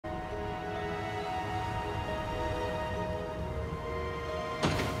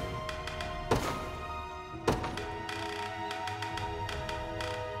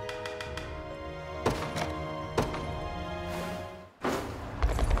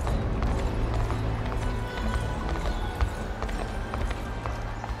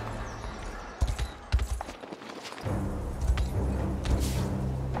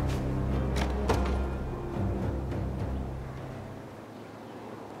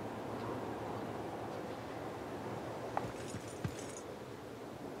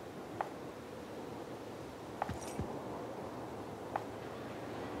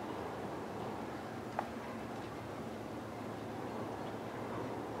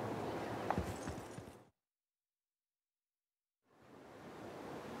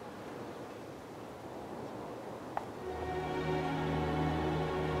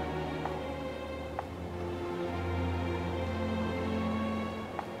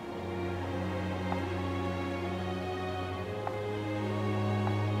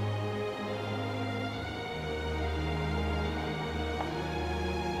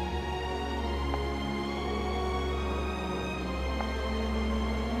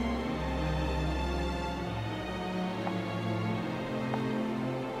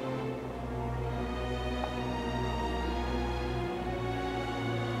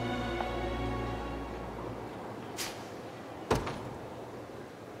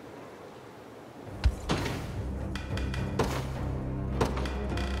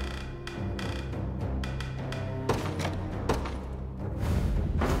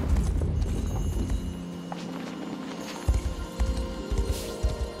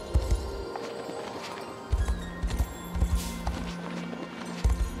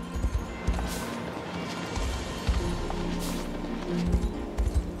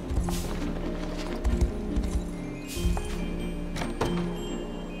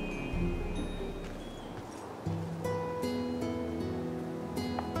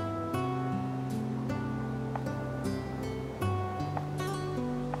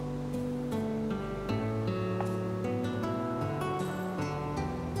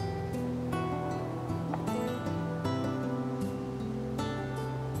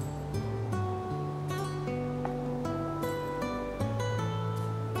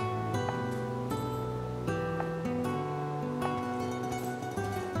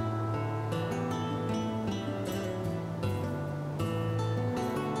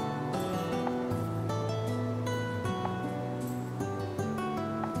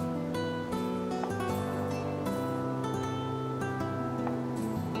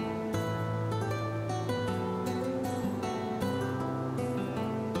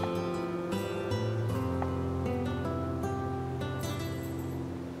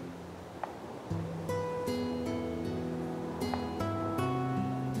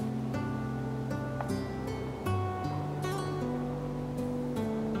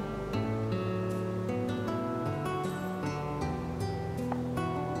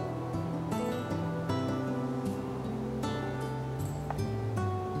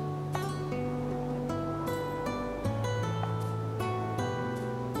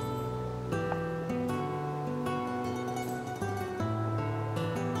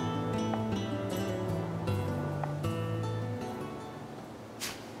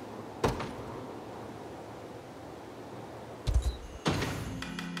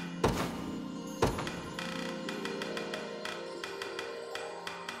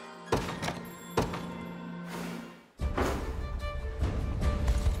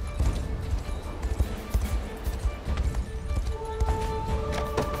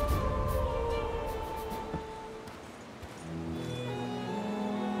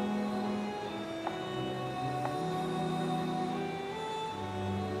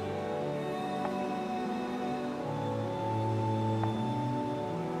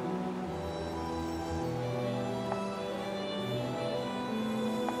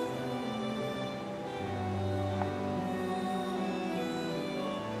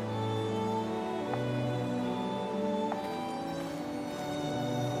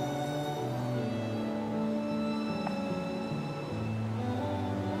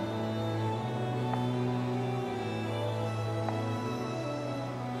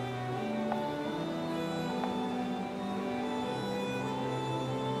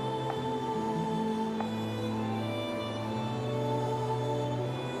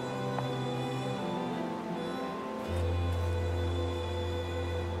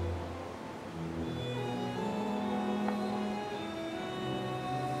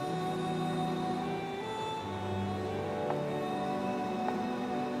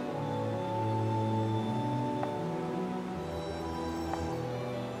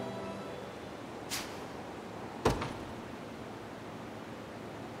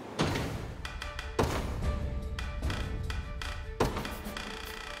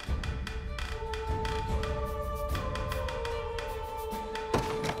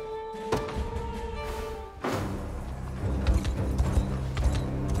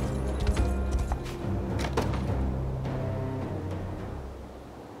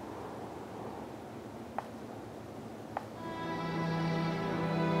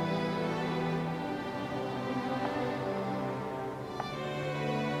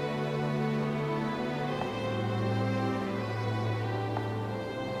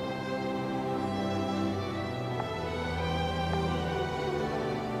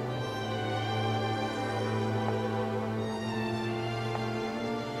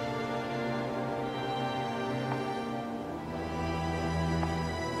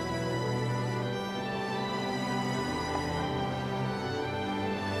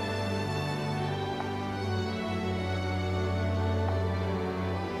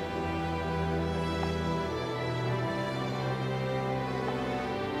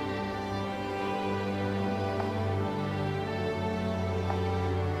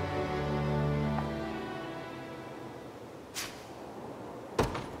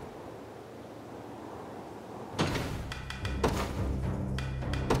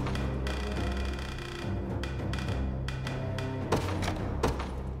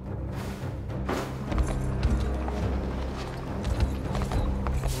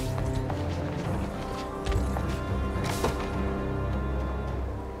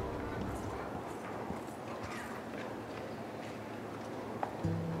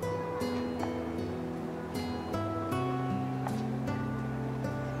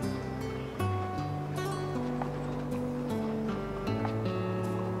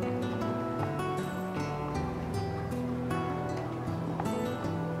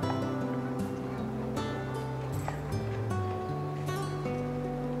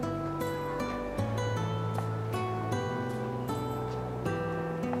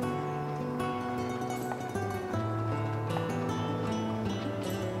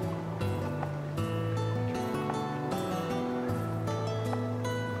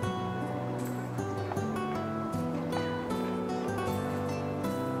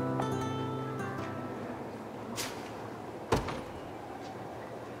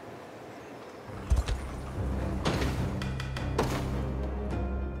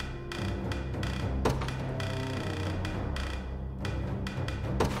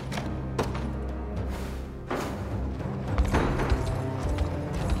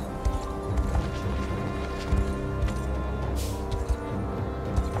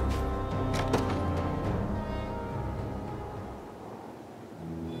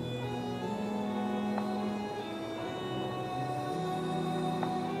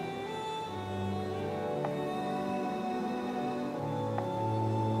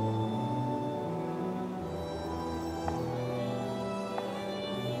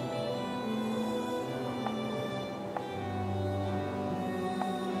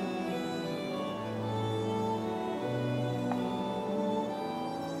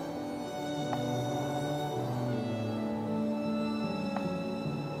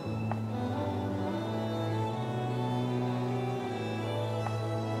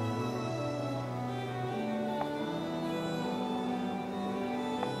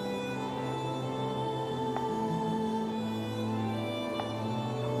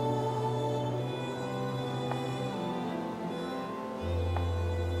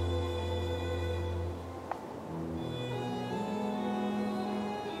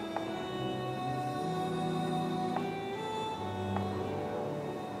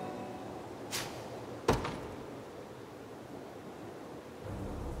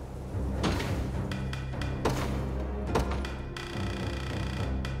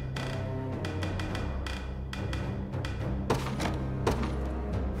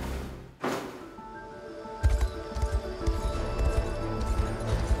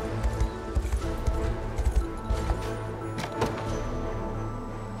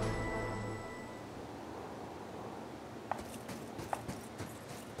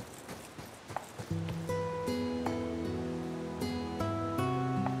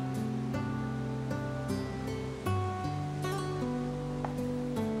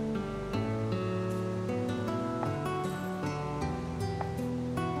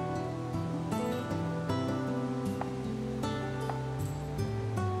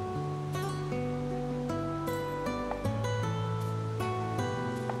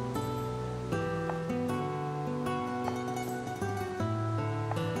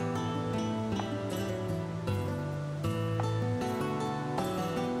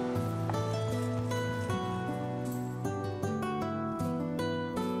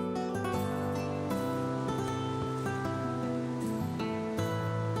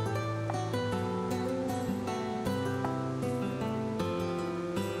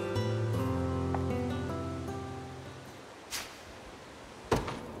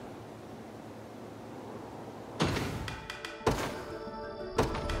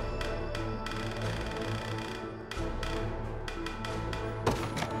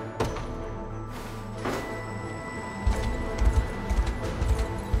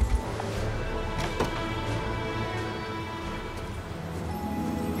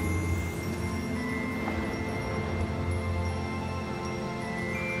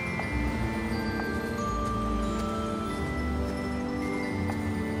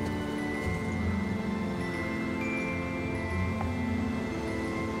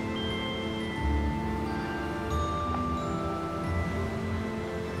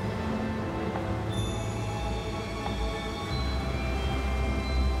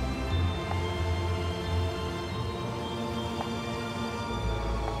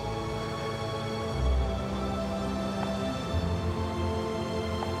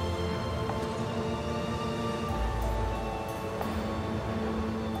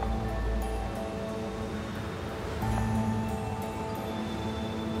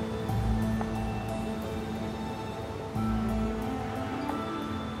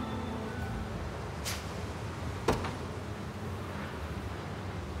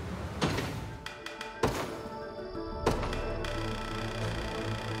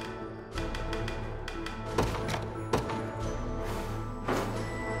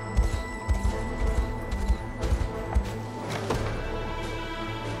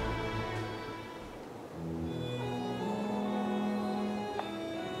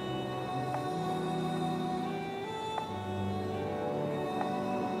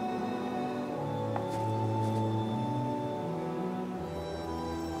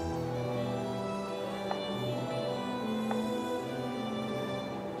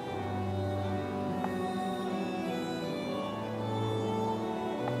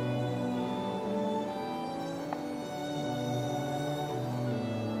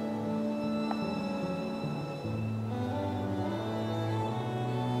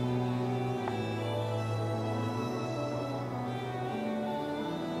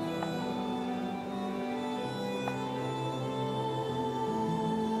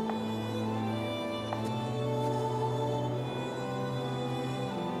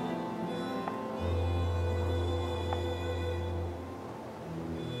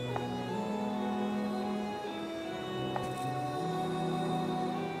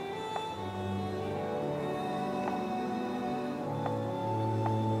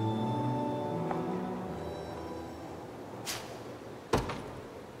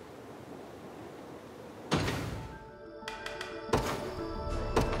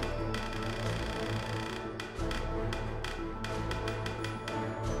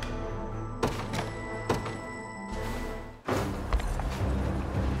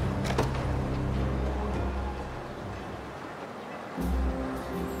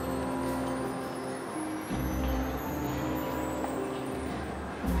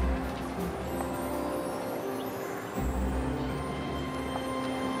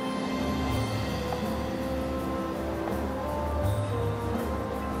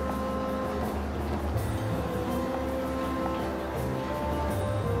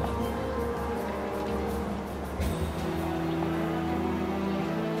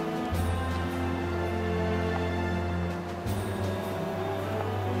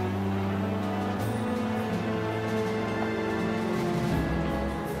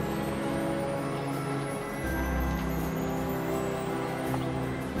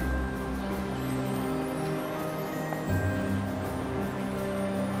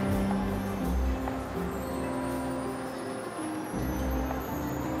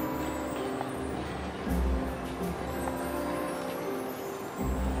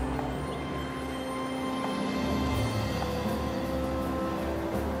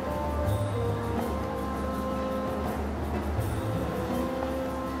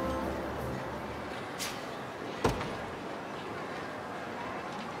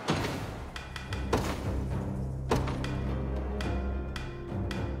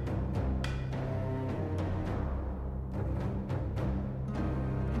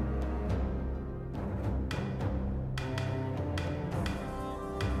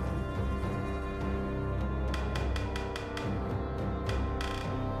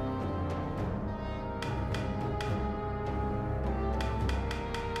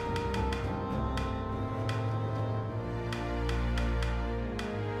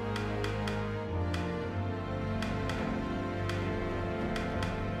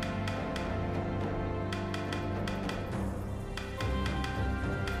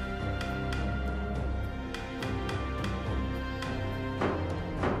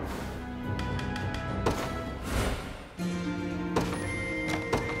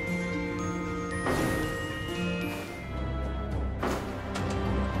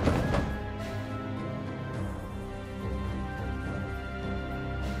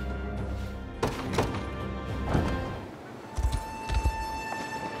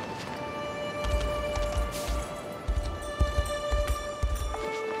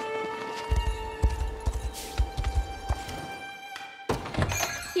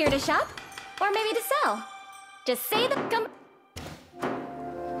Here to shop? Or maybe to sell? Just say the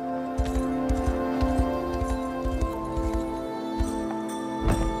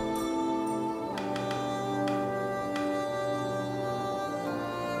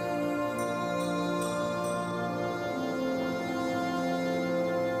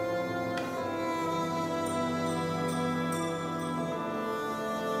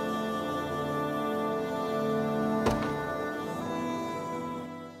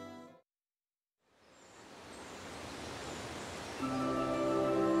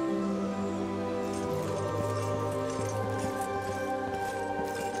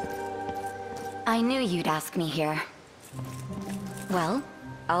I knew you'd ask me here. Well,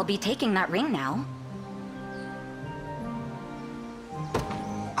 I'll be taking that ring now.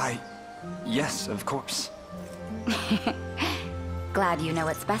 Yes, of course. Glad you know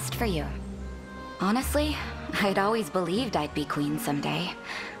what's best for you. Honestly, I'd always believed I'd be queen someday.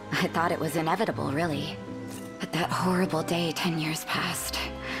 I thought it was inevitable, really. But that horrible day 10 years passed.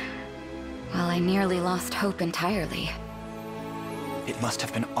 Well, I nearly lost hope entirely. It must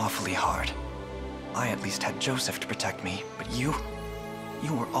have been awfully hard. I at least had Joseph to protect me, but you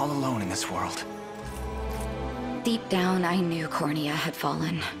were all alone in this world. Deep down, I knew Cornia had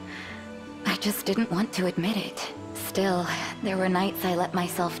fallen. I just didn't want to admit it. Still, there were nights I let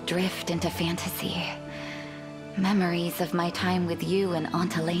myself drift into fantasy. Memories of my time with you and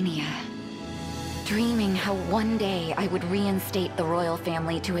Aunt Elenia. Dreaming how one day I would reinstate the royal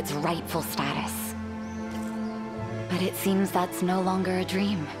family to its rightful status. But it seems that's no longer a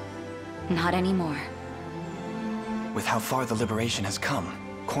dream. Not anymore. With how far the liberation has come,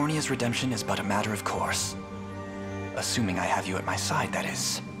 Cornia's redemption is but a matter of course. Assuming I have you at my side, that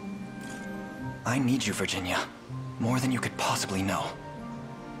is. I need you, Virginia. More than you could possibly know.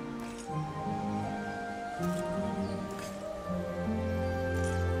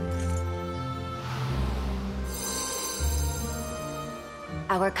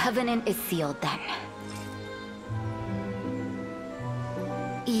 Our covenant is sealed then.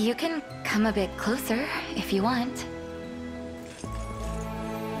 You can come a bit closer if you want.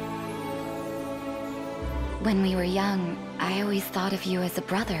 When we were young, I always thought of you as a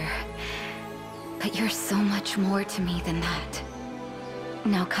brother. But you're so much more to me than that.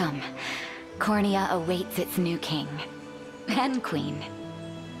 Now come. Cornia awaits its new king. And queen.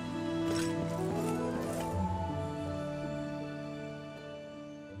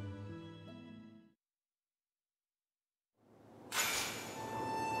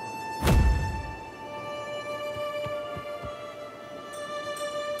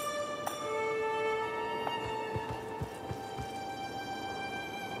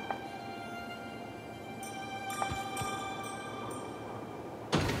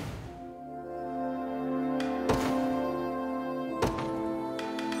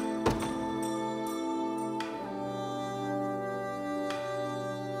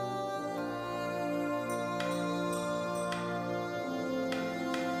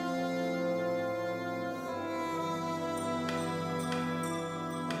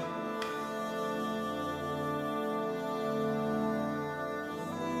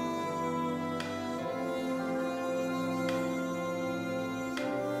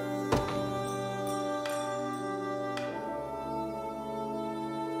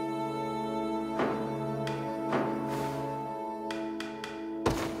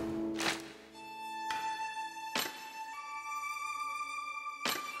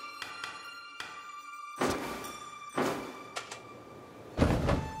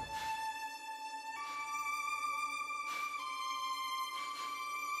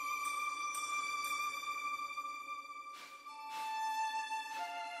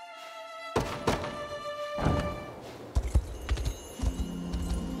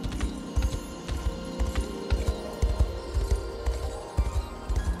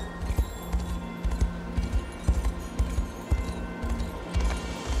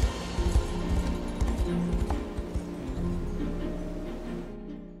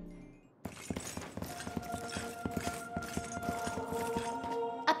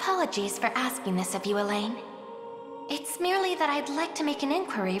 Apologies for asking this of you, Alain. It's merely that I'd like to make an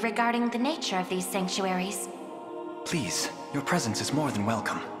inquiry regarding the nature of these sanctuaries. Please, your presence is more than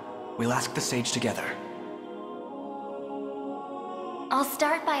welcome. We'll ask the sage together. I'll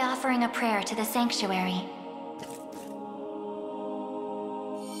start by offering a prayer to the sanctuary.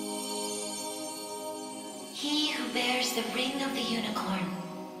 He who bears the ring of the unicorn,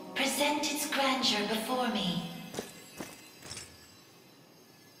 present its grandeur before me.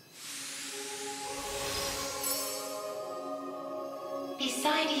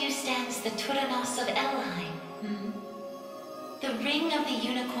 Beside you stands the Tyrannos of Elheim. The ring of the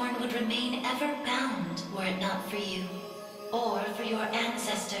unicorn would remain ever bound were it not for you, or for your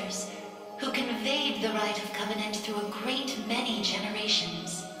ancestors, who conveyed the Rite of Covenant through a great many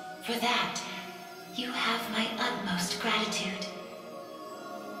generations. For that, you have my utmost gratitude.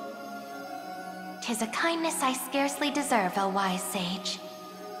 'Tis a kindness I scarcely deserve, O wise sage.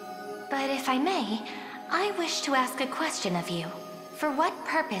 But if I may, I wish to ask a question of you. For what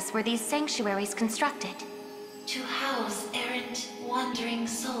purpose were these sanctuaries constructed? To house errant, wandering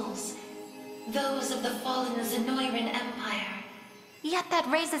souls, those of the fallen Zenoiran Empire. Yet that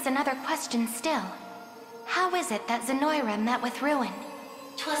raises another question still. How is it that Zenoira met with ruin?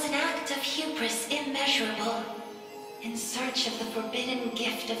 'Twas an act of hubris immeasurable. In search of the forbidden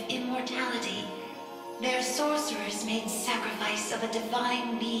gift of immortality, their sorcerers made sacrifice of a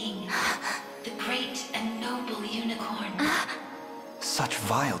divine being, the great and noble unicorn. Such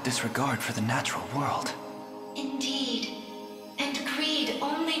vile disregard for the natural world. Indeed. And greed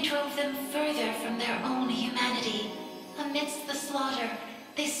only drove them further from their own humanity. Amidst the slaughter,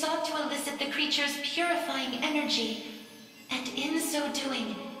 they sought to elicit the creature's purifying energy, and in so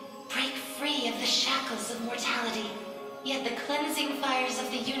doing, break free of the shackles of mortality. Yet the cleansing fires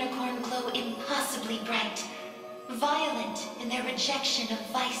of the unicorn glow impossibly bright, violent in their rejection of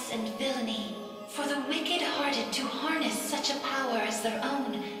vice and villainy. For the wicked-hearted to harness such a power as their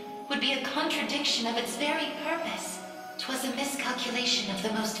own would be a contradiction of its very purpose. 'Twas a miscalculation of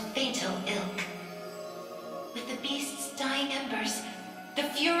the most fatal ilk. With the beast's dying embers, the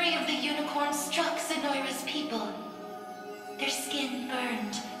fury of the unicorn struck Zenoira's people. Their skin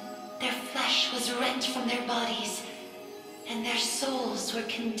burned, their flesh was rent from their bodies, and their souls were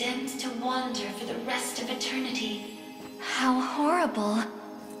condemned to wander for the rest of eternity. How horrible.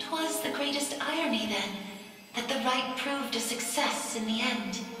 'Twas the greatest irony, then, that the rite proved a success in the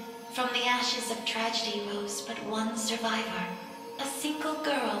end. From the ashes of tragedy rose but one survivor, a single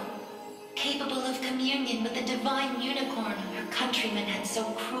girl, capable of communion with the divine unicorn her countrymen had so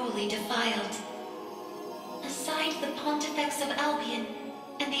cruelly defiled. Aside the Pontifex of Albion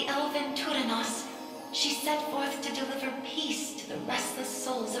and the elven Turanos, she set forth to deliver peace to the restless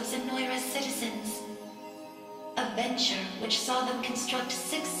souls of Zenoira's citizens. A venture which saw them construct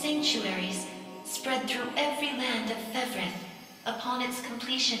 6 sanctuaries spread through every land of Fevrith. Upon its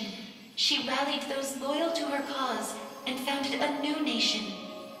completion, she rallied those loyal to her cause and founded a new nation,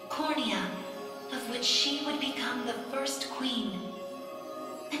 Cornia, of which she would become the first queen.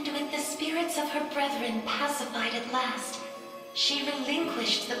 And with the spirits of her brethren pacified at last, she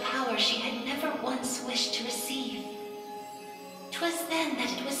relinquished the power she had never once wished to receive. 'Twas then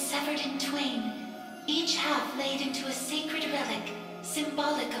that it was severed in twain, each half laid into a sacred relic,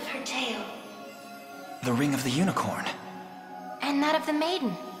 symbolic of her tale. The ring of the unicorn. And that of the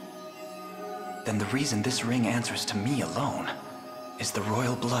maiden. Then the reason this ring answers to me alone is the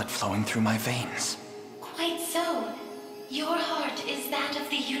royal blood flowing through my veins. Quite so. Your heart is that of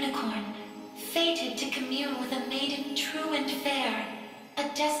the unicorn, fated to commune with a maiden true and fair, a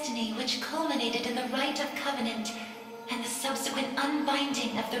destiny which culminated in the Rite of Covenant and the subsequent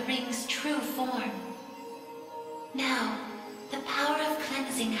unbinding of the ring's true form. Now, the power of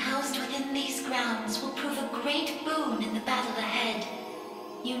cleansing housed within these grounds will prove a great boon in the battle ahead.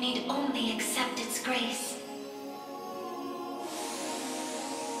 You need only accept its grace.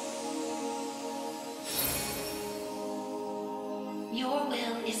 Your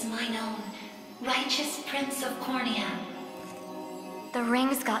will is mine own, righteous Prince of Cornia. The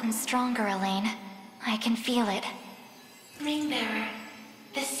ring's gotten stronger, Alain. I can feel it. Ringbearer,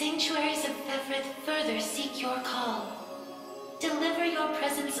 the sanctuaries of Fevrith further seek your call. Deliver your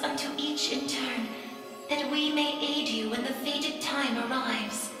presence unto each in turn, that we may aid you when the fated time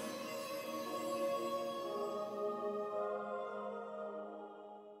arrives.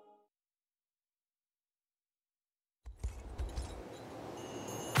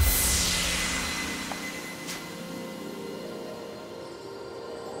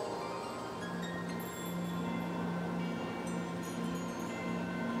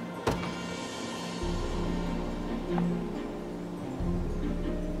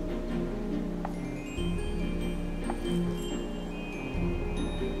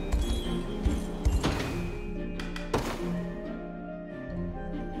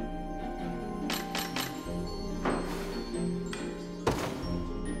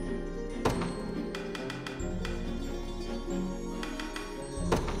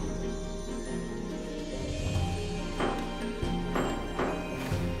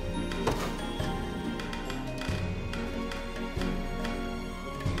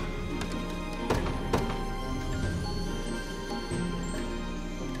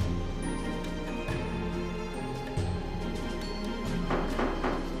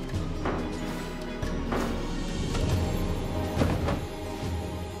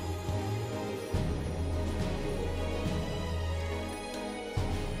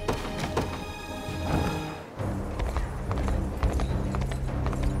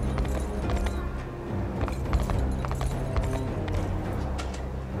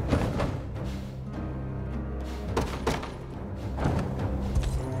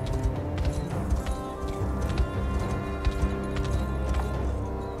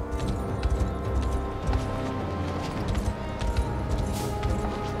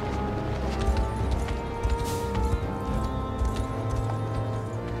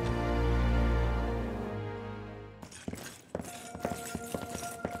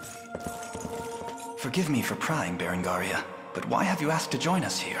 Forgive me for prying, Berengaria, but why have you asked to join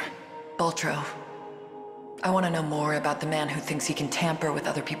us here? Baltro. I want to know more about the man who thinks he can tamper with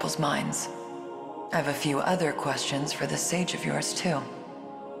other people's minds. I have a few other questions for this sage of yours, too.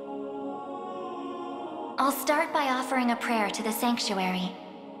 I'll start by offering a prayer to the sanctuary.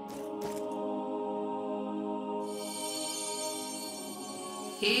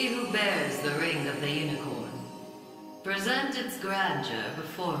 He who bears the ring of the unicorn, present its grandeur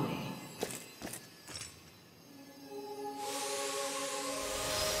before me.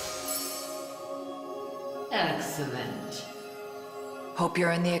 Excellent. Hope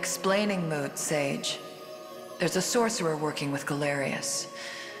you're in the explaining mood, Sage. There's a sorcerer working with Galerius.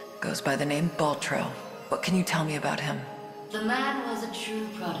 Goes by the name Baltro. What can you tell me about him? The man was a true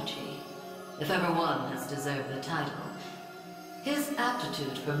prodigy, if ever one has deserved the title. His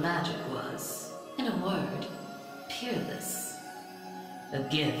aptitude for magic was, in a word, peerless. A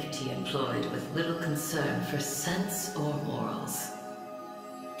gift he employed with little concern for sense or morals.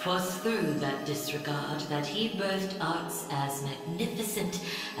 'Twas through that disregard that he birthed arts as magnificent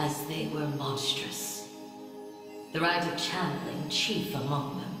as they were monstrous. The rite of channeling chief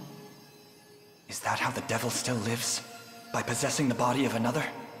among them. Is that how the devil still lives? By possessing the body of another?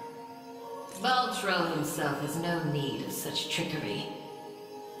 Baltro himself has no need of such trickery.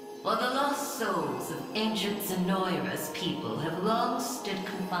 While the lost souls of ancient Zenoira's people have long stood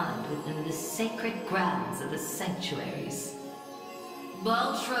confined within the sacred grounds of the sanctuaries,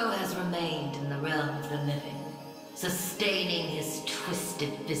 Baltro has remained in the realm of the living, sustaining his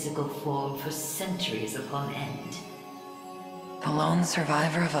twisted physical form for centuries upon end. The lone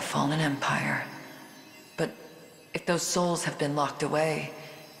survivor of a fallen empire. But if those souls have been locked away,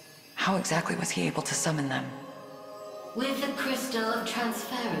 how exactly was he able to summon them? With the crystal of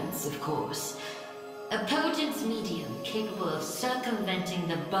transference, of course. A potent medium capable of circumventing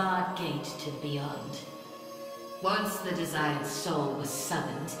the barred gate to the beyond. Once the desired soul was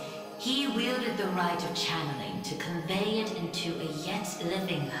summoned, he wielded the rite of channeling to convey it into a yet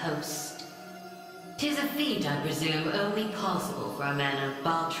living host. 'Tis a feat, I presume, only possible for a man of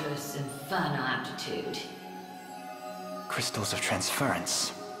Baltro's infernal aptitude. Crystals of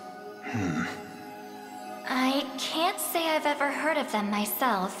transference. I can't say I've ever heard of them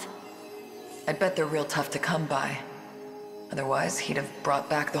myself. I bet they're real tough to come by. Otherwise, he'd have brought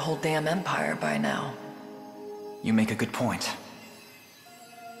back the whole damn empire by now. You make a good point.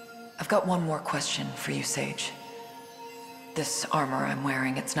 I've got one more question for you, Sage. This armor I'm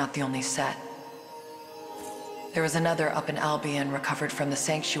wearing, it's not the only set. There was another up in Albion recovered from the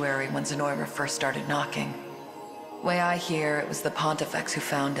Sanctuary when Zenoira first started knocking. Way I hear, it was the Pontifex who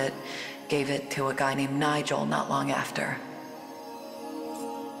found it, gave it to a guy named Nigel not long after.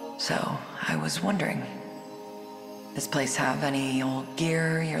 So, I was wondering, this place have any old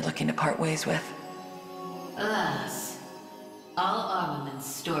gear you're looking to part ways with? Alas, all armaments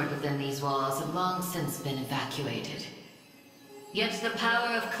stored within these walls have long since been evacuated. Yet the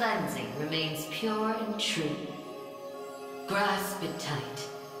power of cleansing remains pure and true. Grasp it tight,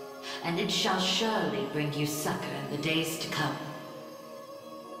 and it shall surely bring you succor in the days to come.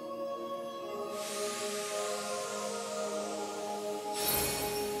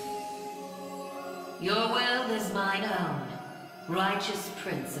 Your will is mine own, righteous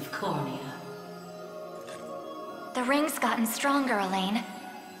Prince of Cornia. The ring's gotten stronger, Alain.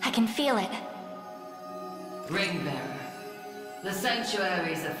 I can feel it. Ringbearer, the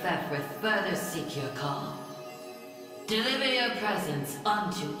sanctuaries of Fefrith further seek your call. Deliver your presence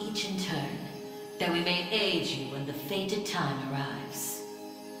unto each in turn, that we may aid you when the fated time arrives.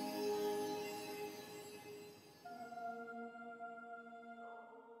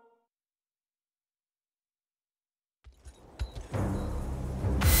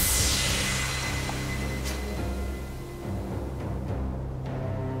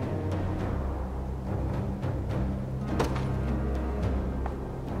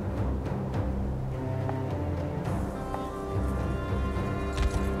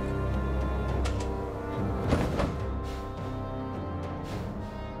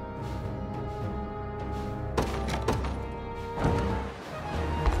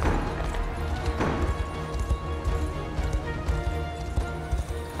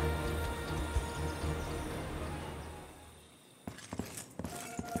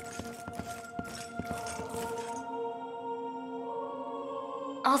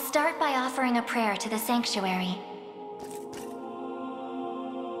 I'll start by offering a prayer to the sanctuary.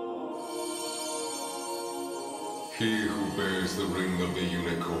 He who bears the ring of the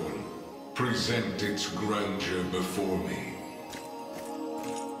unicorn, present its grandeur before me.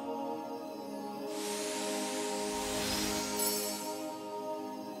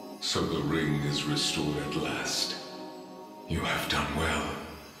 So the ring is restored at last. You have done well.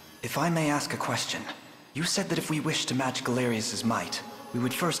 If I may ask a question, you said that if we wished to match Galerius' might, we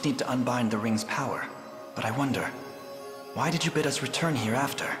would first need to unbind the ring's power. But I wonder, why did you bid us return here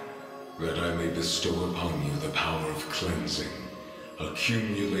after? That I may bestow upon you the power of cleansing,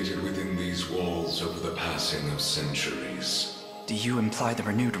 accumulated within these walls over the passing of centuries. Do you imply the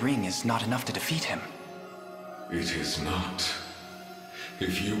renewed ring is not enough to defeat him? It is not.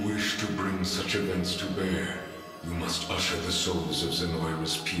 If you wish to bring such events to bear, you must usher the souls of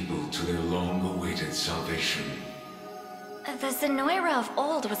Zenoira's people to their long-awaited salvation. The Zenoira of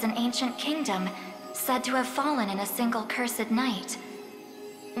old was an ancient kingdom, said to have fallen in a single cursed night.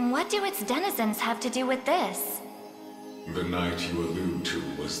 What do its denizens have to do with this? The night you allude to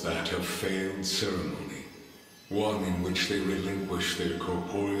was that of failed ceremony, one in which they relinquished their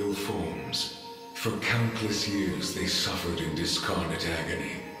corporeal forms. For countless years they suffered in discarnate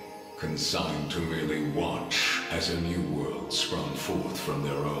agony, consigned to merely watch as a new world sprung forth from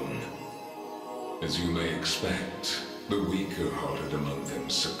their own. As you may expect, the weaker-hearted among them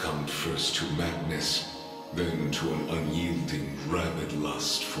succumbed first to madness, then to an unyielding, rabid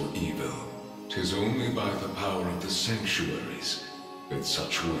lust for evil. 'Tis only by the power of the sanctuaries that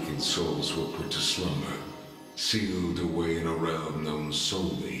such wicked souls were put to slumber, sealed away in a realm known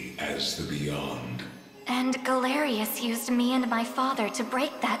solely as the Beyond. And Galerius used me and my father to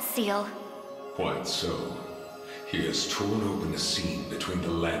break that seal. Quite so. He has torn open a seam between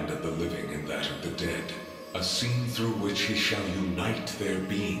the land of the living and that of the dead. A seam through which he shall unite their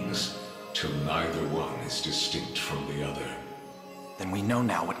beings, till neither one is distinct from the other. Then we know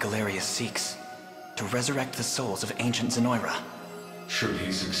now what Galerius seeks. To resurrect the souls of ancient Zenoira. Should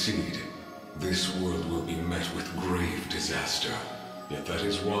he succeed, this world will be met with grave disaster. Yet that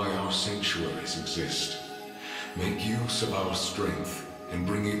is why our sanctuaries exist. Make use of our strength and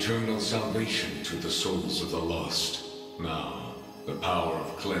bring eternal salvation to the souls of the lost. Now, the power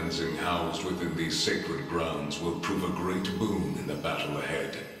of cleansing housed within these sacred grounds will prove a great boon in the battle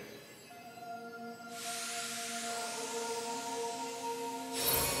ahead.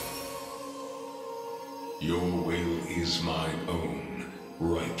 Your will is mine own,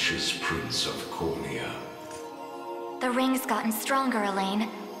 righteous Prince of Cornia. The ring's gotten stronger, Alain.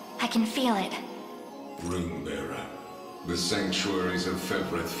 I can feel it. Ringbearer, the sanctuaries of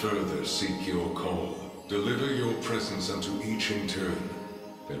Fevreth further seek your call. Deliver your presence unto each in turn,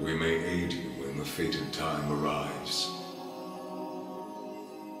 that we may aid you when the fated time arrives.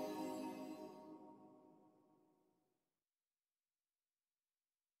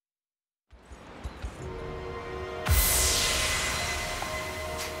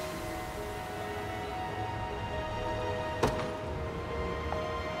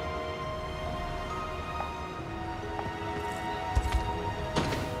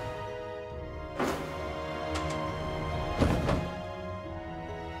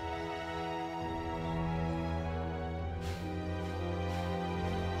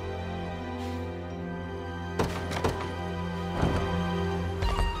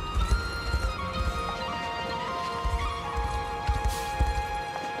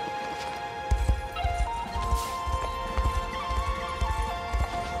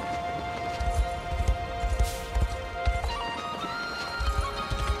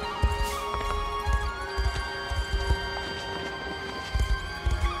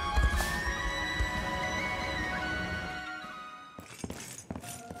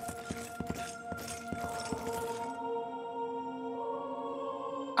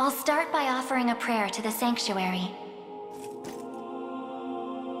 I'll start by offering a prayer to the sanctuary.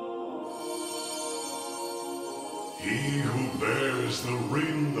 He who bears the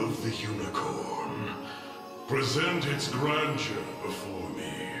ring of the unicorn, present its grandeur before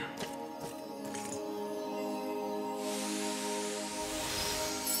me.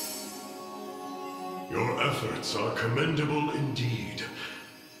 Your efforts are commendable indeed.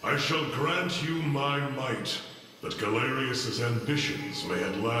 I shall grant you my might, that Galerius' ambitions may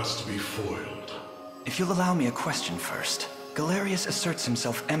at last be foiled. If you'll allow me a question first. Galerius asserts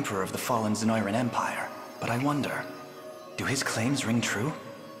himself Emperor of the fallen Zenoiran Empire, but I wonder, do his claims ring true?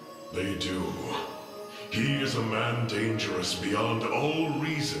 They do. He is a man dangerous beyond all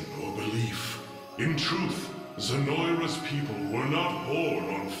reason or belief. In truth, Zenoira's people were not born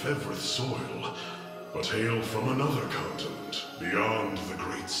on Fevreth soil, but hail from another continent, beyond the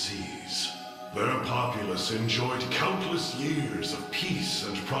Great Seas. Their populace enjoyed countless years of peace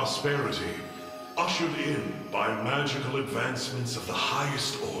and prosperity, ushered in by magical advancements of the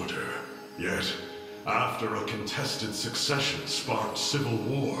highest order. Yet, after a contested succession sparked civil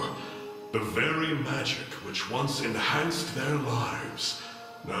war, the very magic which once enhanced their lives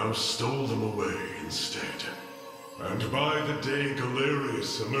now stole them away instead. And by the day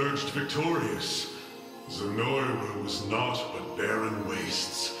Galerius emerged victorious, Zenoira was naught but barren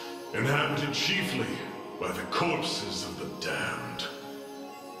wastes, inhabited chiefly by the corpses of the damned.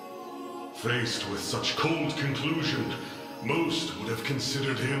 Faced with such cold conclusion, most would have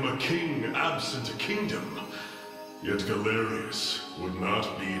considered him a king absent a kingdom. Yet Galerius would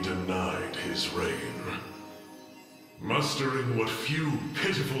not be denied his reign. Mustering what few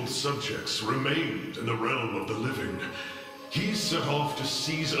pitiful subjects remained in the realm of the living, he set off to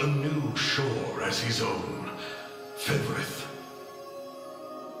seize a new shore as his own, Fevrith.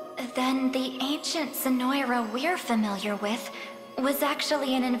 Then the ancient Zenoira we're familiar with was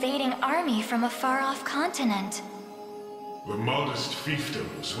actually an invading army from a far-off continent. The modest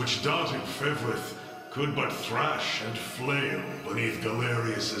fiefdoms which dotted Fevrith could but thrash and flail beneath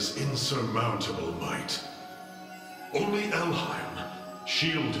Galerius's insurmountable might. Only Elheim,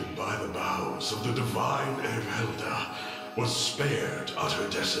 shielded by the boughs of the divine Ervelda, was spared utter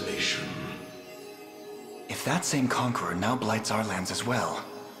decimation. If that same conqueror now blights our lands as well,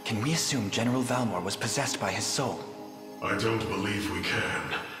 can we assume General Valmor was possessed by his soul? I don't believe we can.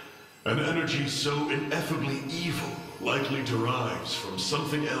 An energy so ineffably evil likely derives from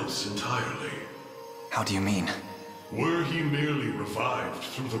something else entirely. How do you mean? Were he merely revived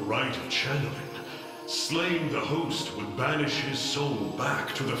through the rite of channeling, slaying the host would banish his soul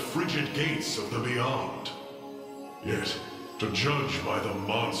back to the frigid gates of the beyond. Yet, to judge by the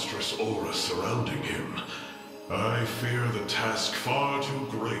monstrous aura surrounding him, I fear the task far too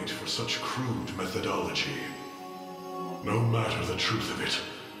great for such crude methodology. No matter the truth of it,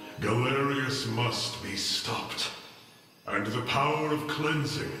 Galerius must be stopped. And the power of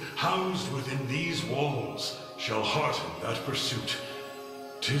cleansing housed within these walls shall hearten that pursuit.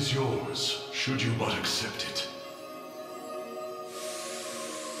 'Tis yours, should you but accept it.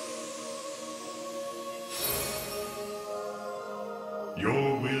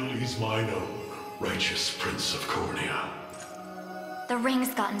 Your will is mine own, righteous Prince of Cornia. The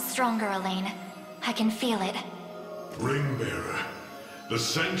ring's gotten stronger, Alain. I can feel it. Ringbearer, the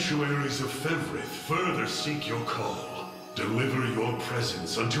sanctuaries of Fevrith further seek your call. Deliver your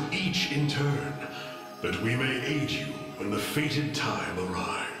presence unto each in turn, that we may aid you when the fated time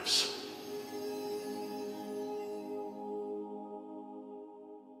arrives.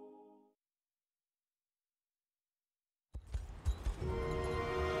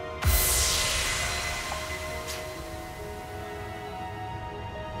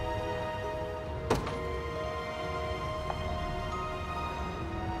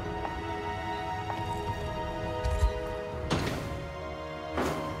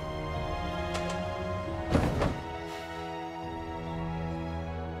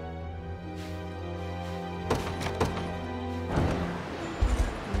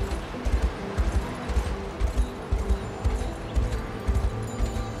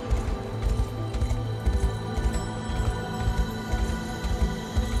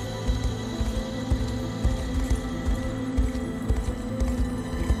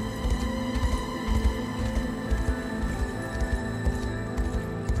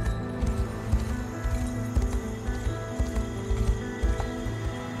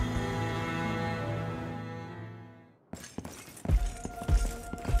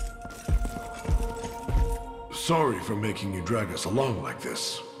 Sorry for making you drag us along like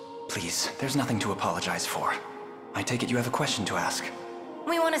this. Please, there's nothing to apologize for. I take it you have a question to ask.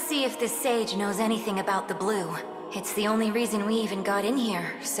 We want to see if this sage knows anything about the blue. It's the only reason we even got in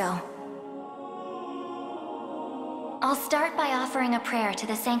here, so... I'll start by offering a prayer to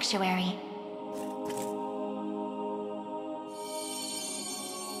the sanctuary.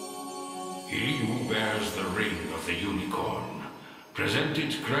 He who bears the ring of the unicorn, present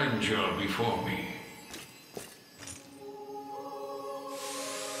its grandeur before me.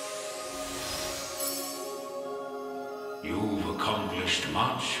 You've accomplished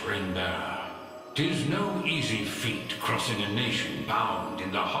much, Ringbearer. 'Tis no easy feat crossing a nation bound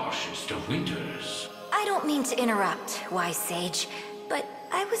in the harshest of winters. I don't mean to interrupt, wise sage, but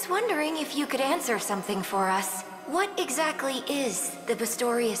I was wondering if you could answer something for us. What exactly is the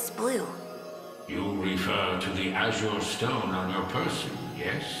Bastorias blue? You refer to the azure stone on your person,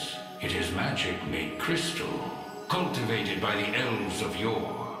 yes? It is magic made crystal, cultivated by the elves of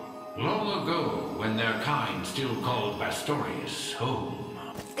yore. Long ago, when their kind still called Bastorias home.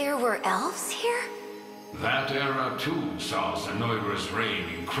 There were elves here? That era too saw Zenoira's reign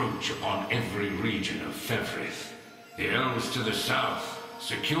encroach upon every region of Fevrith. The elves to the south,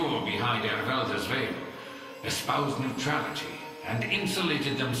 secure behind Ervelda's veil, espoused neutrality and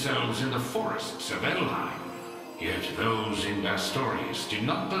insulated themselves in the forests of Elheim. Yet those in Bastorias did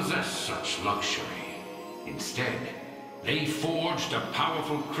not possess such luxury. Instead, they forged a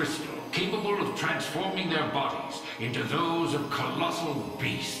powerful crystal capable of transforming their bodies into those of colossal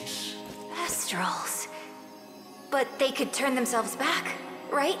beasts. Astrals. But they could turn themselves back,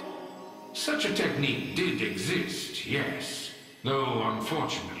 right? Such a technique did exist, yes. Though,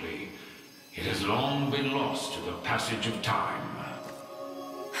 unfortunately, it has long been lost to the passage of time.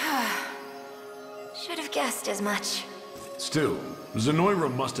 Should have guessed as much. Still,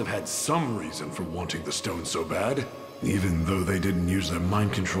 Zenoira must have had some reason for wanting the stone so bad, even though they didn't use their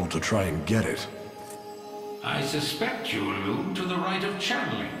mind control to try and get it. I suspect you allude to the rite of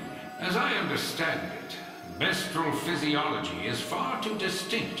channeling. As I understand it, Bestral physiology is far too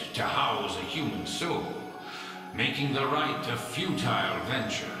distinct to house a human soul, making the rite a futile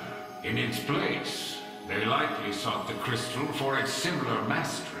venture. In its place, they likely sought the crystal for its similar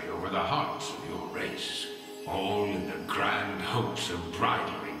mastery over the hearts of your race, all in the grand hopes of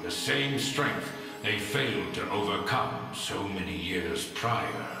bridling the same strength they failed to overcome so many years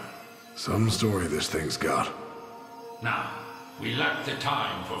prior. Some story this thing's got. Now, we lack the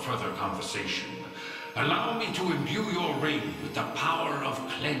time for further conversation. Allow me to imbue your ring with the power of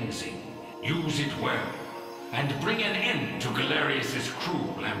cleansing. Use it well, and bring an end to Galerius'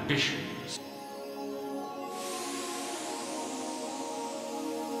 cruel ambitions.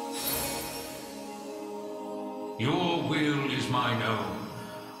 Your will is mine own,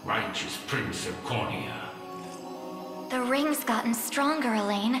 righteous Prince of Cornia. The ring's gotten stronger,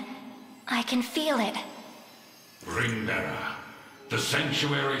 Alain. I can feel it. Ringbearer, the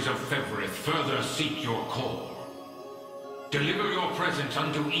sanctuaries of Fevrith further seek your call. Deliver your presence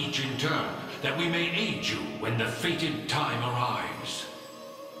unto each in turn, that we may aid you when the fated time arrives.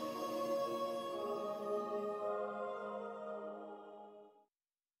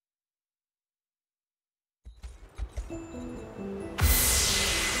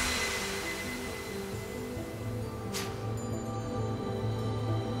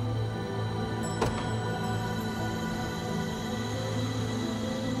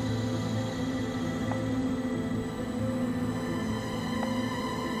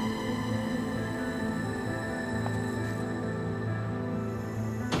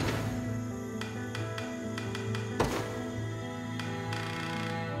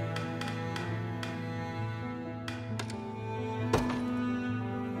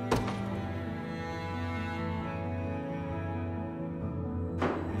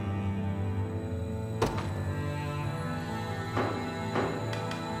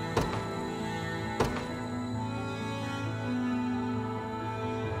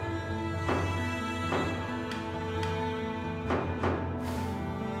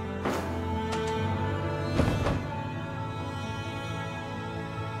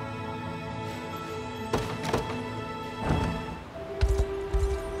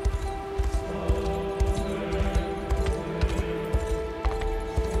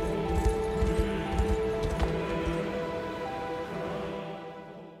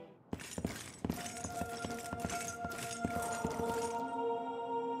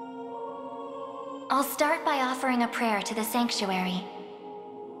 I'll start by offering a prayer to the sanctuary.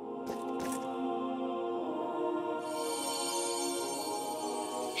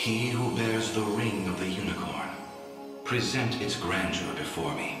 He who bears the ring of the unicorn, present its grandeur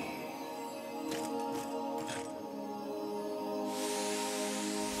before me.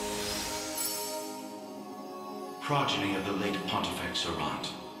 Progeny of the late Pontifex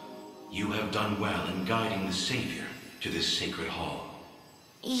Errant, you have done well in guiding the Savior to this sacred hall.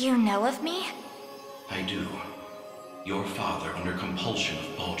 You know of me? I do. Your father, under compulsion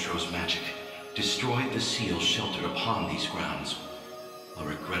of Baltro's magic, destroyed the seal sheltered upon these grounds. A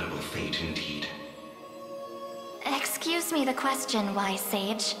regrettable fate indeed. Excuse me the question, wise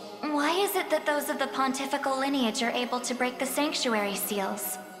sage. Why is it that those of the pontifical lineage are able to break the sanctuary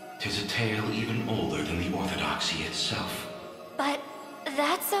seals? 'Tis a tale even older than the orthodoxy itself. But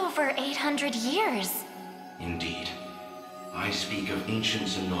that's over 800 years. Indeed. I speak of ancient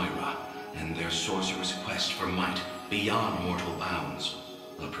Zenoira and their sorcerer's quest for might beyond mortal bounds.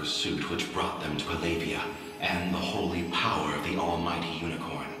 A pursuit which brought them to Alavia and the holy power of the almighty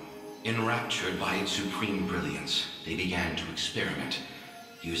unicorn. Enraptured by its supreme brilliance, they began to experiment,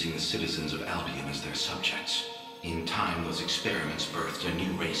 using the citizens of Albion as their subjects. In time, those experiments birthed a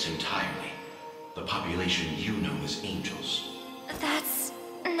new race entirely. The population you know as angels. That's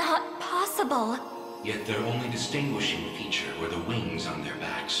not possible. Yet their only distinguishing feature were the wings on their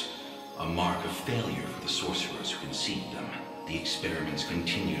backs. A mark of failure for the sorcerers who conceived them. The experiments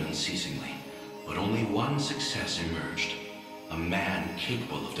continued unceasingly, but only one success emerged. A man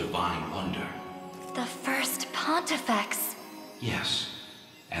capable of divine wonder. The first Pontifex. Yes,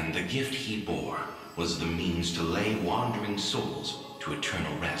 and the gift he bore was the means to lay wandering souls to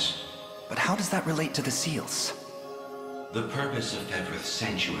eternal rest. But how does that relate to the seals? The purpose of Ephraim's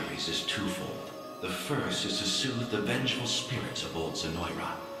sanctuaries is twofold. The first is to soothe the vengeful spirits of old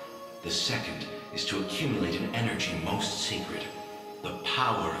Zenoira. The second is to accumulate an energy most sacred, the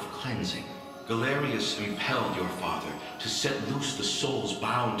power of cleansing. Galerius impelled your father to set loose the souls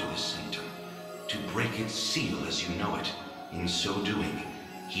bound to this sanctum, to break its seal as you know it. In so doing,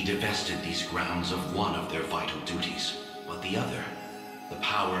 he divested these grounds of one of their vital duties, but the other, the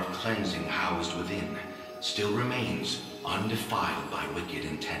power of cleansing housed within, still remains undefiled by wicked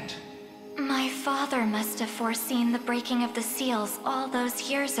intent. My father must have foreseen the breaking of the seals all those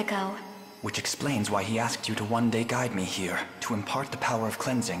years ago. Which explains why he asked you to one day guide me here, to impart the power of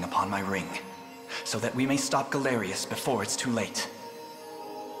cleansing upon my ring, so that we may stop Galerius before it's too late.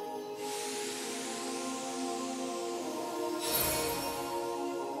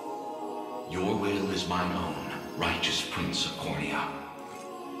 Your will is mine own, righteous Prince of Cornia.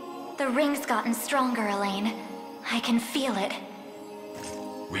 The ring's gotten stronger, Alain. I can feel it.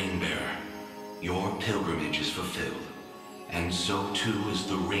 Ringbearer, your pilgrimage is fulfilled, and so too is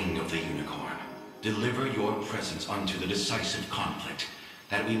the Ring of the Unicorn. Deliver your presence unto the decisive conflict,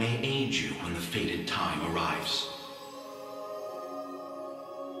 that we may aid you when the fated time arrives.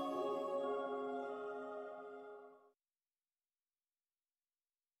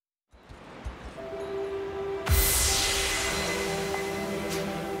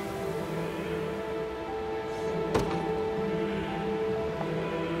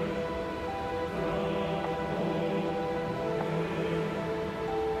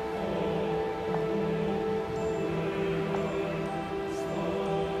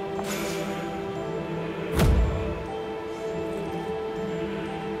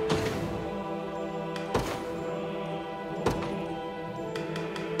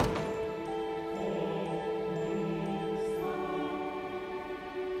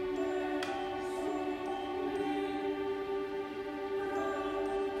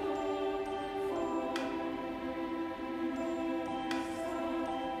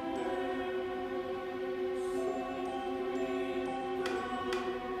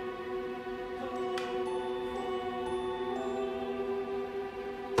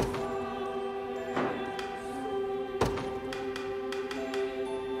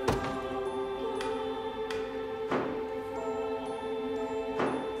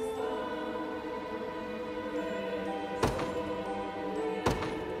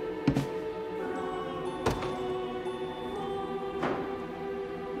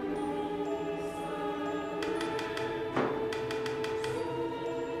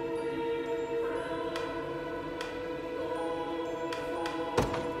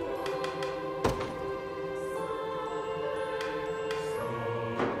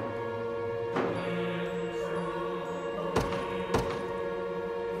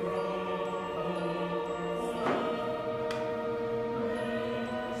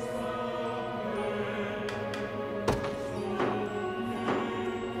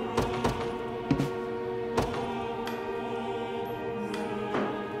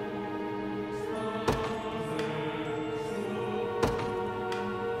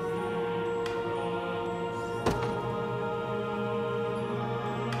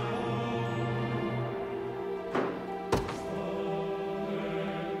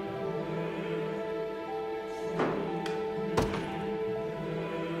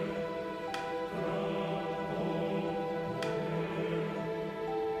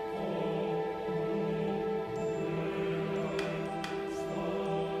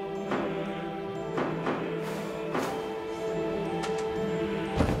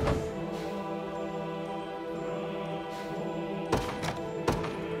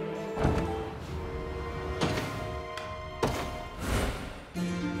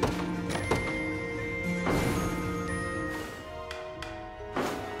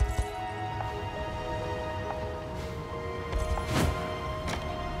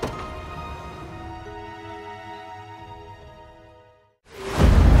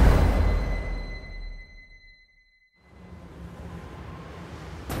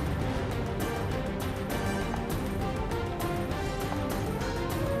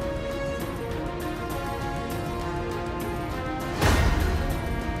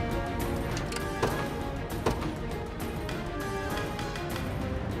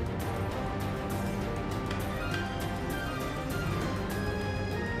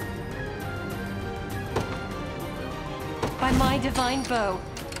 By my divine bow.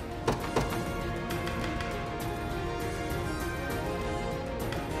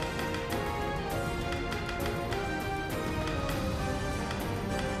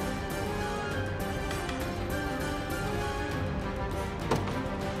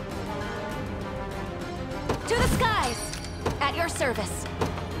 service.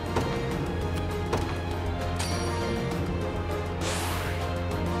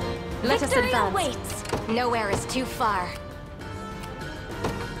 Let us advance. Awaits. Nowhere is too far.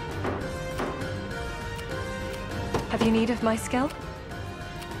 Have you need of my skill?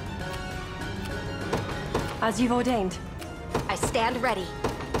 As you've ordained. I stand ready.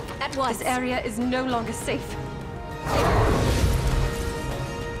 At once. This area is no longer safe.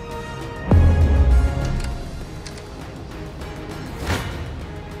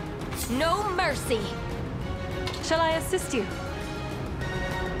 No mercy. Shall I assist you?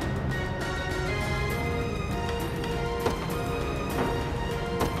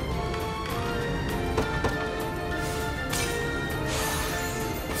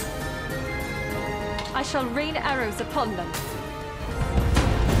 I shall rain arrows upon them.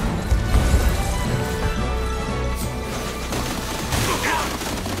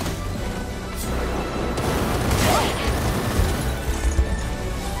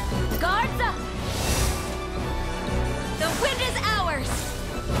 Guards up! The wind is ours!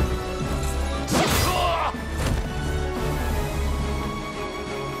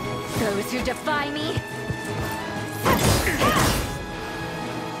 Those who defy me...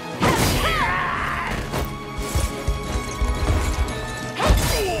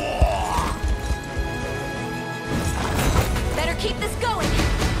 Keep this going!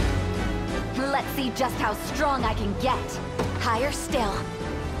 Let's see just how strong I can get. Higher still.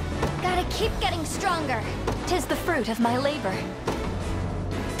 Gotta keep getting stronger. 'Tis the fruit of my labor.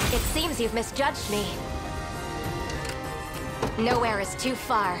 It seems you've misjudged me. Nowhere is too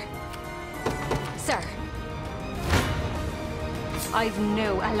far. Sir. I've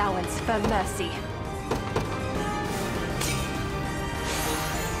no allowance for mercy.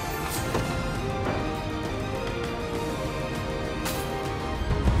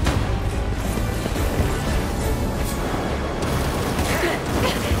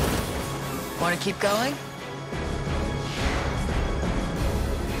 Want to keep going?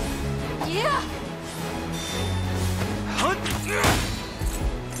 Yeah!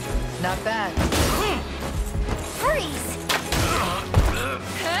 Not bad. Freeze!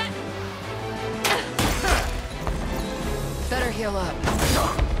 Better heal up.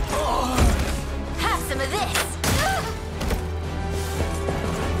 Have some of this!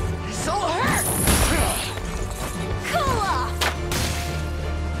 This'll hurt! Cool off!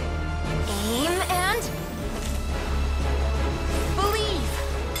 Aim and... believe!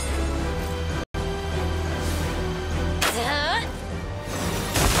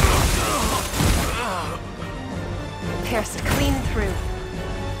 Pierce it clean through.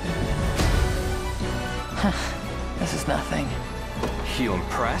 This is nothing. You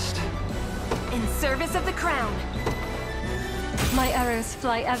impressed? In service of the crown. My arrows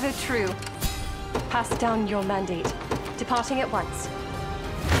fly ever true. Pass down your mandate, departing at once.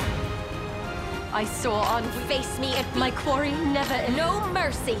 I saw on Face me and my quarry never... no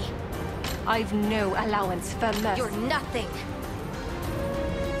mercy! I've no allowance for mercy. You're nothing!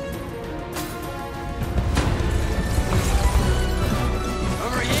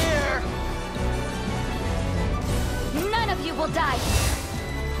 Over here! None of you will die!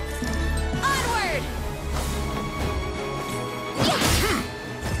 Onward!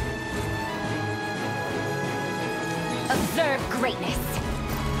 Observe greatness!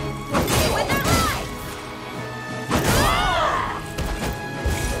 With their lives!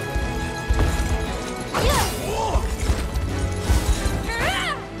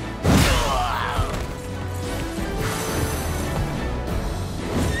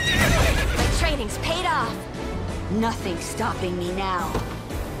 My training's paid off! Nothing's stopping me now.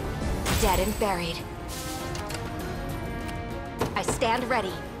 Dead and buried. I stand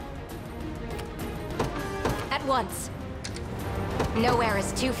ready. At once. Nowhere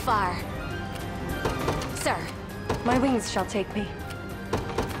is too far. Sir. My wings shall take me,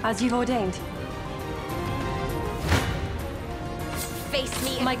 as you've ordained. Face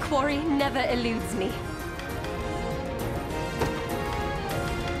me. My quarry never eludes me.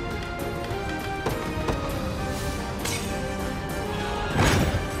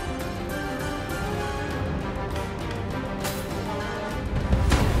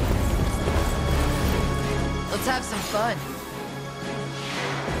 Let's have some fun.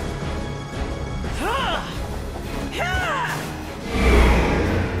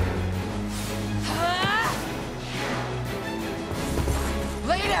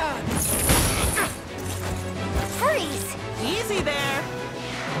 Lay down! Freeze! Easy there!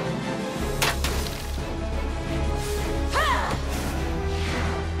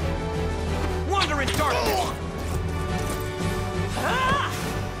 Wander in darkness!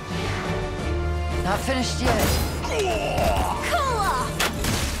 Not finished yet. Cool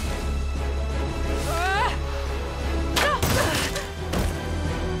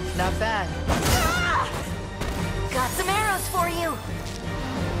Not bad. Got some arrows for you!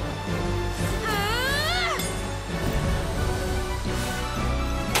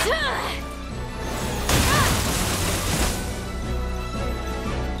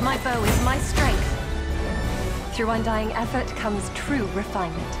 My bow is my strength. Through undying effort comes true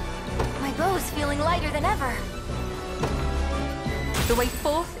refinement. My bow's feeling lighter than ever. The way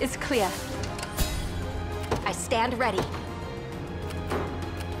forth is clear. I stand ready.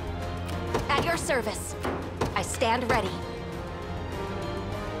 At your service. I stand ready.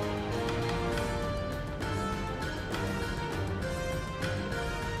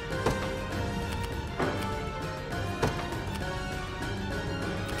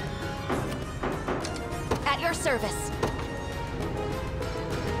 At your service.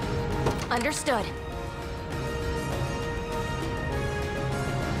 Understood.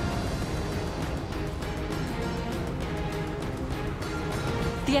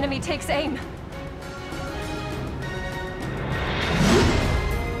 The enemy takes aim.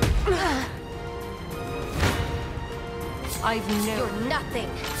 I've known. You're nothing.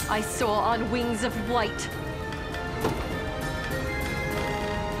 I soar on wings of white.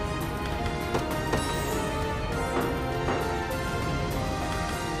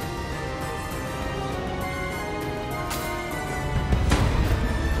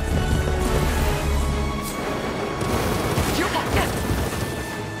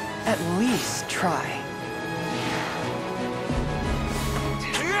 At least try.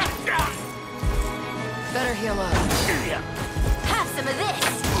 Better heal up. Have some of this!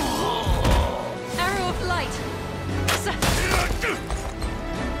 Arrow of light.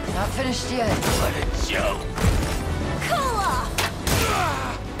 Not finished yet. What a joke! Cool off!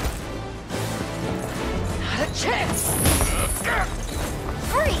 Not a chance!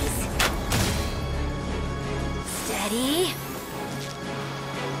 Freeze! Steady.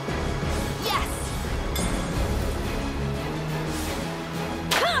 Yes!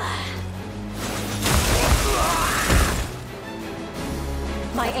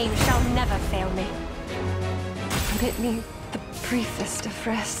 My aim shall never fail me. Permit me the briefest of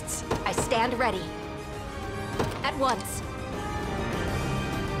rests. I stand ready. At once.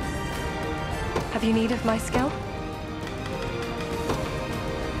 Have you need of my skill?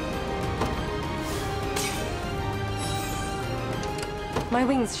 My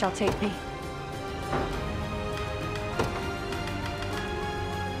wings shall take me.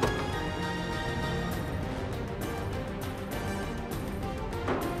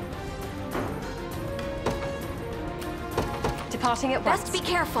 Departing at once. Best be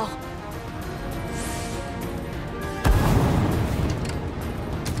careful.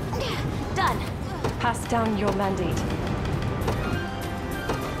 Done. Pass down your mandate.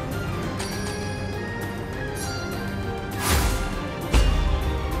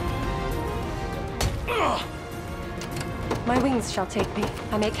 My wings shall take me.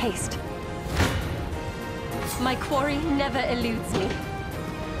 I make haste. My quarry never eludes me.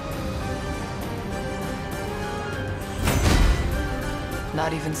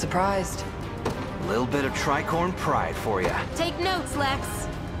 Not even surprised. Little bit of tricorn pride for ya. Take notes, Lex.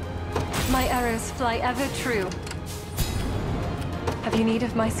 My arrows fly ever true. Have you need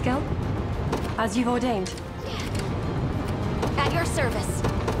of my skill? As you've ordained. At your service,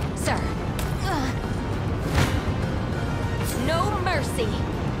 sir. No mercy.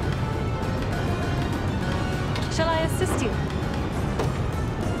 Shall I assist you?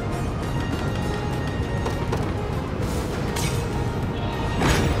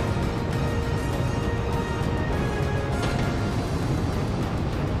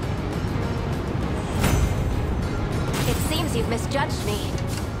 It seems you've misjudged me.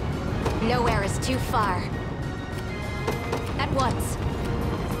 Nowhere is too far. At once.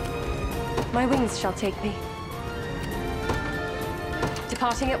 My wings shall take me.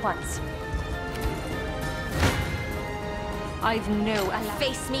 Departing at once. I've no ally.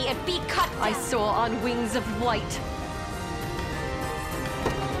 Face me and be cut down. I soar on wings of white.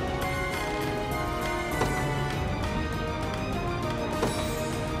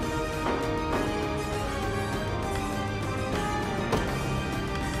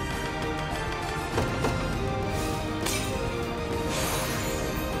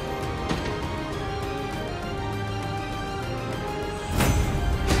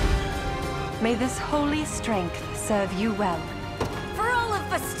 May this holy strength serve you well. For all of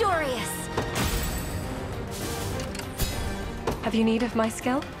Bastorias! Have you need of my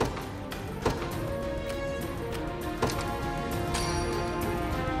skill?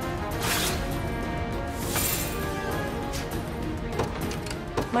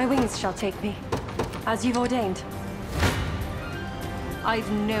 My wings shall take me, as you've ordained. I've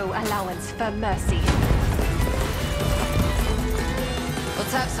no allowance for mercy.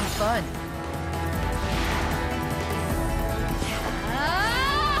 Let's have some fun.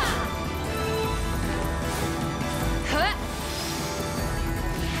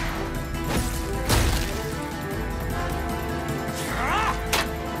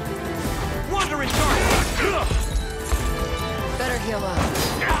 Wandering dark! Better heal up.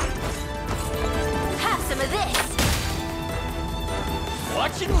 Have some of this!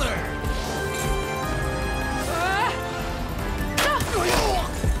 Watch and learn!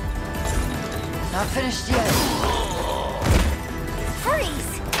 Not finished yet.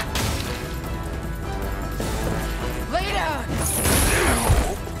 Freeze! Lay down!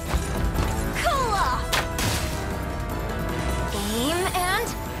 Cool off! Aim and...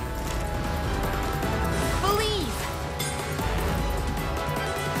 believe!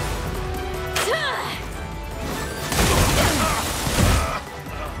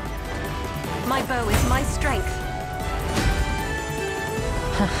 My bow is my strength.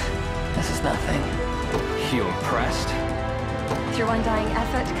 This is nothing. You impressed? Through undying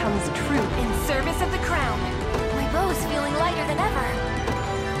effort comes truth. In service of the crown. My bow's feeling lighter than ever.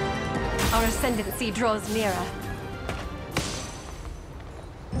 Our ascendancy draws nearer.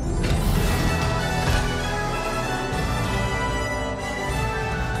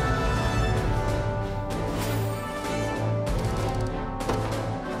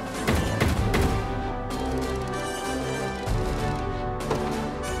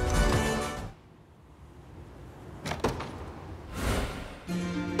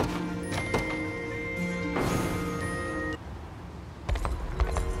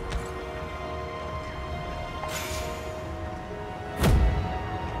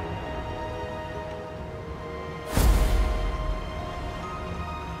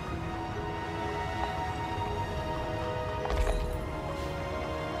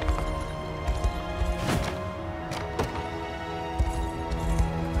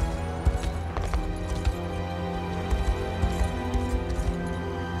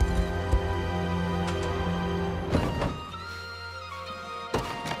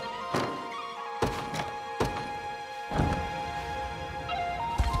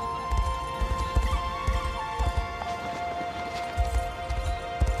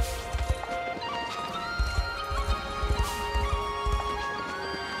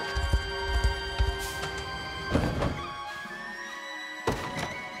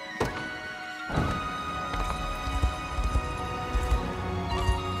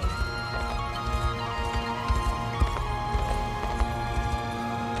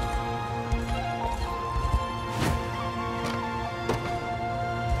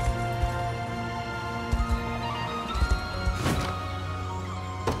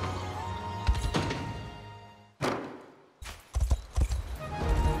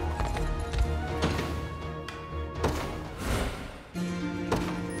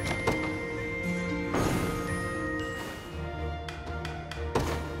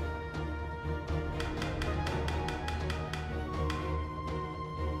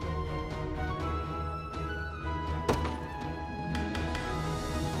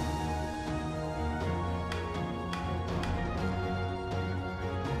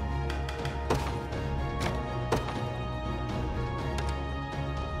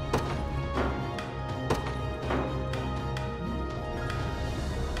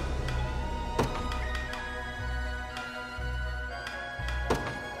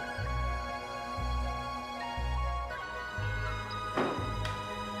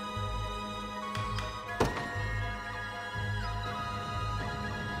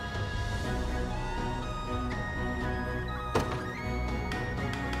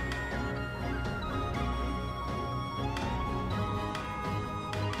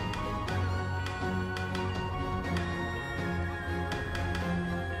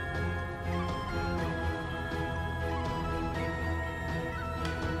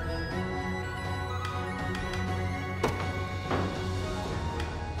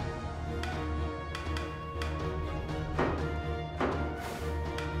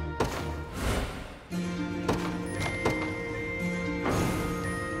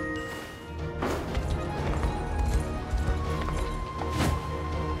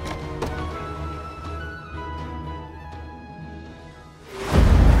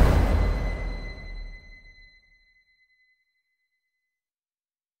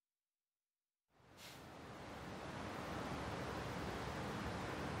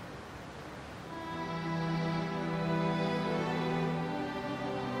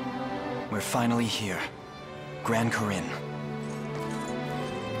 We're finally here. Gran Corinne.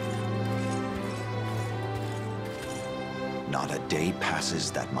 Not a day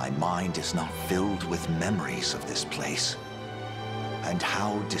passes that my mind is not filled with memories of this place. And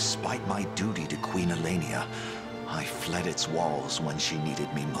how, despite my duty to Queen Elenia, I fled its walls when she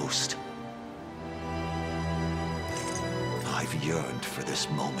needed me most. I've yearned for this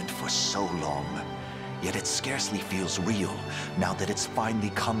moment for so long, yet it scarcely feels real now that it's finally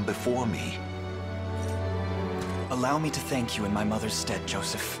come before me. Allow me to thank you in my mother's stead,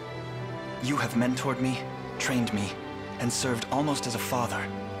 Joseph. You have mentored me, trained me, and served almost as a father,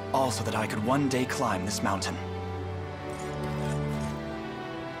 all so that I could one day climb this mountain.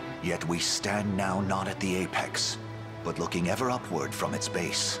 Yet we stand now not at the apex, but looking ever upward from its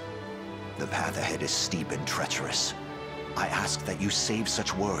base. The path ahead is steep and treacherous. I ask that you save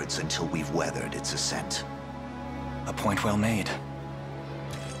such words until we've weathered its ascent. A point well made.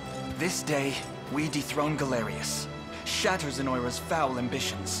 This day, we dethrone Galerius, shatter Zenoira's foul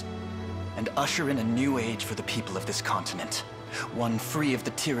ambitions, and usher in a new age for the people of this continent. One free of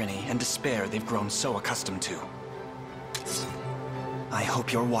the tyranny and despair they've grown so accustomed to. I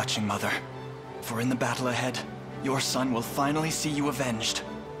hope you're watching, Mother. For in the battle ahead, your son will finally see you avenged.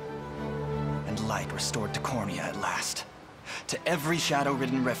 And light restored to Cornia at last. To every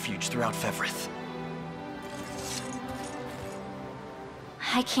shadow-ridden refuge throughout Fevrith.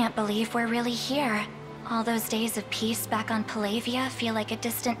 I can't believe we're really here. All those days of peace back on Palavia feel like a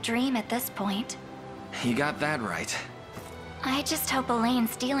distant dream at this point. You got that right. I just hope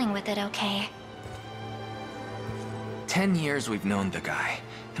Elaine's dealing with it okay. 10 years we've known the guy,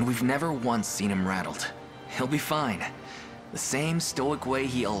 and we've never once seen him rattled. He'll be fine. The same stoic way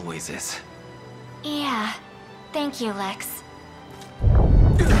he always is. Yeah. Thank you, Lex.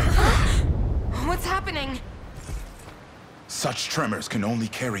 What's happening? Such tremors can only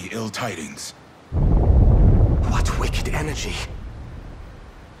carry ill tidings. What wicked energy!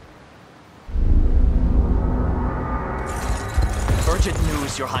 Urgent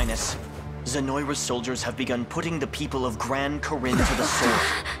news, Your Highness. Zenoira's soldiers have begun putting the people of Gran Corinne to the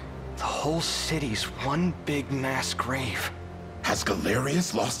sword. The whole city's one big mass grave. Has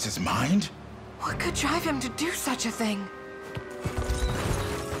Galerius lost his mind? What could drive him to do such a thing?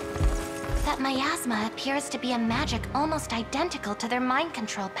 That miasma appears to be a magic almost identical to their mind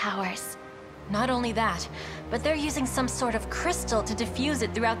control powers. Not only that, but they're using some sort of crystal to diffuse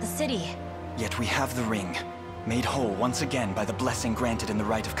it throughout the city. Yet we have the ring, made whole once again by the blessing granted in the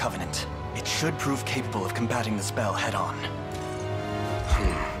Rite of Covenant. It should prove capable of combating the spell head-on.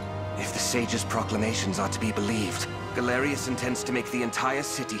 If the sage's proclamations are to be believed, Galerius intends to make the entire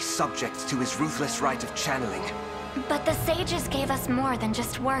city subject to his ruthless rite of channeling. But the sages gave us more than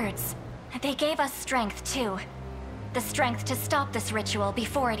just words. They gave us strength, too. The strength to stop this ritual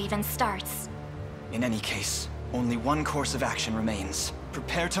before it even starts. In any case, only one course of action remains.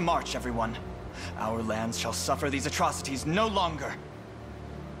 Prepare to march, everyone. Our lands shall suffer these atrocities no longer.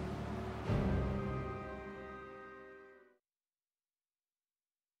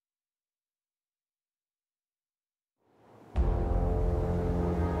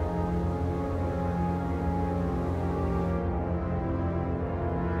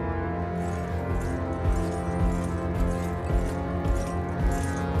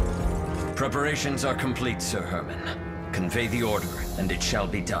 Preparations are complete, Sir Herman. Convey the order, and it shall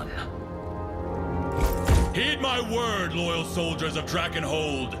be done. Heed my word, loyal soldiers of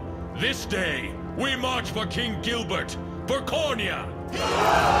Drakenhold. This day, we march for King Gilbert, for Cornia!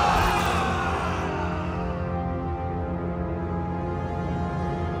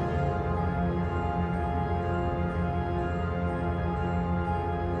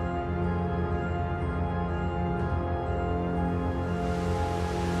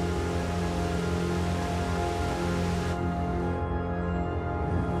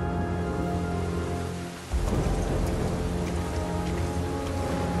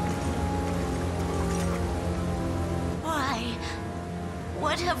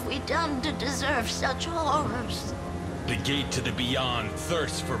 What have we done to deserve such horrors? The gate to the beyond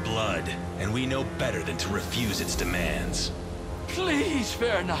thirsts for blood, and we know better than to refuse its demands. Please,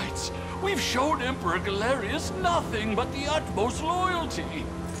 fair knights, we've shown Emperor Galerius nothing but the utmost loyalty.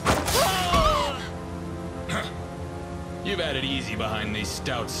 You've had it easy behind these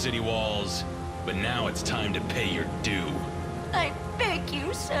stout city walls, but now it's time to pay your due. I beg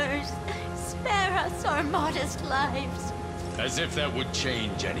you, sirs, spare us our modest lives. As if that would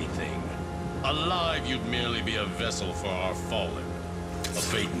change anything. Alive, you'd merely be a vessel for our fallen. A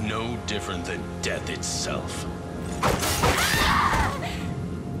fate no different than death itself.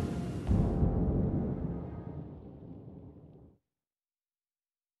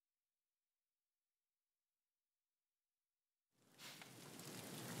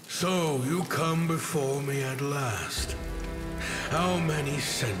 So, you come before me at last. How many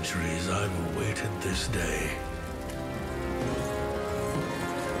centuries I've awaited this day.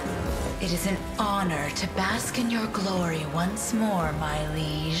 It is an honor to bask in your glory once more, my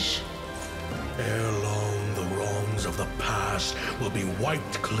liege. Ere long, the wrongs of the past will be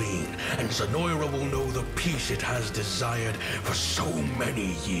wiped clean, and Zenoira will know the peace it has desired for so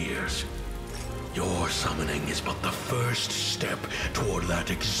many years. Your summoning is but the first step toward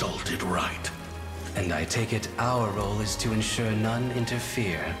that exalted rite. And I take it our role is to ensure none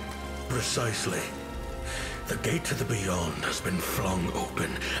interfere. Precisely. The gate to the beyond has been flung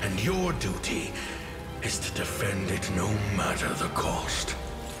open, and your duty is to defend it no matter the cost.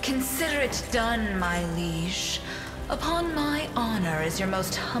 Consider it done, my liege. Upon my honor as your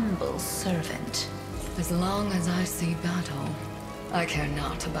most humble servant. As long as I see battle, I care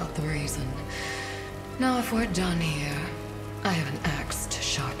not about the reason. Now if we're done here, I have an axe to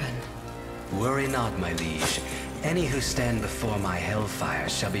sharpen. Worry not, my liege. Any who stand before my hellfire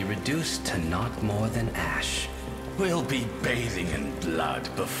shall be reduced to not more than ash. We'll be bathing in blood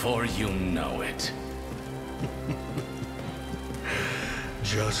before you know it.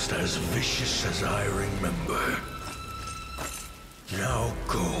 Just as vicious as I remember. Now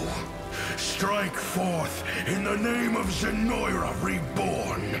go. Strike forth in the name of Zenoira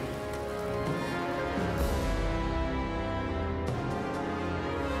Reborn.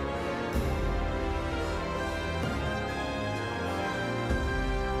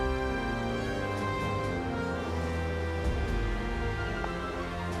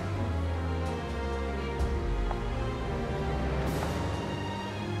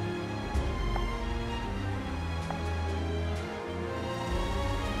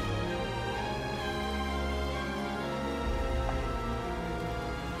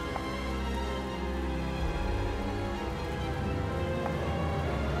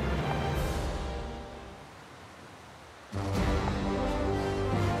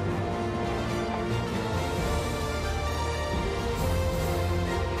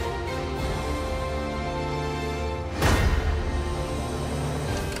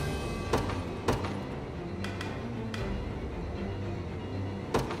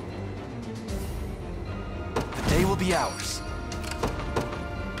 Will be ours.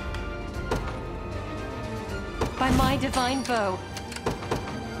 By my divine bow.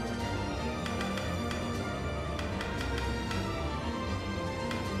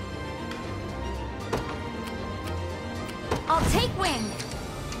 I'll take wing.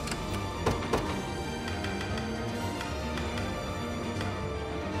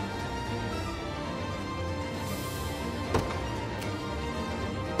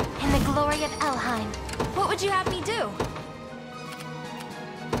 In the glory of Elheim. What would you have me do?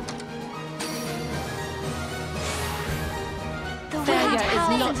 The Failure wind is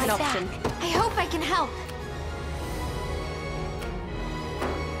howls not in my an back. option. I hope I can help.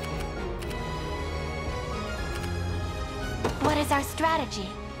 What is our strategy?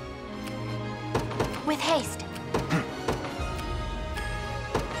 With haste.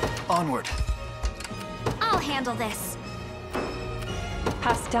 Onward. I'll handle this.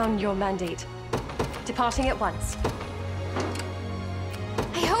 Pass down your mandate. Departing at once.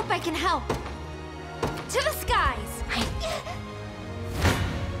 I hope I can help. To the skies!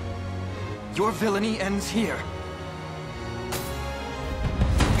 Your villainy ends here.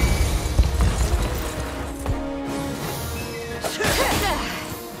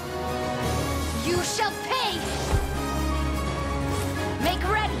 You shall pay! Make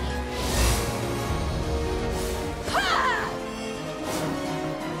ready!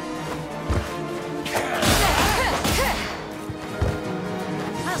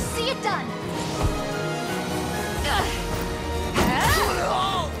 I'll see it done!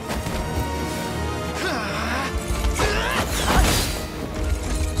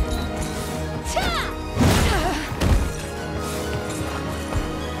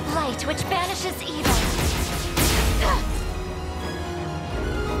 Light which banishes evil. Go!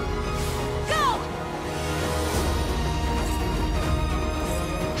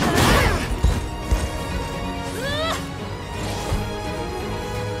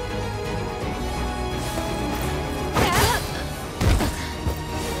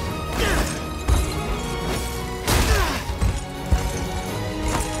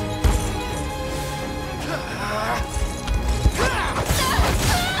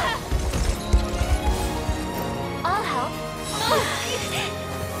 I'll help.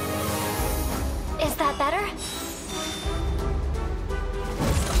 Is that better?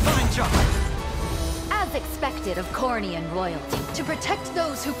 Fine job. As expected of Cornian royalty, to protect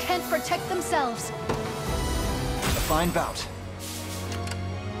those who can't protect themselves. A fine bout.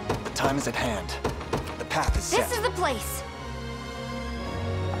 The time is at hand. The path is set. This is the place.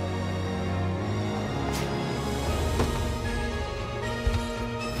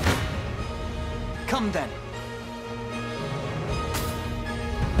 Come then.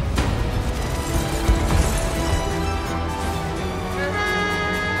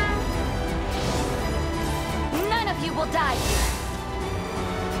 None of you will die here.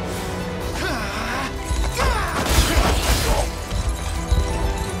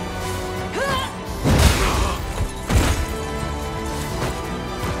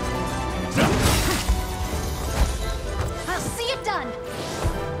 I'll see it done.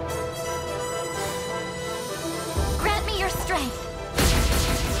 Grant me your strength.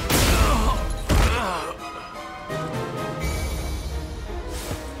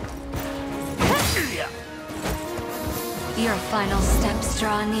 Your final steps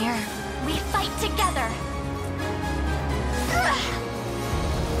draw near. We fight together.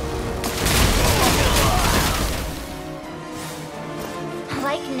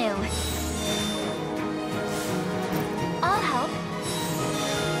 Like new. I'll help.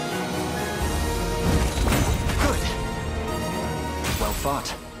 Good. Well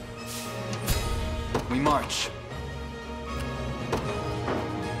fought. We march.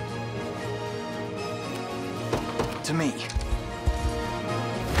 To me.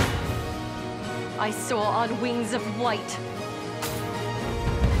 I soar on wings of white.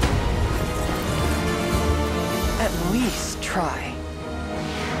 At least try.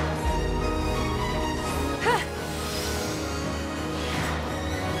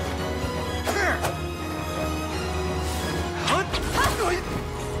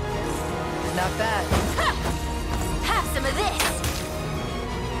 Not bad. Have some of this.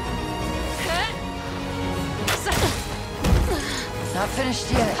 Not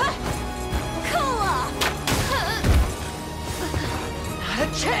finished yet. Cola. Not a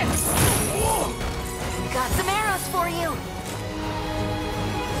chance. Got some arrows for you.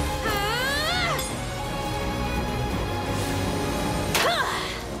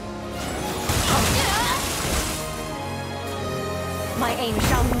 My aim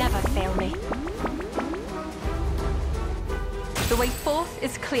shall never fail me. The way forth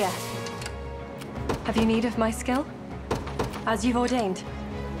is clear. Have you need of my skill? As you've ordained.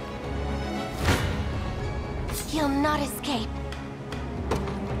 He'll not escape.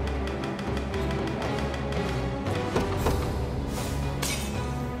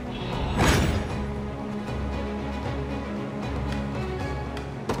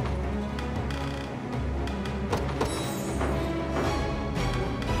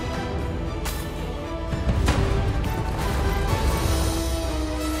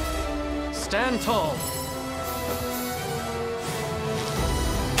 Stand tall.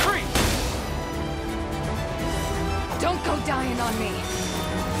 Don't go dying on me.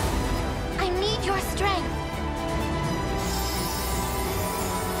 I need your strength.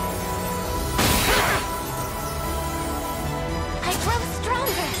 I grow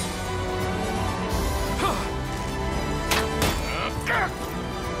stronger.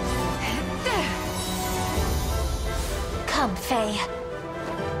 Come, Faye.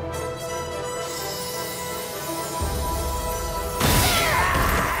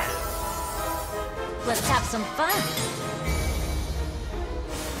 Let's have some fun.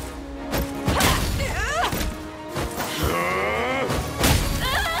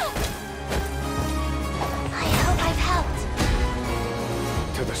 I hope I've helped.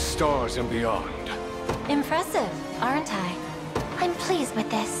 To the stars and beyond. Impressive, aren't I? I'm pleased with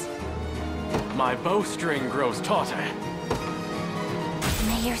this. My bowstring grows tauter.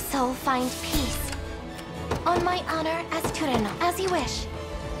 May your soul find peace. On my honor as Turano, as you wish.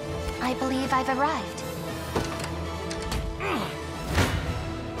 I believe I've arrived.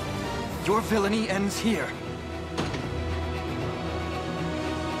 Your villainy ends here.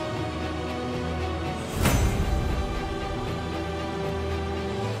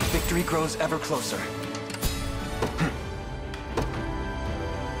 Victory grows ever closer.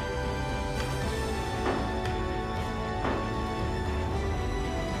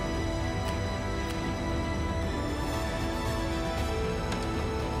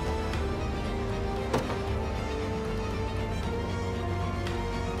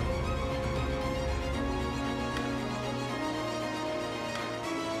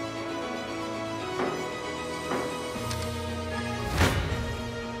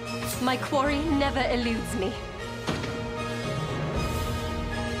 My quarry never eludes me.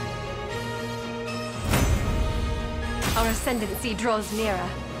 Our ascendancy draws nearer.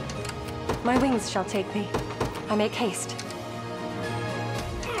 My wings shall take me. I make haste.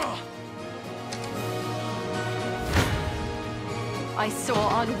 I soar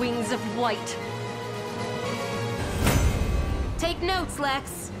on wings of white. Take notes,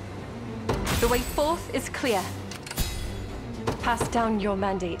 Lex. The way forth is clear. Pass down your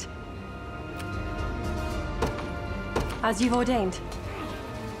mandate. As you've ordained.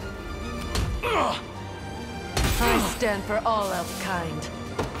 I stand for all elf-kind.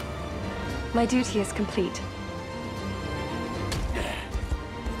 My duty is complete.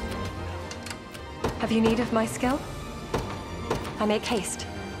 Have you need of my skill? I make haste.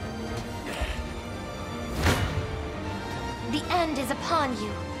 The end is upon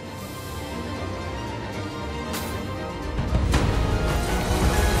you.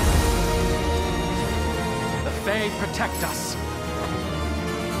 The Fae protect us.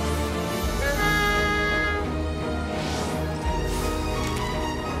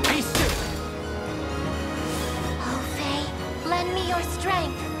 Oh, Fae, lend me your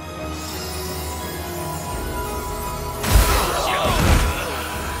strength.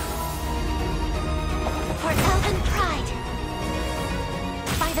 For Elven pride.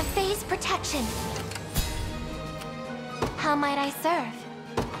 By the Fae's protection. How might I serve?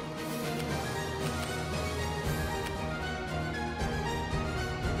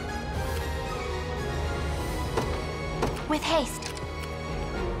 With haste.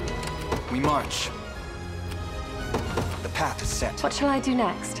 We march. The path is set. What shall I do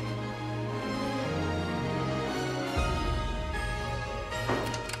next?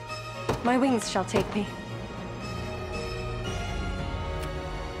 My wings shall take me.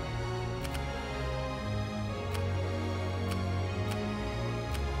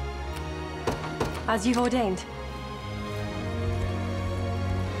 As you've ordained.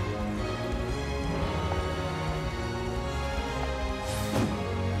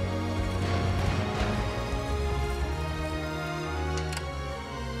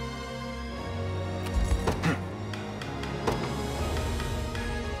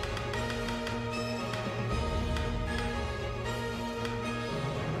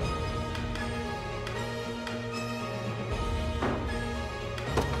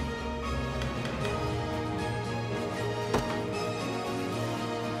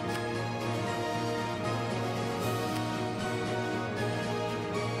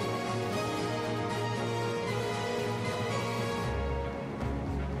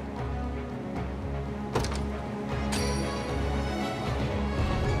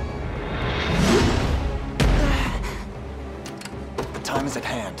 Time is at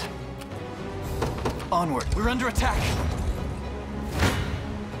hand. Onward, we're under attack!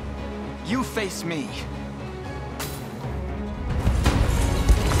 You face me.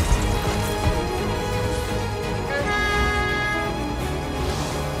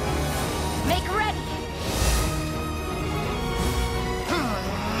 Make ready!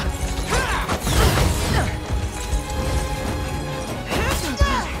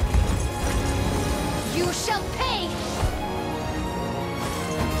 You shall pay!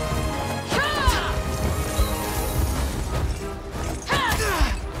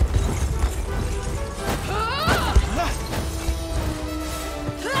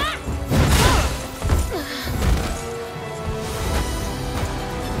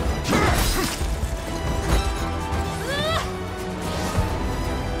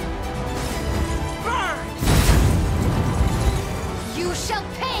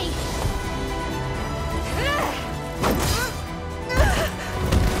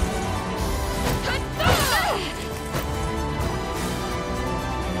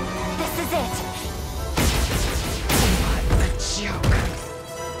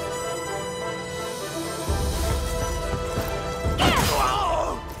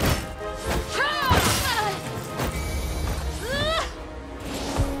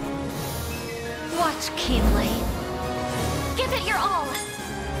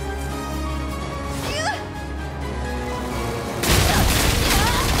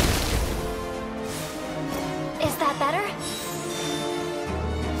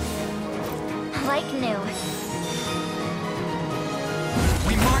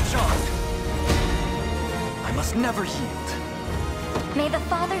 Never yield. May the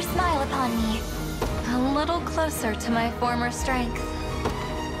Father smile upon me. A little closer to my former strength.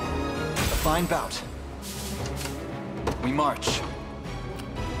 A fine bout. We march.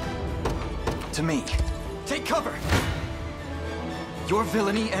 To me. Take cover! Your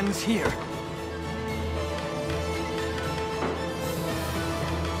villainy ends here.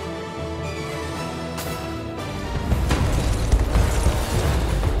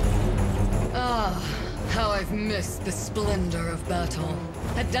 I've missed the splendor of battle.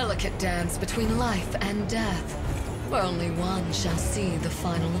 A delicate dance between life and death, where only one shall see the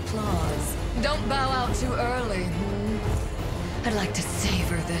final applause. Don't bow out too early, I'd like to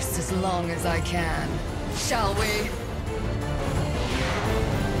savor this as long as I can. Shall we?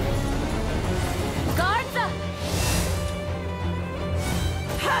 Guards up!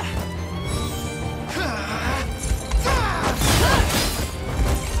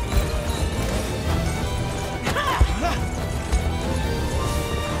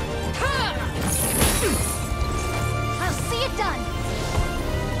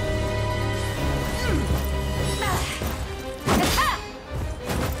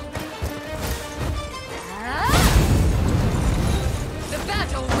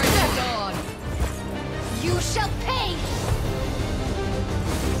 shall pay!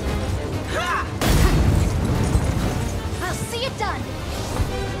 I'll see it done!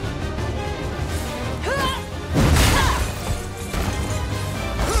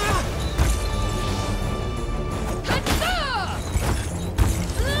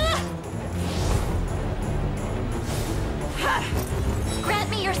 Grant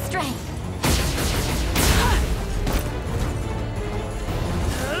me your strength.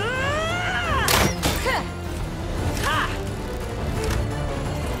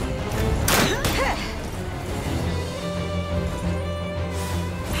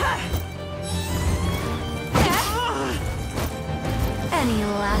 Any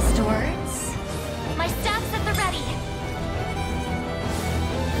last words? My staff's at the ready.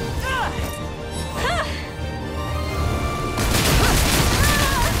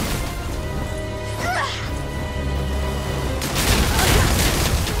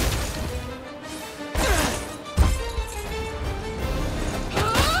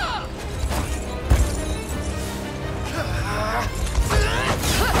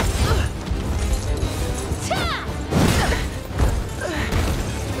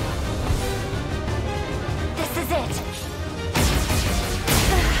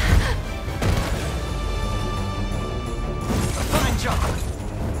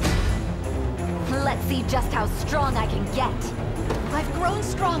 Just how strong I can get. I've grown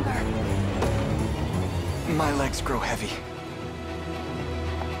stronger. My legs grow heavy.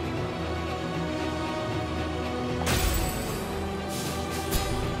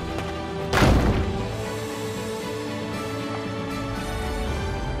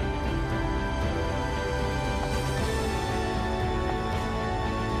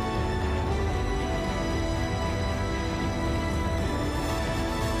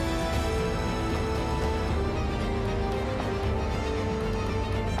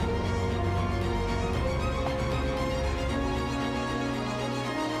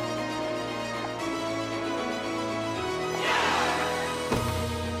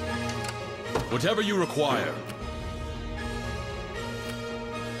 Whatever you require.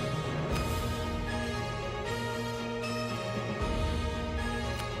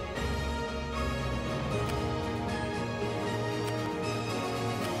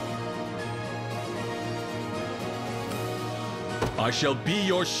 I shall be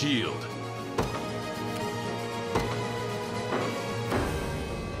your shield.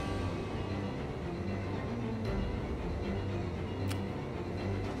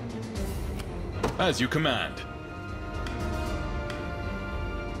 As you command.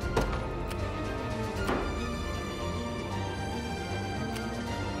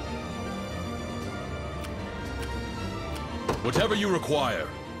 Whatever you require.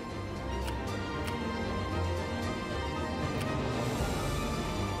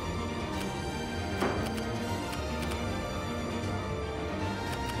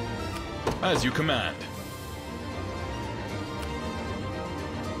 As you command.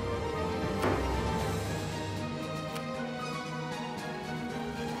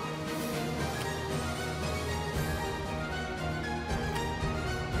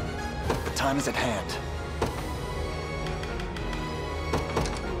 Time is at hand.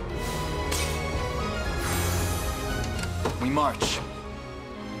 We march.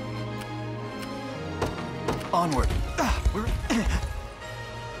 Onward.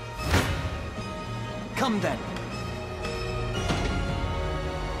 Come then.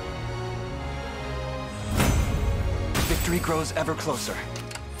 Victory grows ever closer.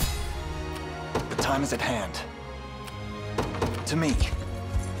 The time is at hand. To me.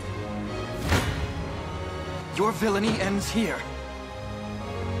 Your villainy ends here.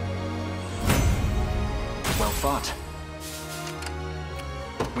 Well fought.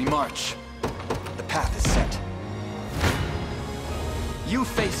 We march. The path is set. You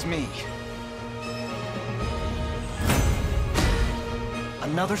face me.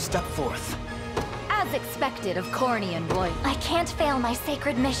 Another step forth. As expected of Cornian royal. I can't fail my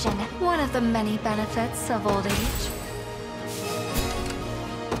sacred mission. One of the many benefits of old age.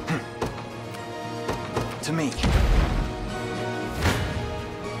 To me.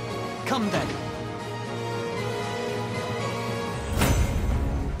 Come then.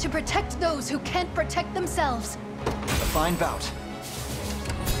 To protect those who can't protect themselves. A fine bout.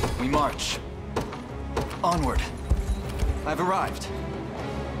 We march. Onward. I've arrived.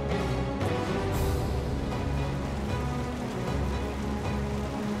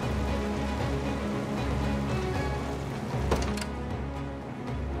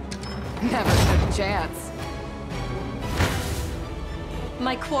 Never stood a chance.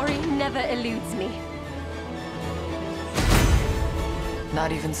 My quarry never eludes me.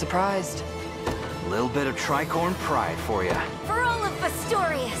 Not even surprised. A little bit of tricorn pride for you. For all of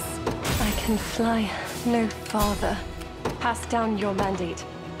Bastorias! I can fly no farther. Pass down your mandate.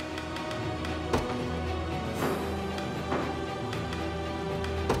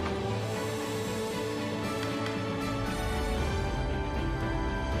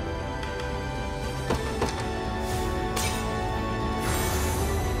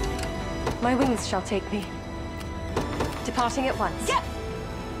 My wings shall take me. Departing at once. Yep!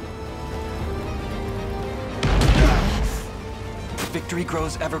 Victory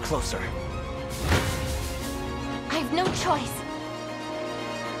grows ever closer. I've no choice.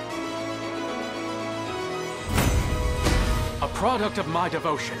 A product of my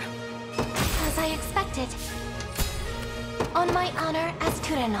devotion. As I expected. On my honor as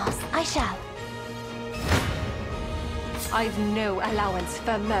Tyrannos, I shall. I've no allowance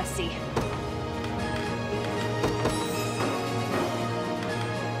for mercy.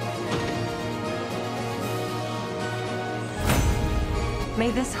 May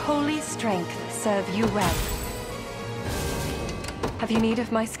this holy strength serve you well. Have you need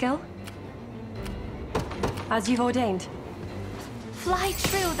of my skill? As you've ordained. Fly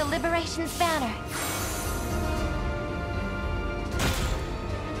true the Liberation's banner.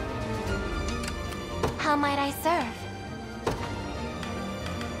 How might I serve?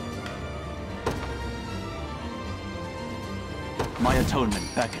 My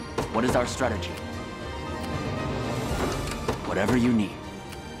atonement beckon. What is our strategy? Whatever you need.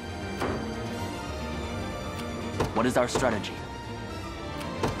 What is our strategy?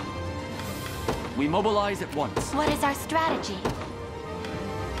 We mobilize at once. What is our strategy?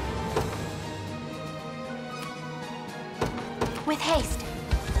 With haste.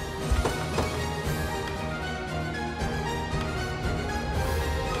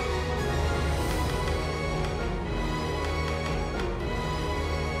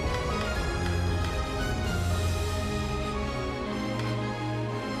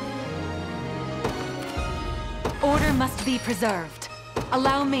 Order must be preserved.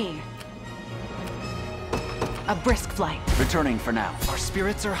 Allow me. A brisk flight. Returning for now. Our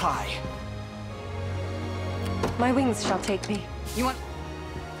spirits are high. My wings shall take me. You want...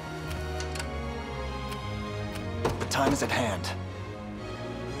 The time is at hand.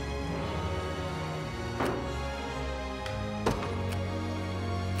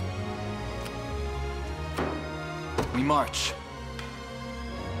 We march.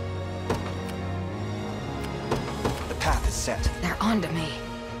 The path is set. They're onto me.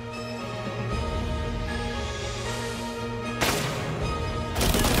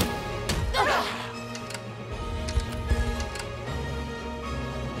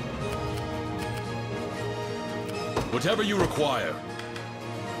 Whatever you require.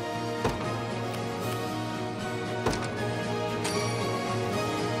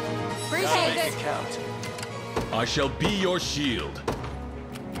 Appreciate it. Count. I shall be your shield.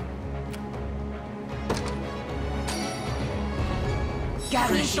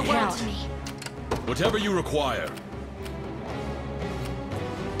 God needs the world to me. Whatever you require.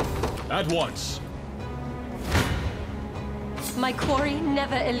 At once. My quarry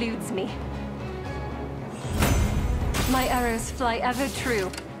never eludes me. My arrows fly ever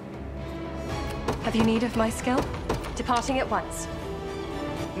true. Have you need of my skill? Departing at once.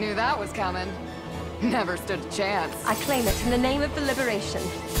 Knew that was coming. Never stood a chance. I claim it in the name of the Liberation.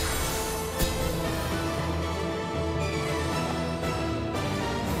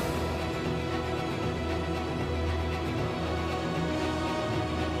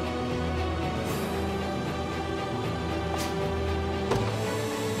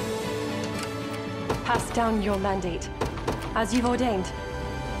 Pass down your mandate, as you've ordained.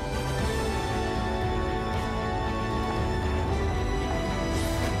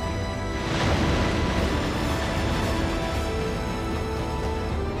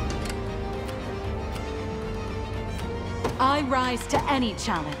 I rise to any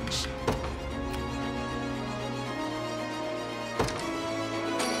challenge.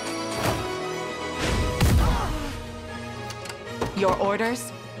 Your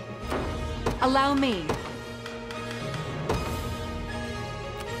orders? Allow me.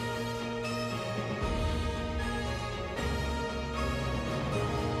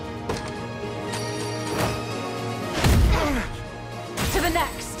 To the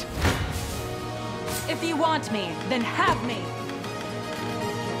next. If you want me, then have me.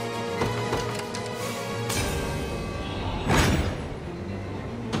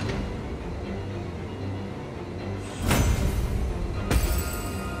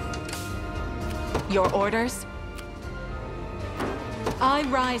 Your orders? I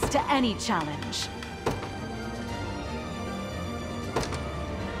rise to any challenge.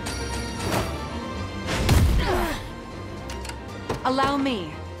 Allow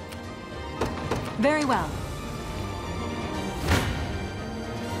me. Very well.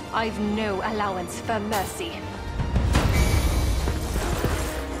 I've no allowance for mercy.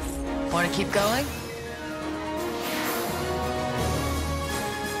 Want to keep going?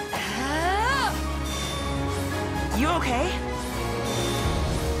 You okay?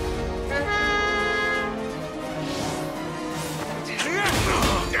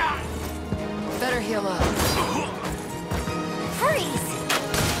 Better heal up. Freeze!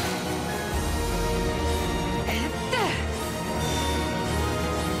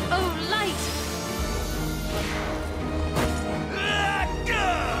 Oh, light!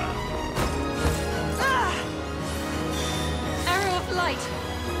 Arrow of light!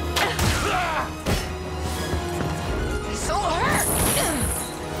 So hurt!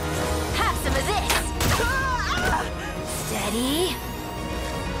 Have some of this! Steady.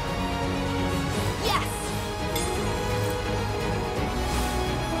 Yes!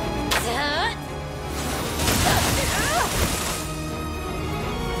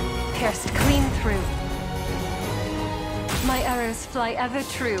 Pierced clean through. My arrows fly ever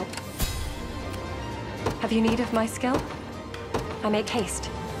true. Have you need of my skill? I make haste.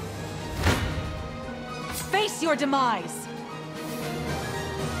 Face your demise!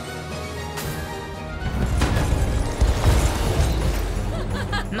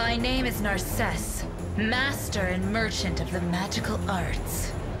 My name is Narcisse, master and merchant of the magical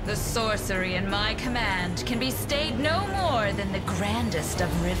arts. The sorcery in my command can be stayed no more than the grandest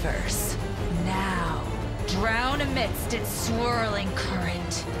of rivers. Now, drown amidst its swirling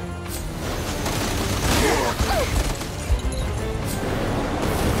current.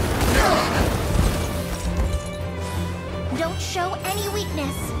 Don't show any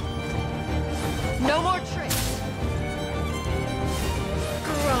weakness. No more tricks.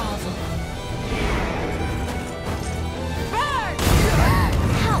 Grovel. Burn!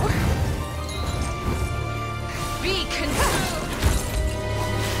 Ow! Be consumed!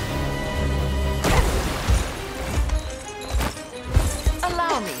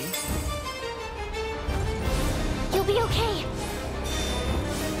 Allow me. You'll be okay.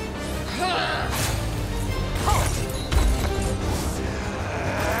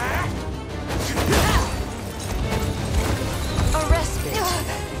 A respite.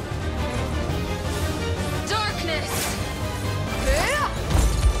 Darkness!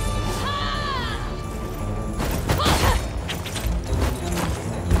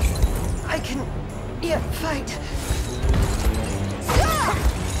 I can yet fight.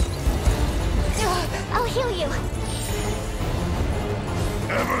 I'll heal you.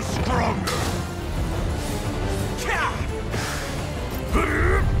 Ever stronger.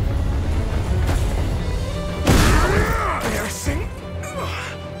 Piercing.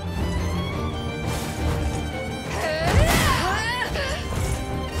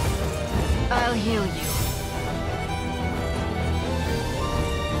 I'll heal you.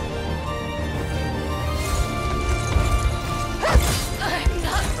 I'm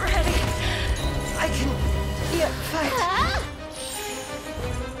not ready. I can yet fight.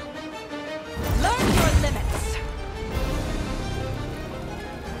 Learn your limits!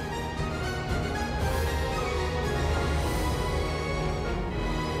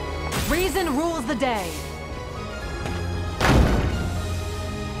 Reason rules the day.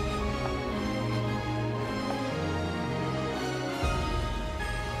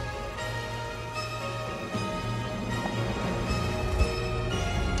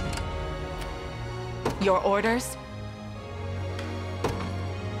 Your orders?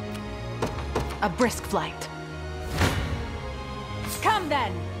 A brisk flight. Come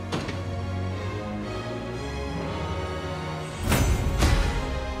then!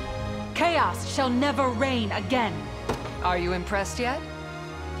 Chaos shall never reign again. Are you impressed yet?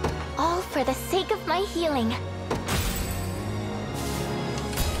 All for the sake of my healing.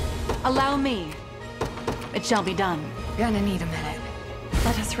 Allow me. It shall be done. Gonna need a minute.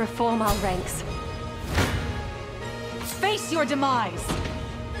 Let us reform our ranks. Face your demise!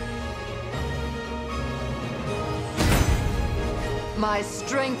 My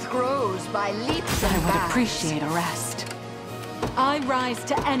strength grows by leaps and I would bounds. appreciate a rest. I rise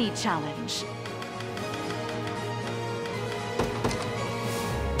to any challenge.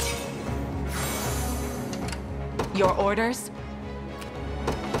 Your orders?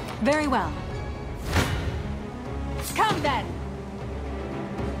 Very well. Come then!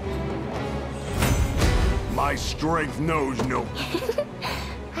 My strength knows no...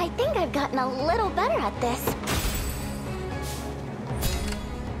 I think I've gotten a little better at this.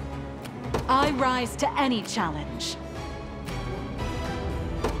 I rise to any challenge.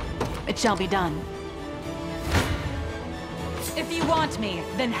 It shall be done. If you want me,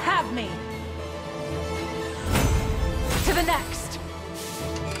 then have me! To the next!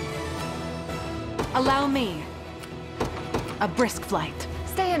 Allow me a brisk flight.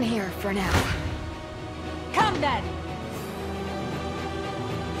 Stay in here for now. Come then!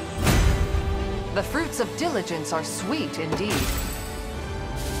 The fruits of diligence are sweet indeed.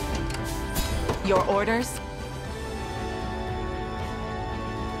 Your orders?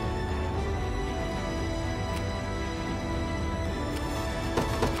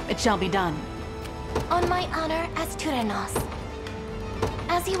 It shall be done. On my honor as Tyrannos.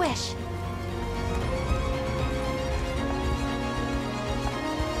 As you wish.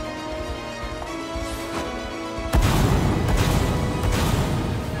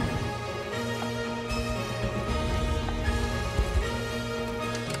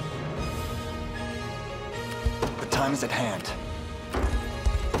 The time is at hand.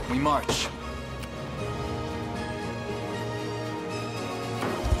 We march.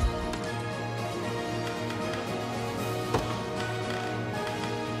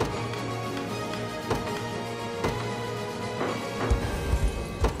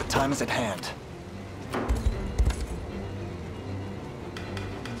 The time is at hand.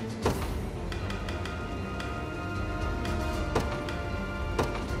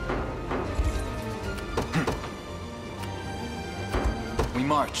 We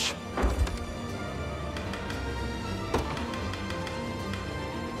march.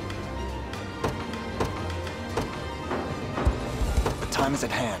 The time is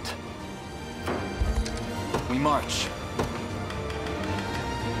at hand. We march.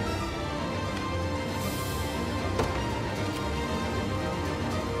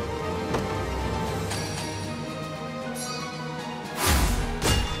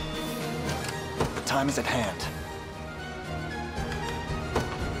 The time is at hand.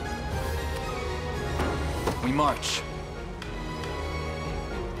 We march.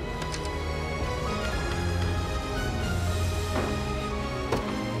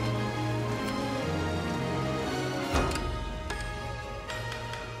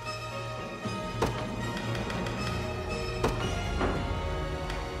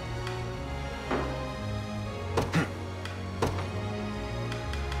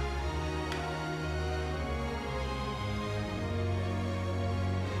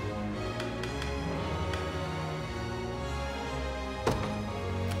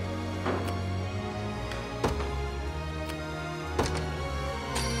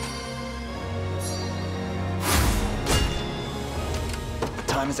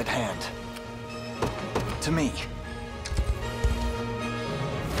 Time is at hand. To me.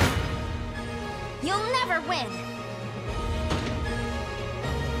 You'll never win!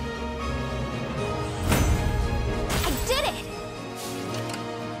 I did it!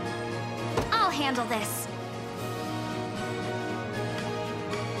 I'll handle this.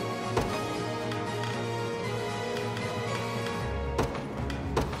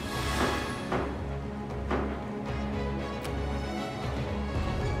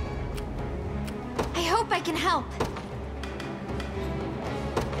 I can help.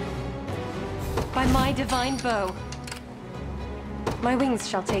 By my divine bow, my wings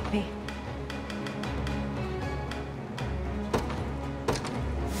shall take me.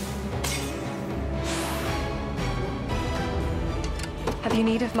 Have you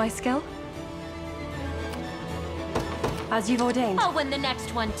need of my skill? As you've ordained. I'll win the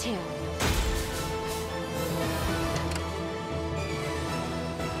next one too.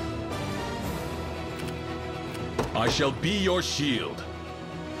 I shall be your shield.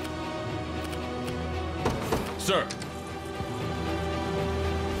 Sir.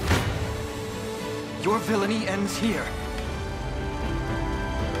 Your villainy ends here.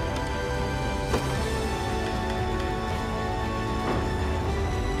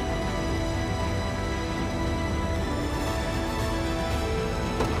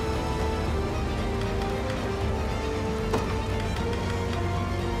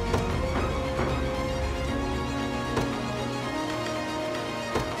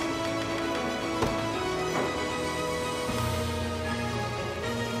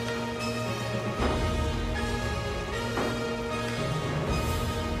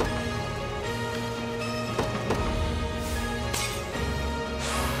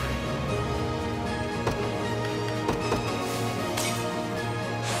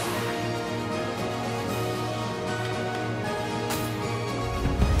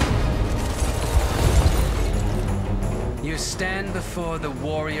 You stand before the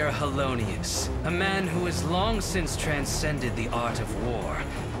warrior Helonius, a man who has long since transcended the art of war,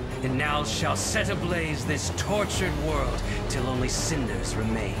 and now shall set ablaze this tortured world till only cinders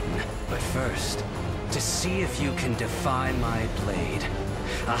remain. But first, To see if you can defy my blade.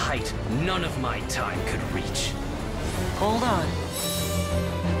 A height none of my time could reach. Hold on.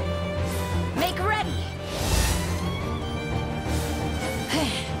 Make ready!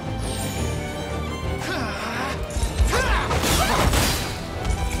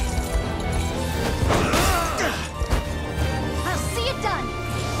 I'll see it done!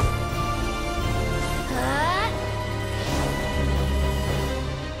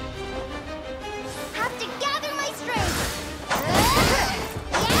 Have to gather my strength!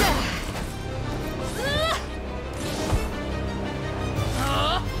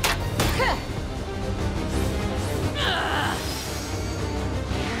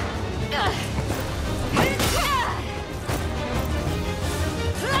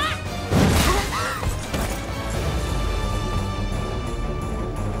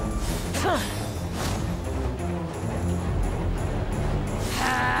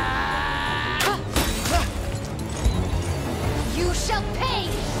 You shall pay!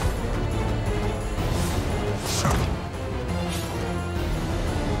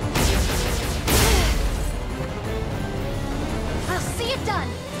 I'll see it done!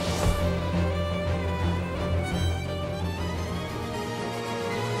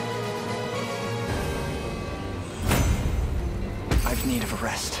 I've need of a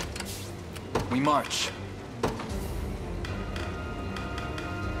rest. We march.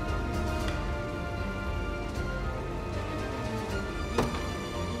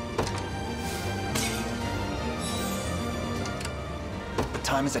 The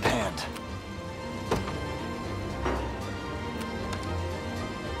time is at hand.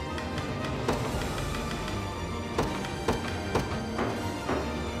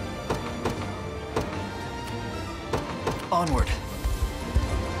 Onward.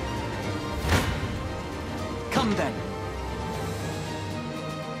 Come then.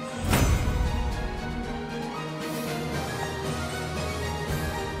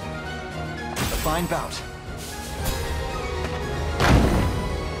 A fine bout.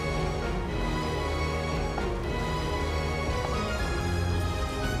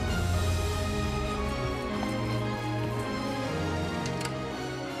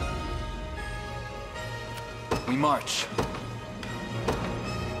 We march.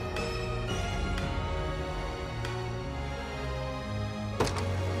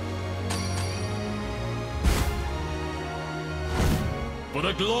 For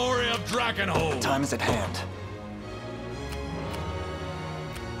the glory of Drakenhold! Time is at hand.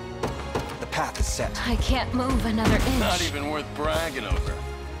 The path is set. I can't move another inch. Not even worth bragging over.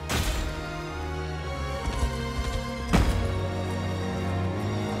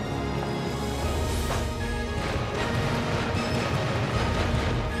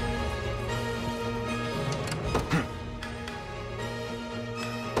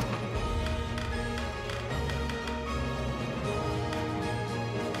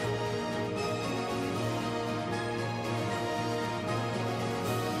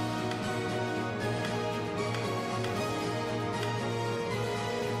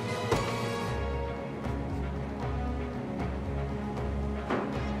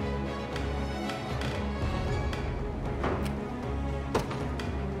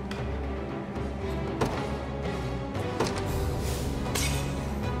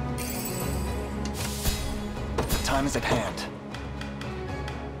 Time is at hand.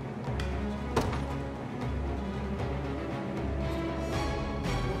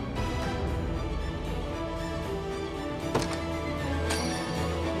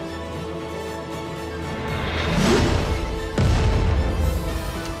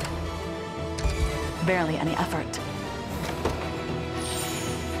 Barely any effort.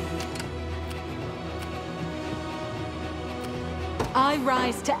 I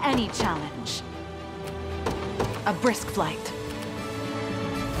rise to any challenge. A brisk flight.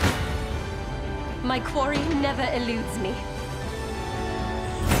 My quarry never eludes me.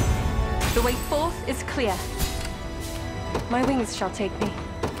 The way forth is clear. My wings shall take me,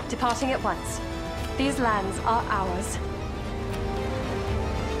 departing at once. These lands are ours.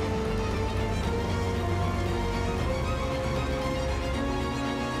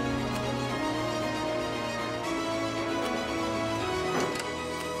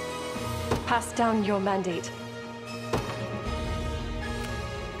 Pass down your mandate.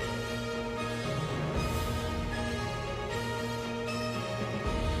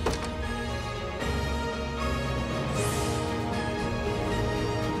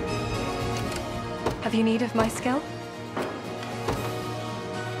 Have you need of my skill?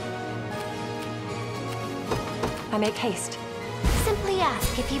 I make haste. Simply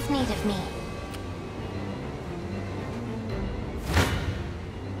ask if you've need of me.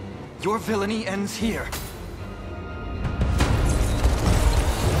 Your villainy ends here.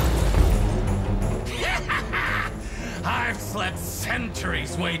 I've slept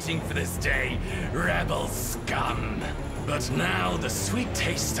centuries waiting for this day, rebel scum. But now the sweet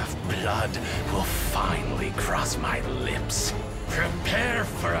taste of blood will finally cross my lips. Prepare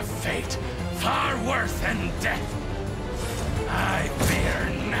for a fate far worse than death. I fear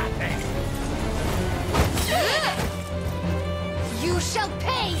nothing. You shall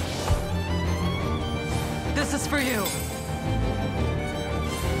pay! This is for you.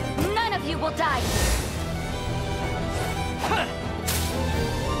 None of you will die!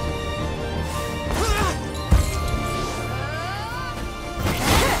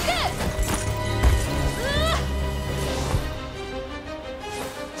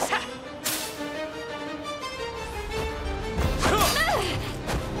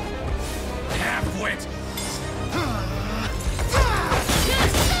 Half-wit!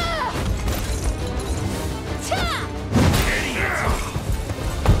 Idiot!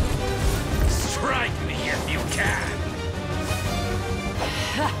 Strike me if you can!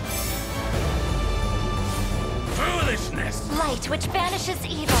 Foolishness! Light which banishes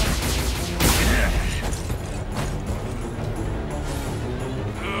evil.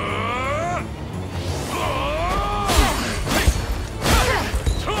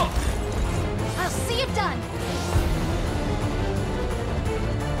 I'll see it done!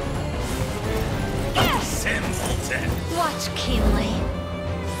 Simpleton! Watch keenly.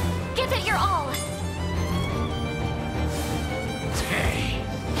 Give it your all. Hey!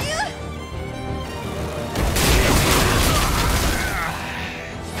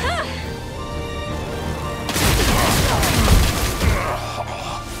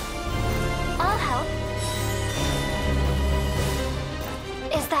 I'll help.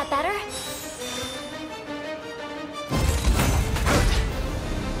 Is that better?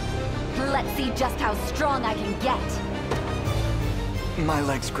 Let's see just how strong I can get. My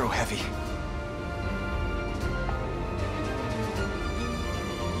legs grow heavy.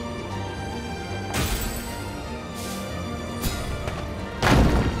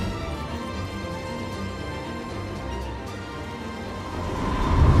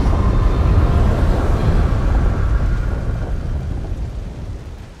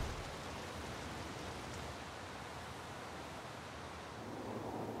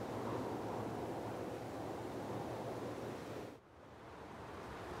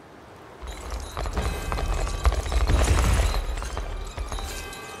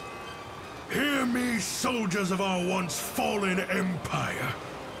 Soldiers of our once fallen empire.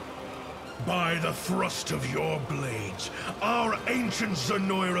 By the thrust of your blades, our ancient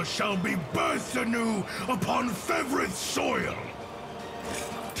Zenoira shall be birthed anew upon Fevrith soil.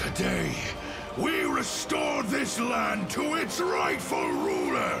 Today, we restore this land to its rightful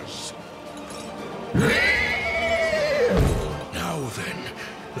rulers. Now then,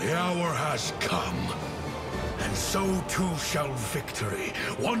 the hour has come. And so too shall victory,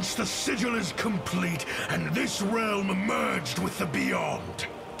 once the sigil is complete and this realm merged with the beyond.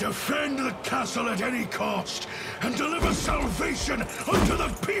 Defend the castle at any cost, and deliver salvation unto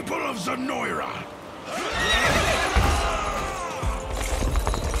the people of Zenoira!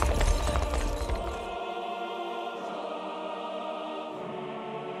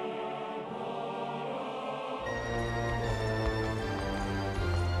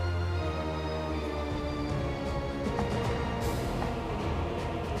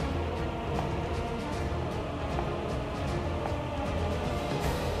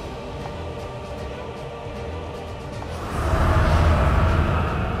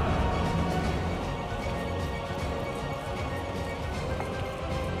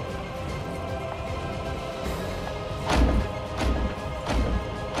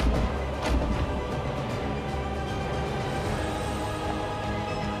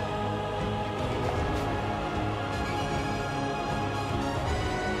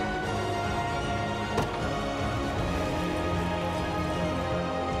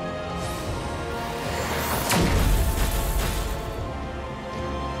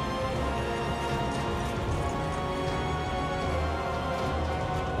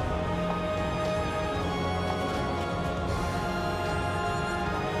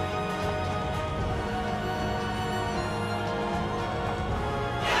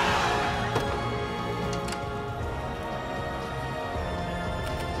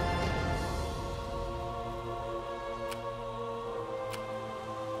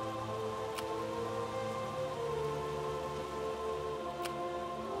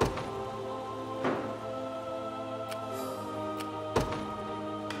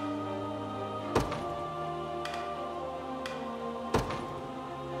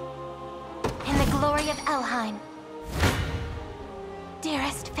 glory of Elheim.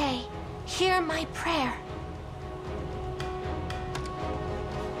 Dearest Faye, hear my prayer.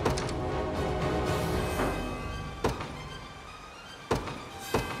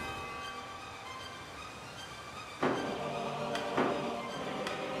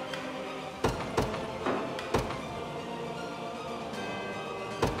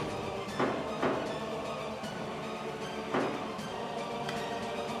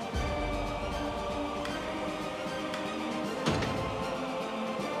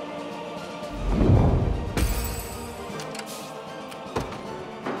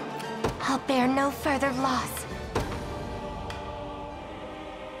 I'll bear no further loss.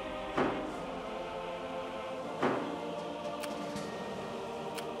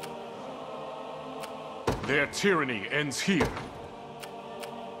 Their tyranny ends here.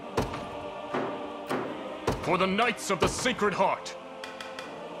 For the Knights of the Sacred Heart.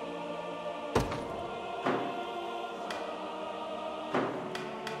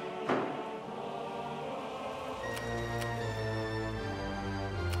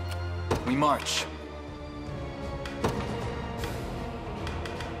 We march.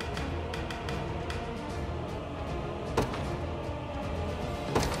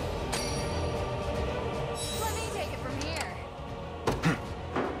 Let me take it from here.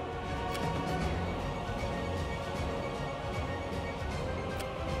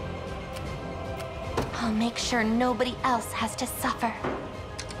 I'll make sure nobody else has to suffer.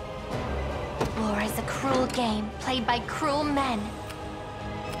 War is a cruel game played by cruel men.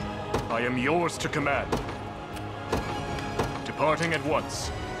 I am yours to command. Departing at once.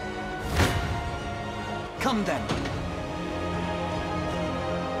 Come then.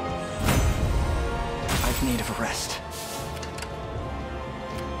 I've need of a rest.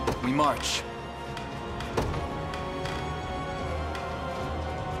 We march.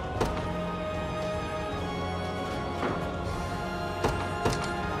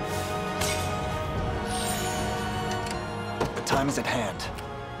 The time is at hand.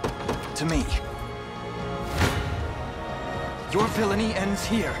 To me. Your villainy ends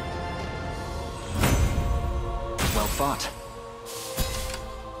here. Well fought.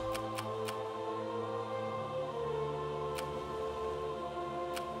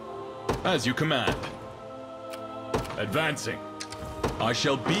 As you command. Advancing. I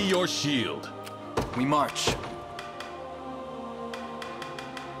shall be your shield. We march.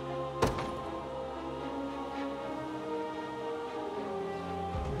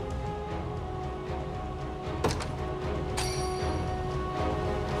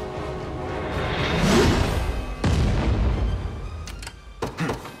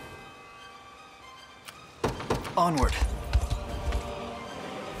 Onward.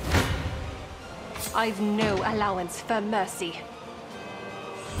 I've no allowance for mercy.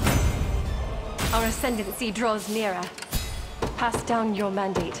 Our ascendancy draws nearer. Pass down your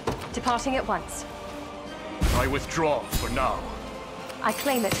mandate, departing at once. I withdraw for now. I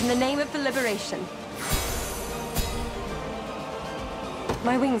claim it in the name of the liberation.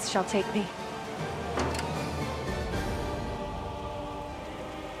 My wings shall take me.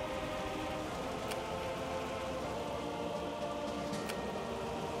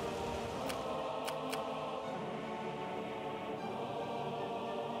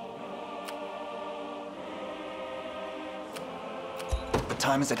 The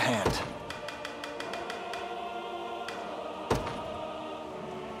time is at hand.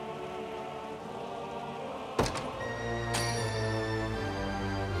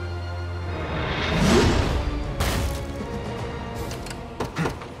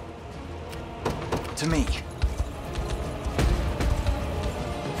 To me.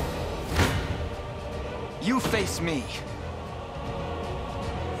 You face me.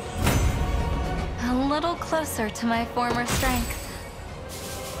 A little closer to my former strength.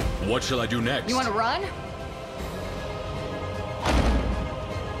 What shall I do next? You want to run?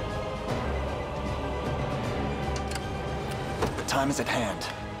 The time is at hand.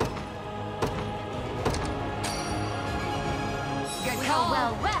 Good call.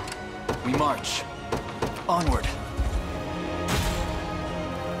 Well, well. We march. Onward.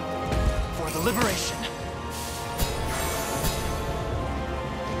 For the liberation.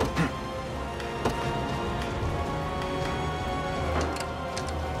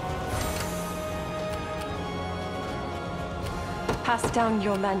 Pass down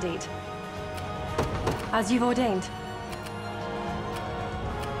your mandate. As you've ordained.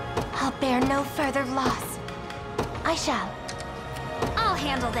 I'll bear no further loss. I shall. I'll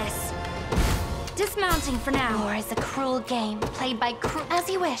handle this. Dismounting for now. War is a cruel game played by as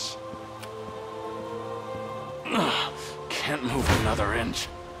you wish. Can't move another inch.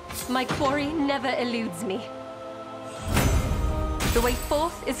 My quarry never eludes me. The way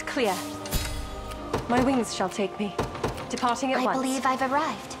forth is clear. My wings shall take me, departing at once. I believe I've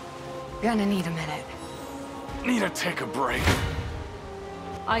arrived. Gonna need a minute. Need to take a break.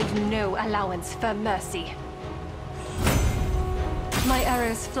 I've no allowance for mercy. My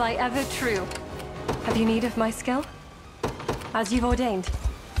arrows fly ever true. Have you need of my skill? As you've ordained,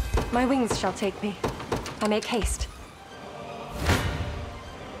 my wings shall take me. I make haste.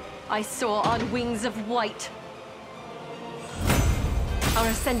 I soar on wings of white. Our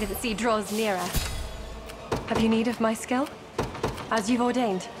ascendancy draws nearer. Have you need of my skill? As you've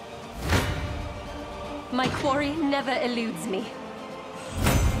ordained. My quarry never eludes me.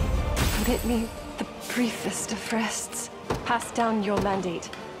 Permit me the briefest of rests. Pass down your mandate.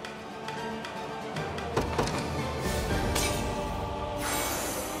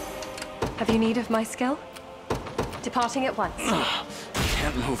 Have you need of my skill? Departing at once.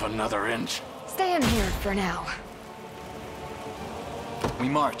 Can't move another inch. Stay in here for now. We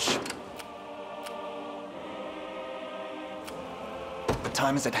march. The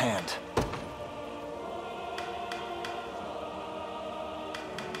time is at hand.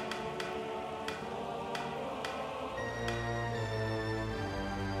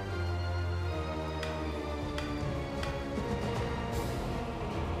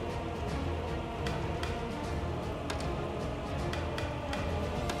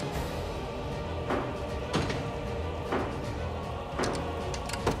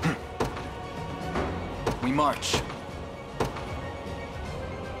 March.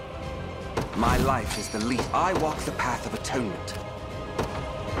 My life is the least. I walk the path of atonement.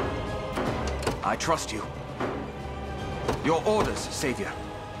 I trust you. Your orders, Savior.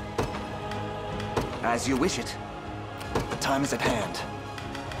 As you wish it. The time is at hand.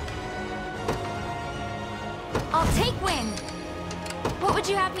 I'll take wing. What would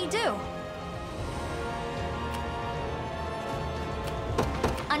you have me do?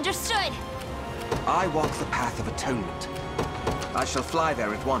 Understood. I walk the path of atonement. I shall fly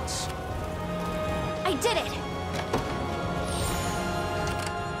there at once. I did it!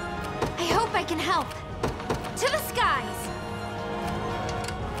 I hope I can help. To the skies!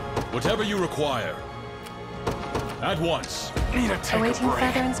 Whatever you require. At once. Need to take Awaiting a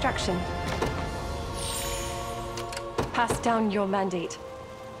break. further instruction. Pass down your mandate.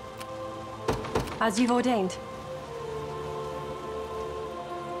 As you've ordained.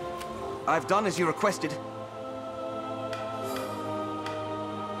 I've done as you requested.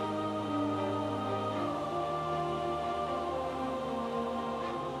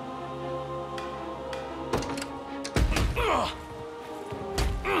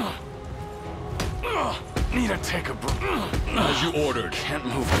 Need to take a break. As you ordered. Can't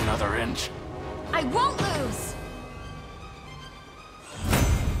move another inch. I won't lose!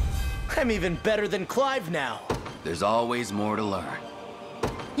 I'm even better than Clive now. There's always more to learn.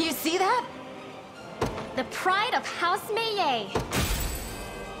 You see that? The pride of House Maillet.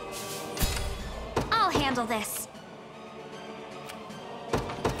 I'll handle this.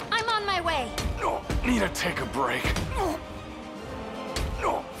 I'm on my way. No, need to take a break.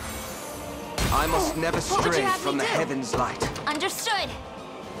 No. I must never stray from the heaven's light. Understood.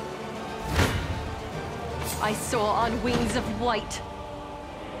 I soar on wings of white.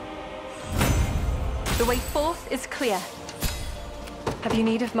 The way forth is clear. Have you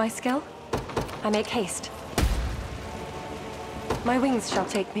need of my skill? I make haste. My wings shall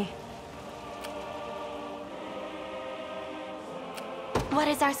take me. What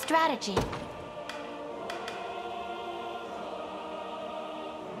is our strategy?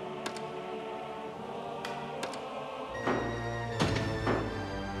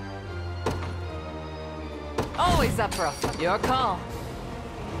 Always up for your call.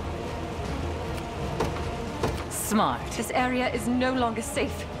 Smart. This area is no longer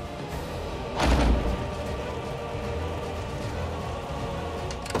safe.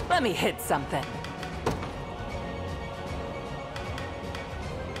 Let me hit something.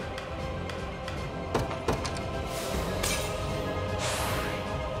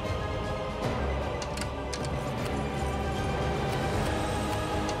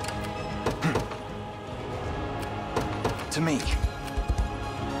 To me.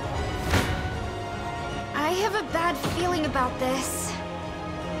 I have a bad feeling about this.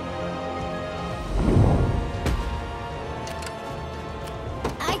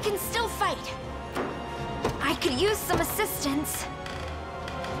 I can still fight. I could use some assistance.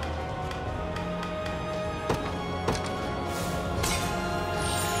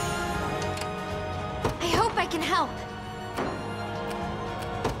 I hope I can help.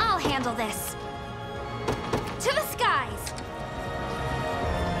 I'll handle this. To the skies!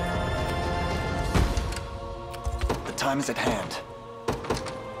 time is at hand.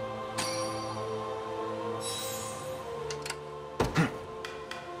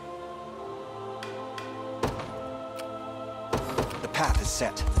 The path is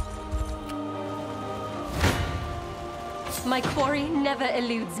set. My quarry never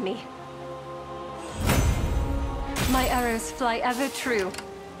eludes me. My arrows fly ever true.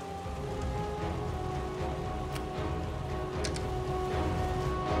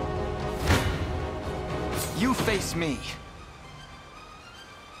 You face me.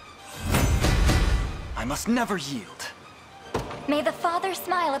 I must never yield. May the Father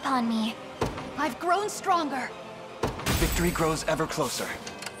smile upon me. I've grown stronger. Victory grows ever closer.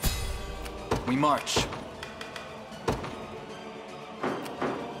 We march.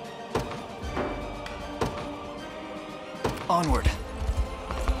 Onward.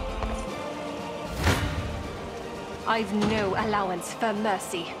 I've no allowance for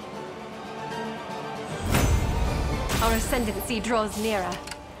mercy. Our ascendancy draws nearer.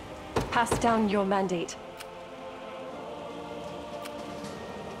 Pass down your mandate.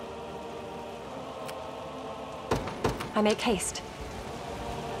 I make haste.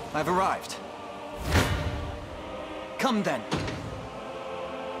 I've arrived. Come then.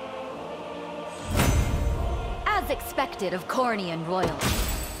 As expected of Cornian royalty.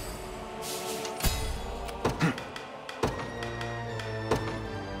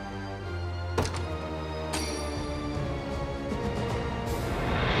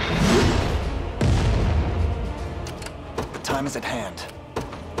 Time is at hand.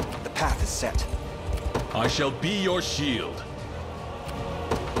 The path is set. I shall be your shield.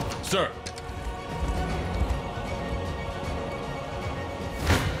 Sir.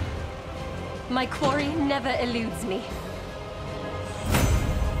 My quarry never eludes me.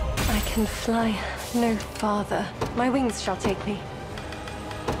 I can fly no farther. My wings shall take me.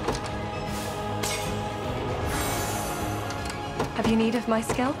 Have you need of my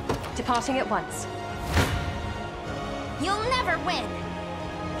skill? Departing at once. You'll never win!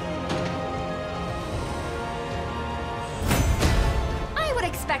 I would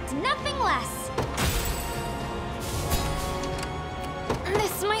expect nothing less.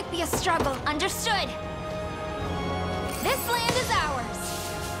 This might be a struggle, understood? This land is ours.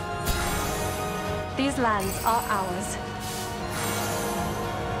 These lands are ours.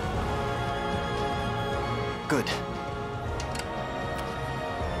 Good.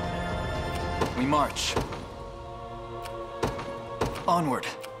 We march. Onward.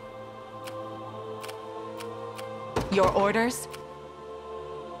 Your orders?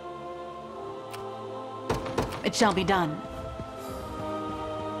 It shall be done.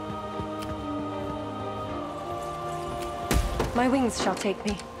 My wings shall take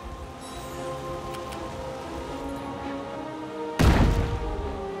me.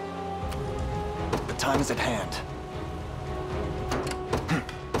 The time is at hand.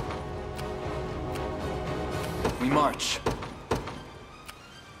 We march.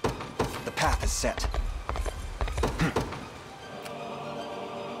 The path is set.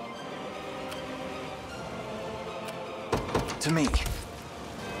 To me.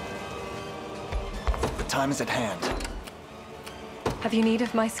 The time is at hand. Have you need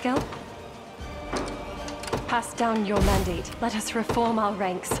of my skill? Pass down your mandate. Let us reform our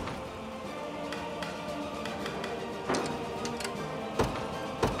ranks.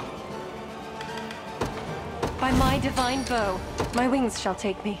 By my divine bow, my wings shall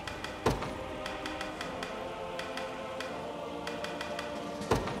take me.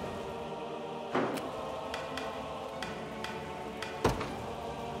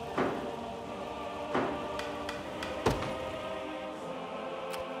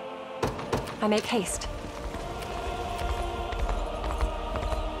 I make haste.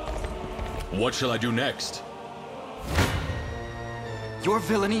 What shall I do next? Your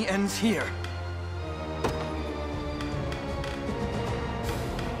villainy ends here.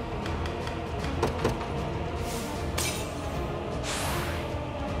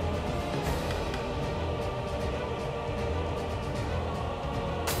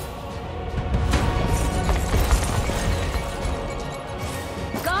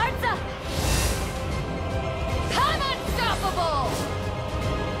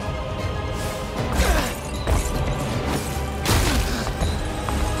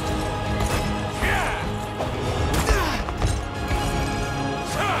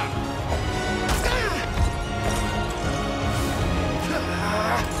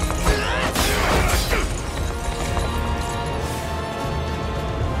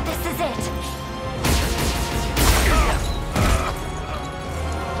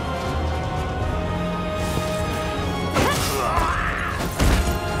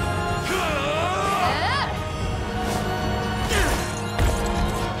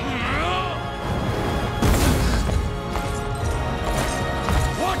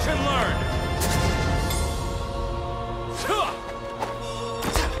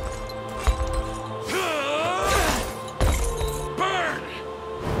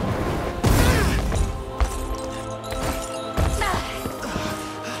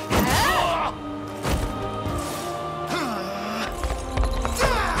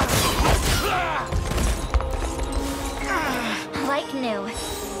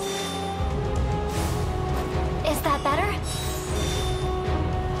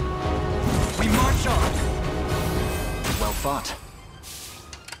 fought.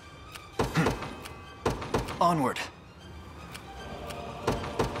 Onward.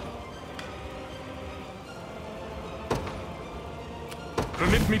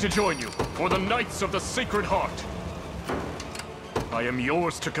 Permit me to join you for the Knights of the Sacred Heart. I am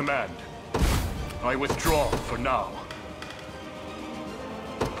yours to command. I withdraw for now.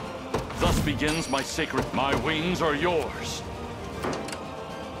 Thus begins my sacred... My wings are yours.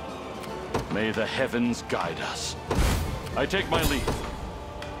 May the heavens guide us. I take my leave.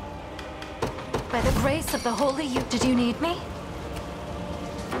 By the grace of the Holy Did you need me?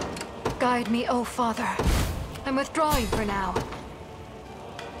 Guide me, oh Father. I'm withdrawing for now.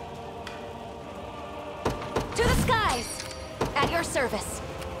 To the skies! At your service.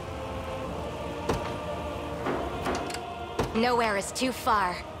 Nowhere is too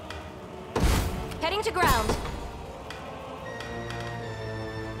far. Heading to ground.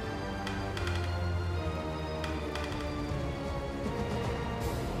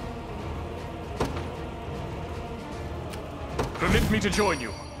 Permit me to join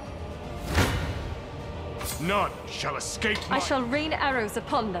you. None shall escape my... I shall rain arrows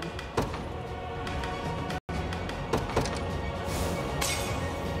upon them.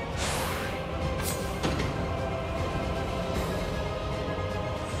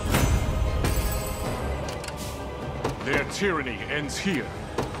 Their tyranny ends here.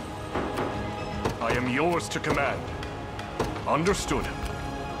 I am yours to command. Understood.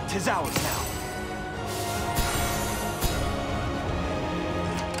 'Tis ours now.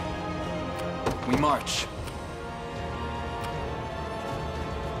 We march.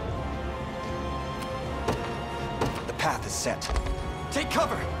 The path is set. Take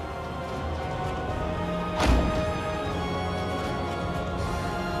cover!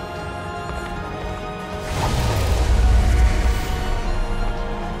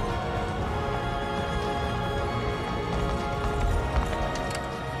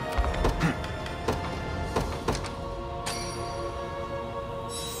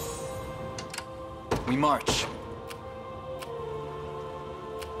 We march.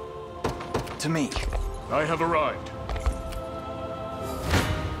 To me. I have arrived.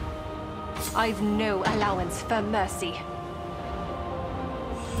 I've no allowance for mercy.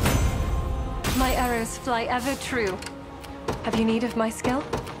 My arrows fly ever true. Have you need of my skill?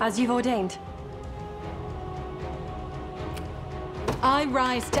 As you've ordained. I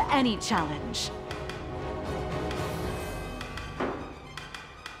rise to any challenge.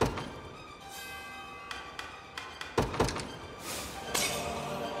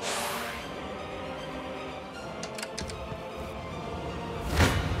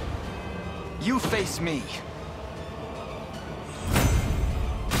 You face me.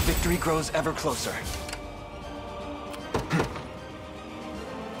 Victory grows ever closer.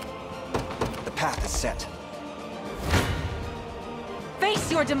 The path is set.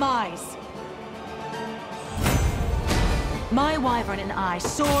 Face your demise! My wyvern and I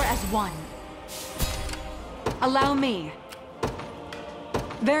soar as one. Allow me.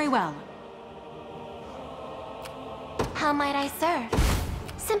 Very well. How might I serve?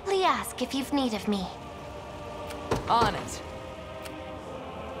 Simply ask if you've need of me. On it.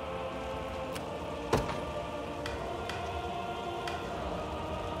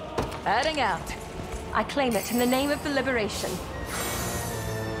 Heading out. I claim it in the name of the liberation.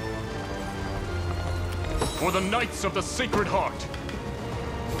 For the Knights of the Sacred Heart.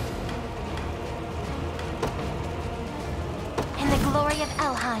 In the glory of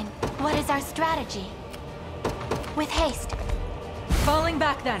Elheim, what is our strategy? With haste. Falling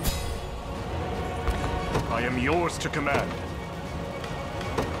back then. I am yours to command.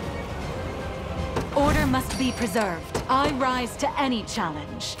 Order must be preserved. I rise to any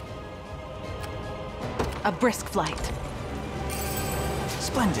challenge. A brisk flight.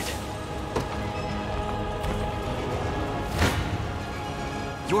 Splendid.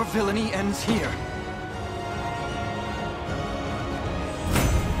 Your villainy ends here.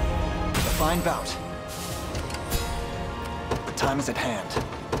 A fine bout. The time is at hand.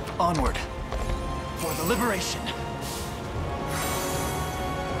 Onward. For the liberation.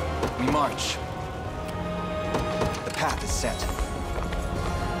 We march. The path is set.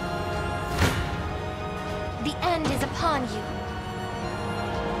 The end is upon you.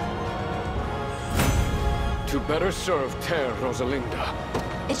 To better serve Ter Rosalinda.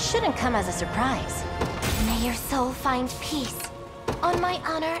 It shouldn't come as a surprise. May your soul find peace. On my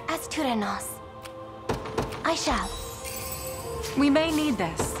honor as Tyrannos. I shall. We may need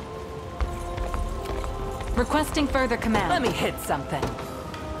this. Requesting further command. Let me hit something.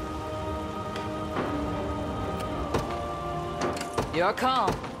 Your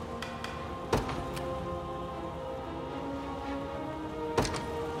call.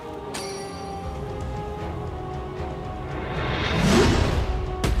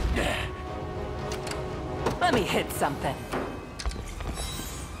 hit something.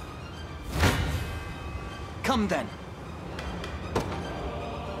 Come then.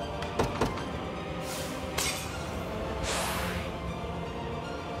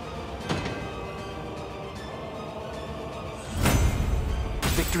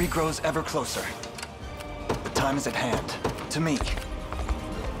 Victory grows ever closer. The time is at hand. To me.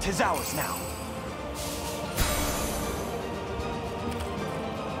 'Tis ours now.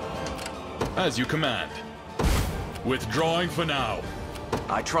 As you command. Withdrawing for now.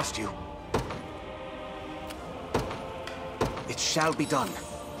 I trust you. It shall be done.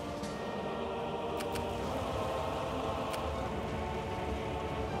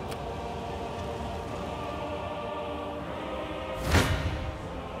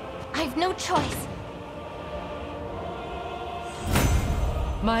 I've no choice.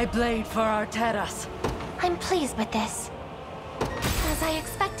 My blade for Arteras. I'm pleased with this. As I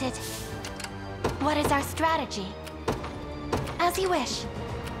expected. What is our strategy? As you wish.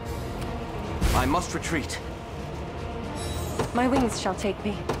 I must retreat. My wings shall take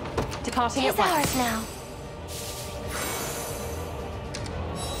me. Departing at Tis once. ours now.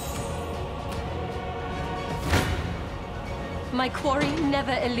 My quarry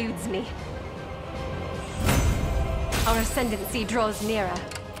never eludes me. Our ascendancy draws nearer.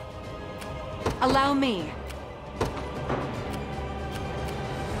 Allow me.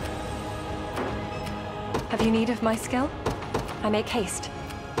 Have you need of my skill? I make haste.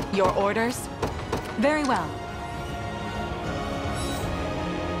 Your orders? Very well.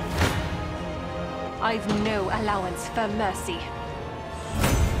 I've no allowance for mercy.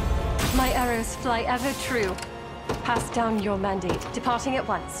 My arrows fly ever true. Pass down your mandate, departing at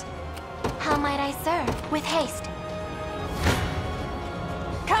once. How might I serve? With haste.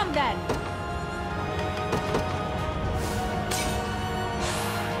 Come then!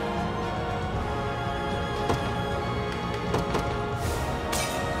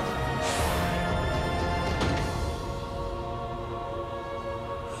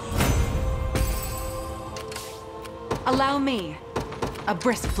 Allow me a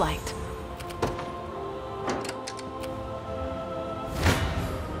brisk flight.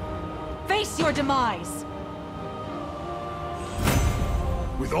 Face your demise!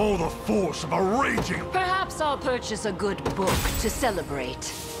 With all the force of a raging... Perhaps I'll purchase a good book to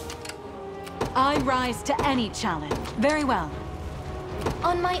celebrate. I rise to any challenge. Very well.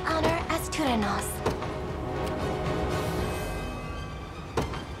 On my honor as Tyrannos.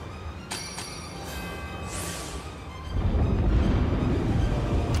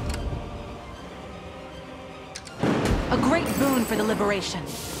 A great boon for the liberation.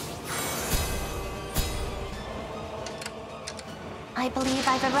 I believe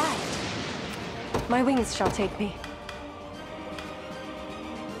I've arrived. My wings shall take me.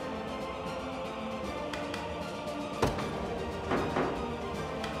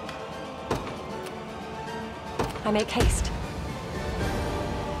 I make haste.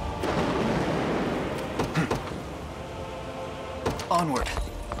 Onward.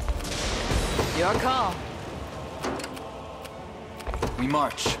 Your call. We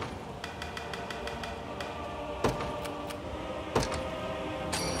march.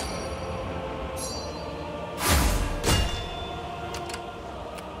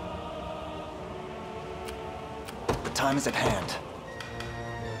 The time is at hand.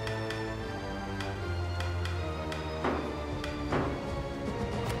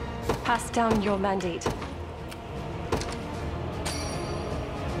 Pass down your mandate.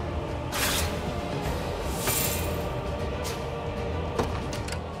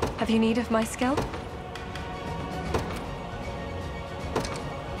 Have you need of my skill?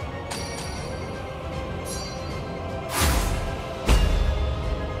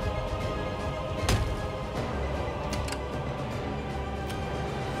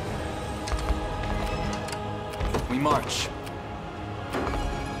 We march.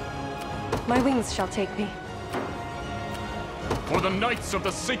 My wings shall take me. For the Knights of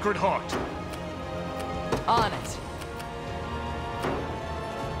the Sacred Heart. On it.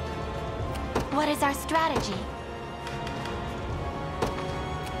 What is our strategy?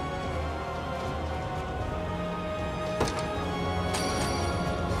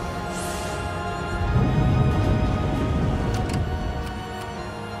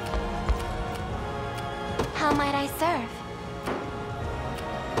 How might I serve?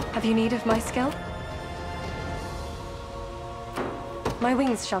 Have you need of my skill? My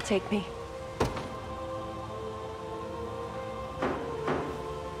wings shall take me.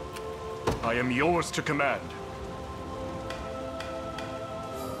 I am yours to command.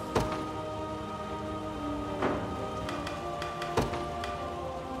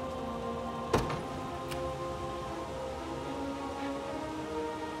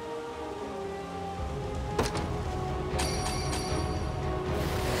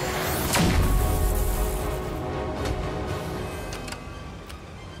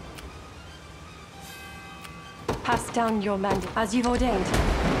 Pass down your mandate as you've ordained.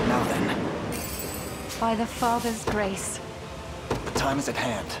 Now then. By the Father's grace. The time is at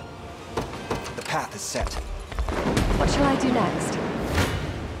hand. The path is set. What shall I do next?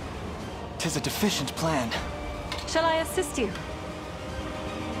 'Tis a deficient plan. Shall I assist you?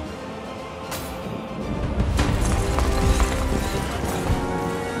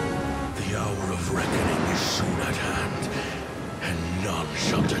 The hour of reckoning is soon at hand, and none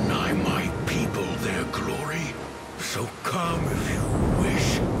shall deny my people their glory. So come if you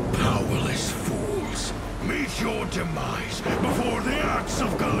wish, powerless fools. Meet your demise before the axe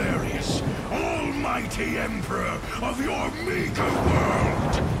of Galerius, almighty emperor of your meager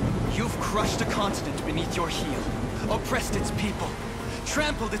world! You've crushed a continent beneath your heel, oppressed its people,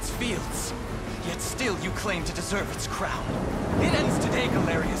 trampled its fields. Yet still you claim to deserve its crown. It ends today,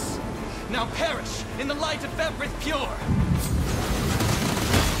 Galerius. Now perish in the light of Everett pure!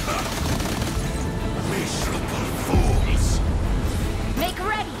 Miserable fools! Make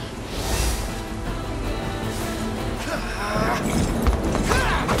ready!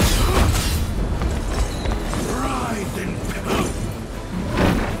 Writhe in peril!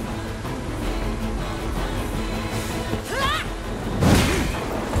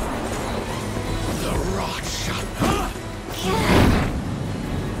 The rot shall...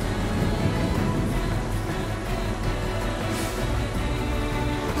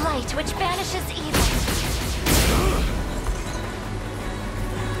 Light which banishes evil.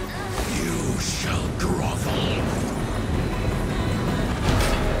 You shall grovel.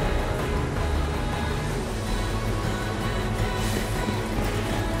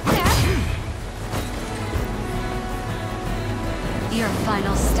 Your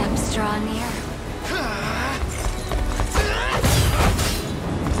final steps draw near.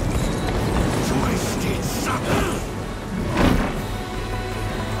 Twisted sucker!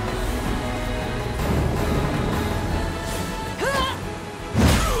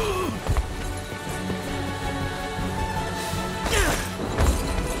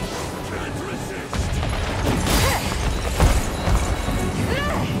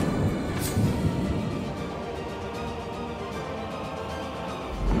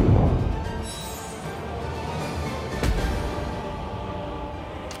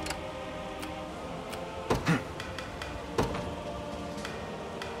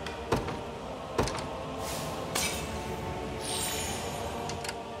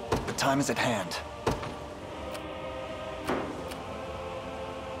 Time is at hand.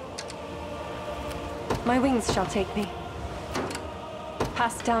 My wings shall take me.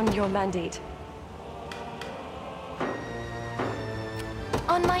 Pass down your mandate.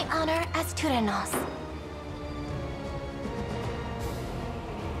 On my honor as Tyrannos.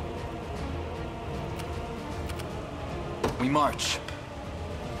 We march.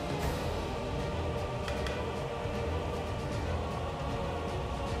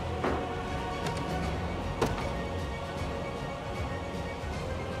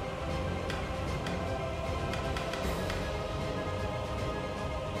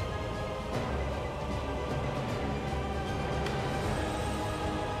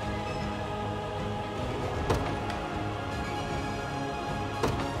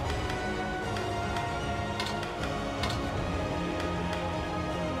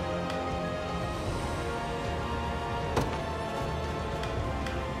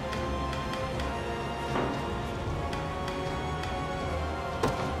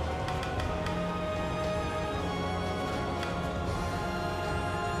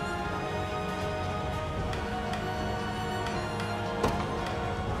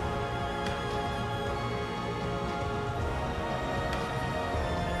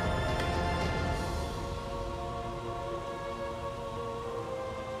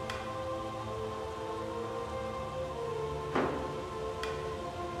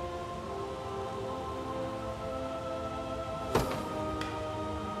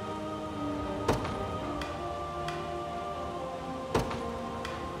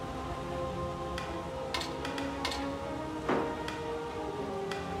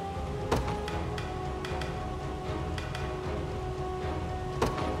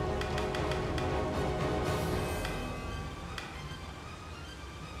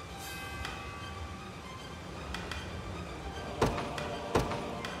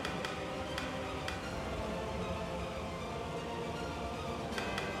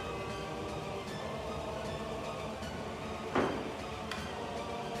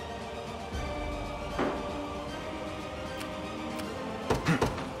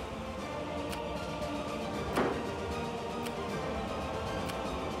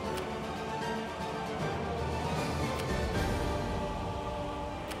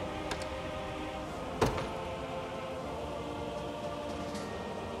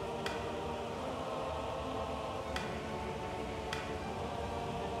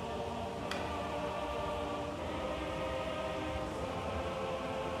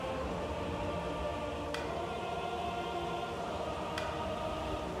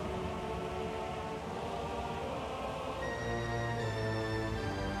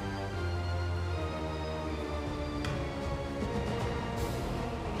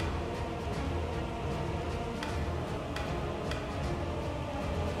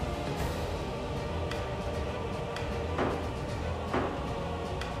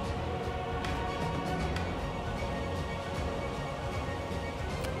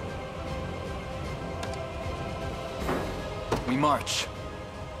 We march.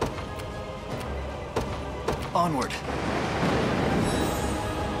 Onward.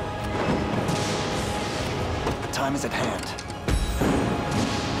 The time is at hand.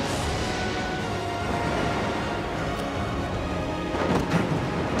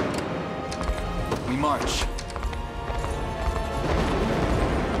 We march.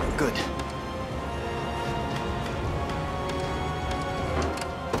 Good.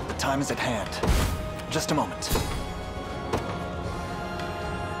 The time is at hand. Just a moment.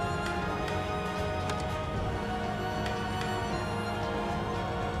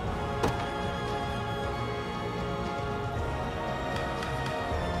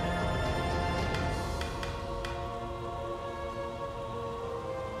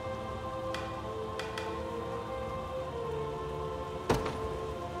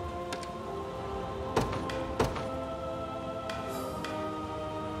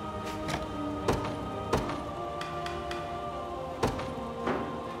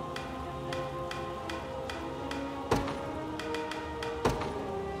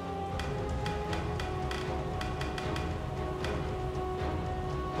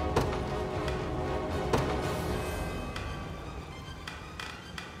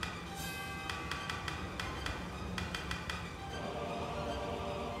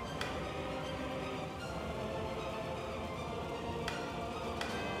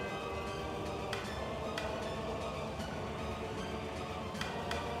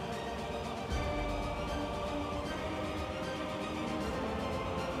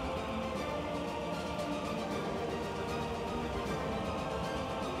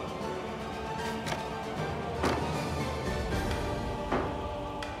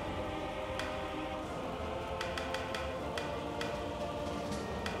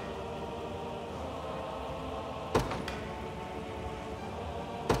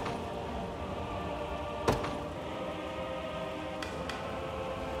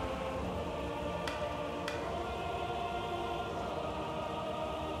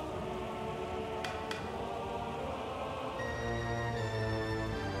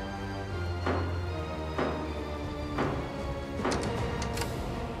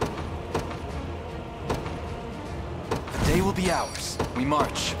 The day will be ours. We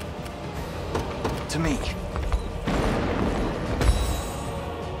march. To me.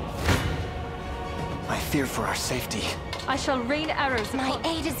 I fear for our safety. I shall rain arrows. My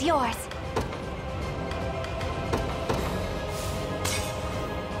aid is yours.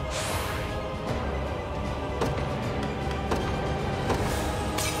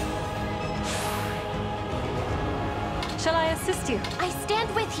 Shall I assist you? I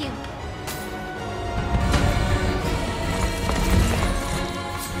stand with you.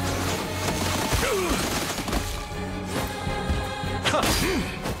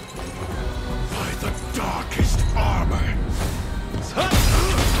 By the darkest armor.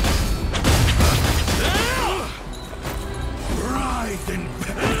 Writhe in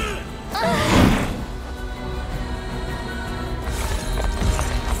pain.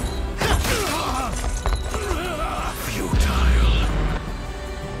 Futile.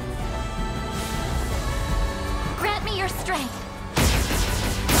 Grant me your strength.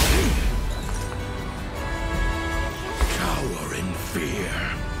 Cower in fear.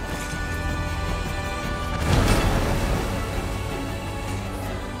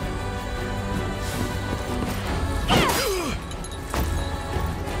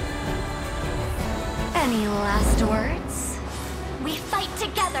 Any last words? We fight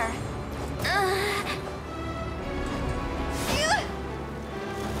together.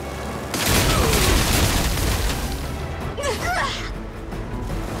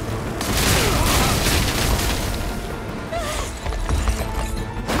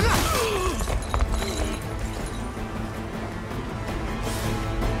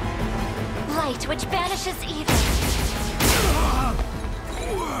 Light which banishes evil.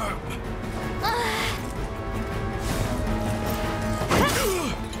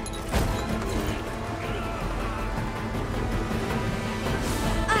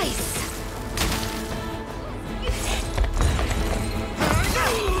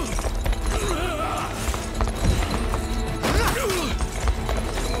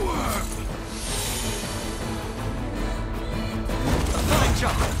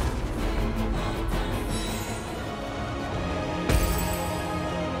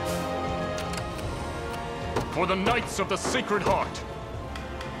 For the Knights of the Sacred Heart,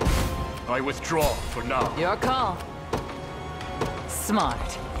 I withdraw for now. Your call.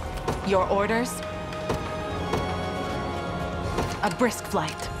 Smart. Your orders? A brisk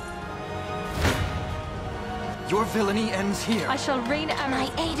flight. Your villainy ends here. I shall rain arrows. My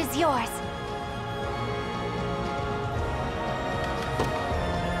aid is yours.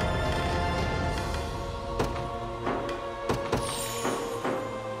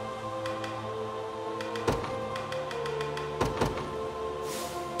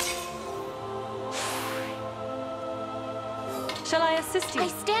 Shall I assist you? I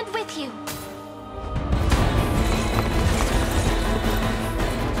stand with you.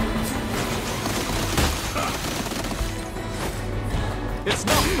 It's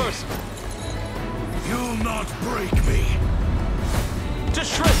not personal. You'll not break me. To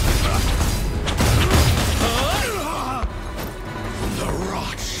shreds. The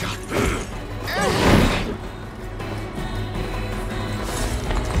rot shot me.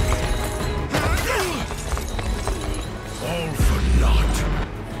 All for naught.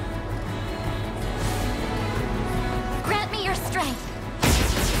 Grant me your strength.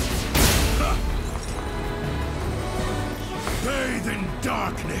 Bathe in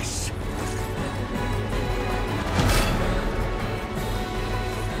darkness.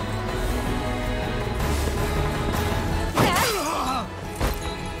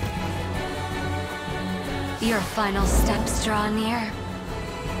 Your final steps draw near.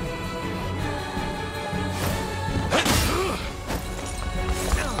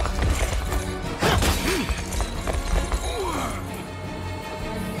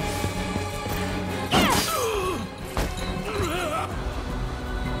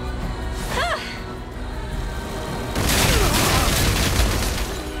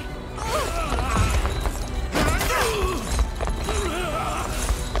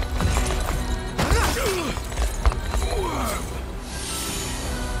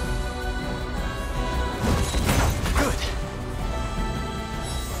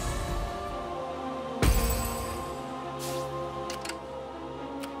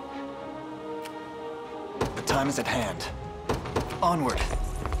 Time is at hand. Onward.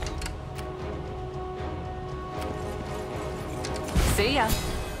 See ya.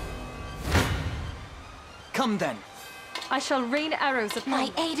 Come then. I shall rain arrows upon...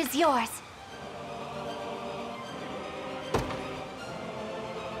 My aid is yours.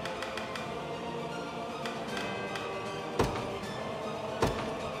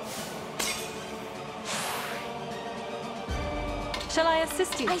 Shall I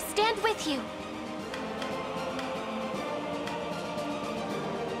assist you? I stand with you.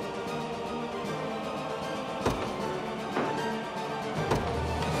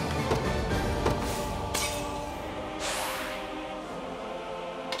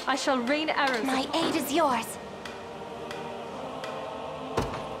 I shall rain arrows. My aid is yours.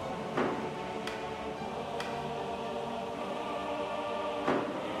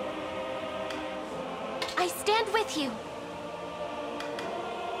 I stand with you.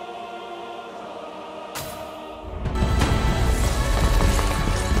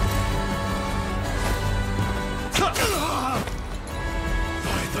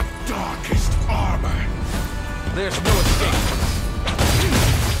 By the darkest armor. There's no escape.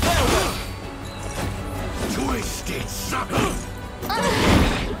 Twisted sucker!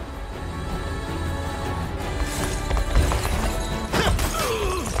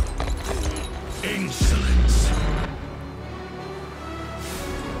 Insolence!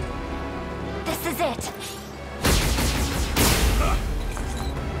 This is it.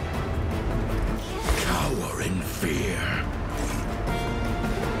 Cower in fear.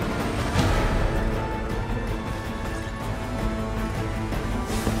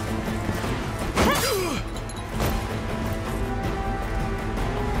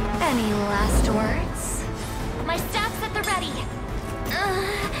 Any last words? My staff's at the ready.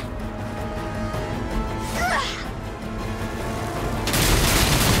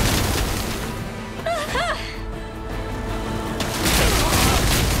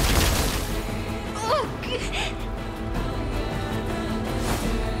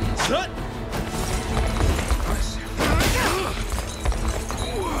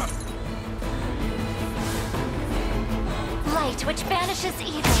 Light which banishes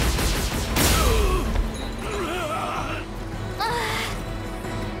evil.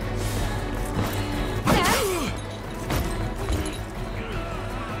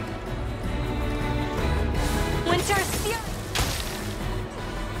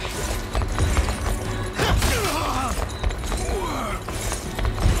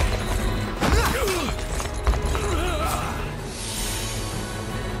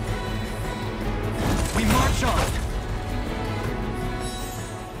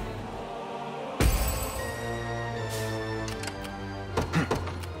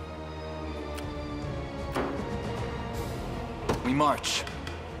 March.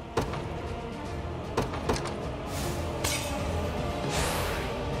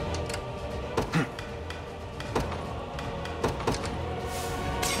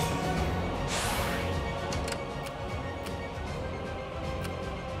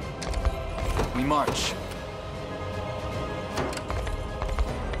 We march.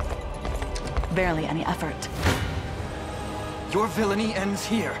 Barely any effort. Your villainy ends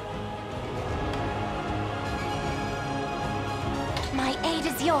here. My aid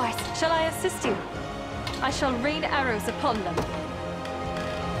is yours. Shall I assist you? I shall rain arrows upon them.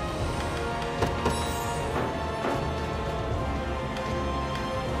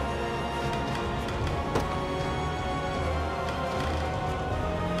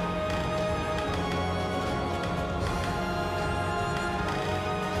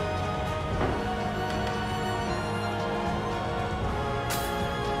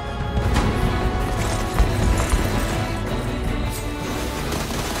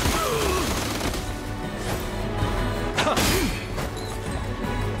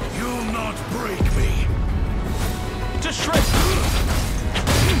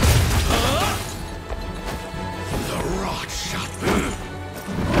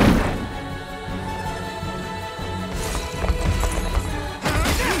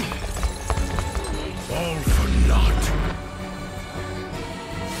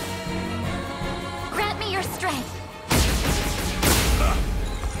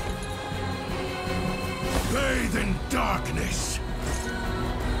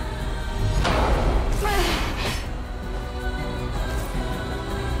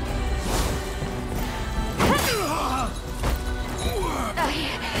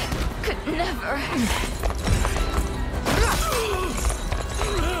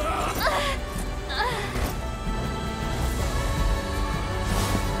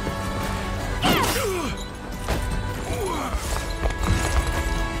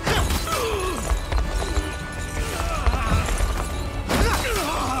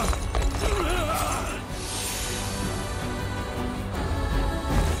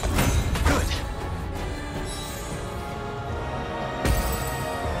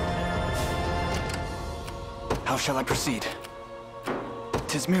 How shall I proceed?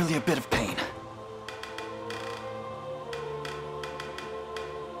 'Tis merely a bit of pain.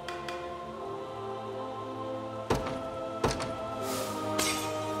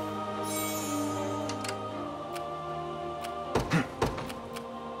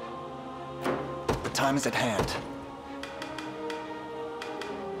 The time is at hand.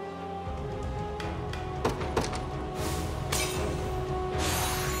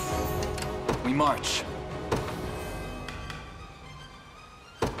 We march.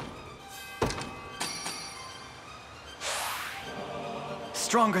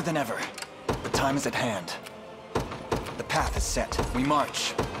 Stronger than ever. The time is at hand. The path is set. We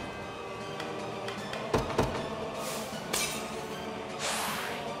march.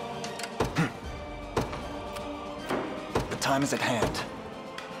 The time is at hand.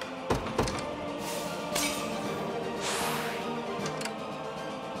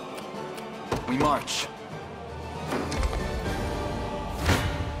 We march.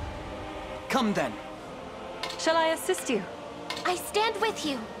 Come then. Shall I assist you? I stand with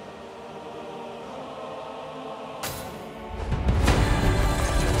you.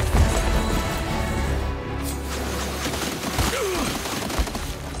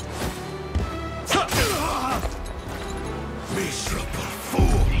 Miserable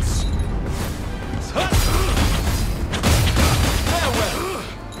fools! Farewell!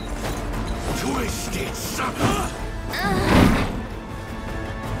 Twisted sucker!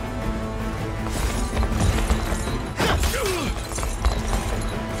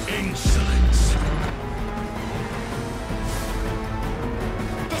 Insolence!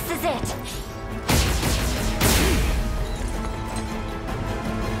 This is it.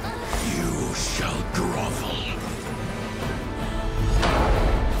 You shall grovel.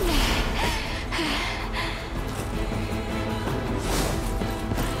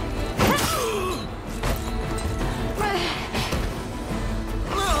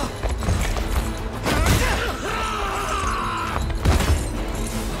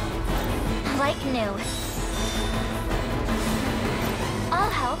 Like new. I'll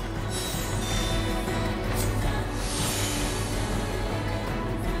help.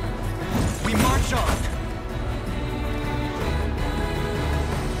 We march on.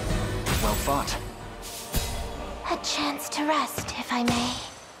 Well fought. A chance to rest, if I may.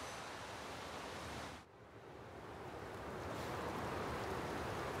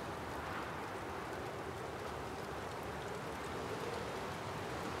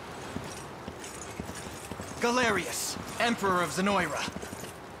 Galerius, Emperor of Zenoira.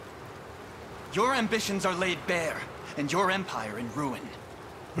 Your ambitions are laid bare, and your empire in ruin.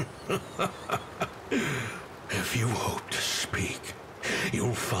 If you hope to speak,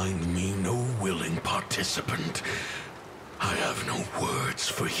 you'll find me no willing participant. I have no words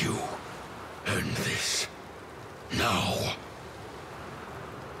for you. End this. Now.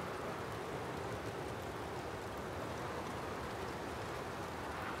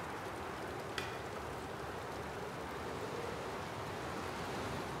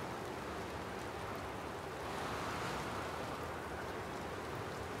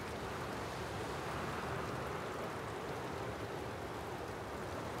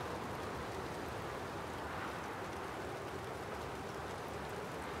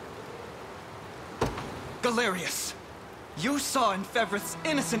 Galerius, you saw in Fevrith's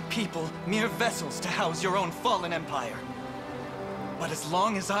innocent people mere vessels to house your own fallen empire. But as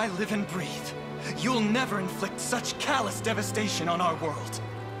long as I live and breathe, you'll never inflict such callous devastation on our world.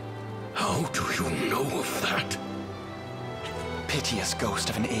 How do you know of that? Piteous ghost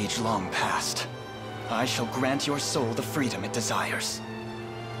of an age long past. I shall grant your soul the freedom it desires.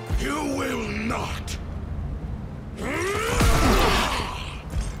 You will not!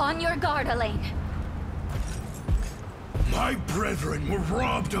 On your guard, Alain. My brethren were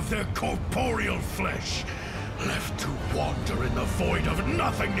robbed of their corporeal flesh, left to wander in the void of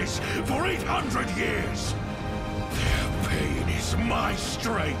nothingness for 800 years. Their pain is my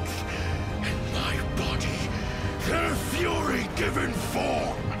strength, and my body, their fury given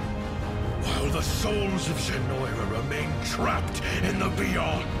form. While the souls of Zenoira remain trapped in the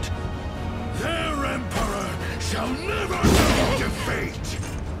beyond, their emperor shall never know defeat!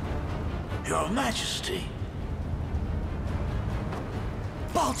 Your Majesty.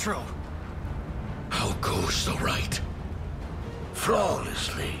 Baltro! How goes the rite?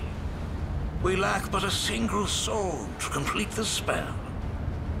 Flawlessly. We lack but a single soul to complete the spell.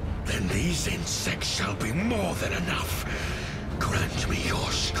 Then these insects shall be more than enough. Grant me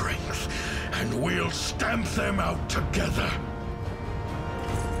your strength, and we'll stamp them out together.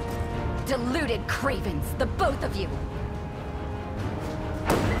 Deluded cravens, the both of you!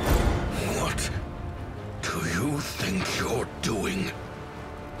 What do you think you're doing?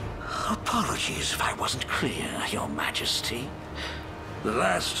 Apologies if I wasn't clear, Your Majesty. The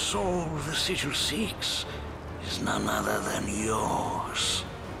last soul the sigil seeks is none other than yours.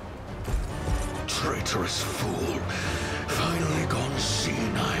 Traitorous fool. Finally gone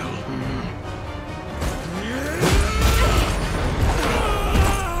senile.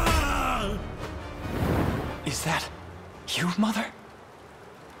 Is that you, Mother?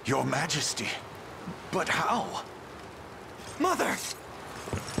 Your Majesty. But how? Mother!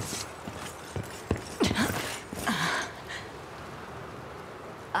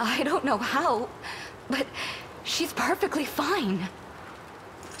 I don't know how, but she's perfectly fine.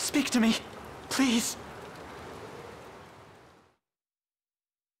 Speak to me, please.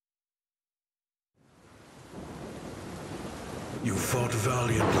 You fought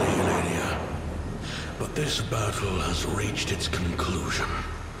valiantly, Elenia. But this battle has reached its conclusion.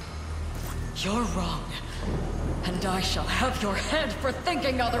 You're wrong. And I shall have your head for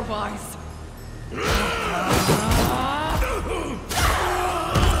thinking otherwise.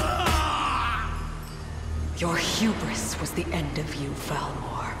 Your hubris was the end of you,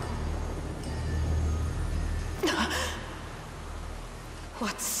 Valmor.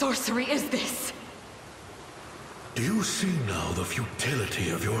 What sorcery is this? Do you see now the futility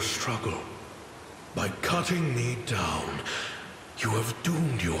of your struggle? By cutting me down, you have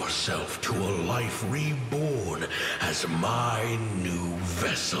doomed yourself to a life reborn as my new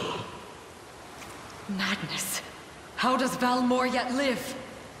vessel. Madness. How does Valmor yet live?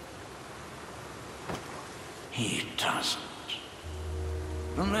 He doesn't.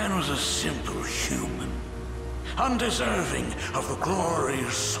 The man was a simple human, undeserving of the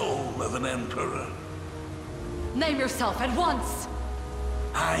glorious soul of an emperor. Name yourself at once!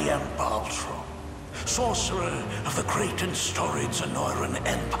 I am Baltro, sorcerer of the great and storied Zenoiran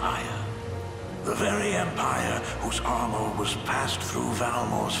Empire. The very empire whose armor was passed through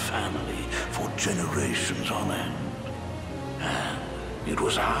Valmor's family for generations on end. And it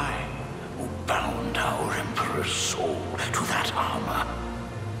was I who bound our emperor's soul to that armor.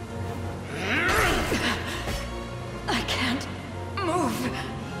 I can't move.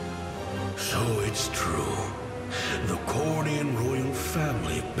 So it's true. The Cornian royal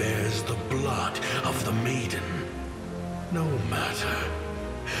family bears the blood of the maiden. No matter.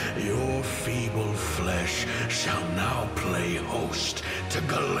 Your feeble flesh shall now play host to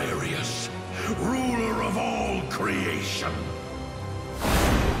Galerius, ruler of all creation.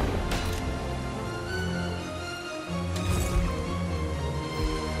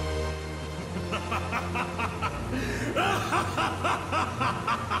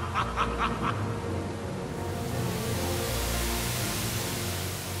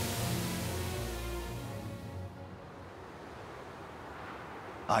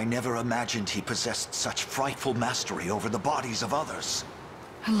 I never imagined he possessed such frightful mastery over the bodies of others.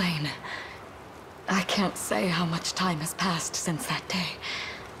 Alain, I can't say how much time has passed since that day.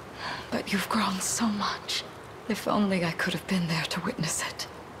 But you've grown so much. If only I could have been there to witness it.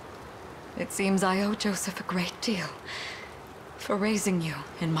 It seems I owe Joseph a great deal for raising you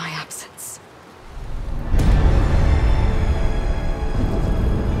in my absence.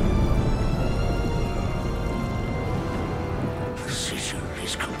 The sigil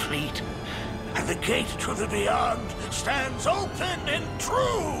is complete, and the gate to the beyond stands open and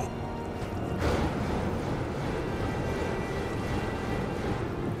true!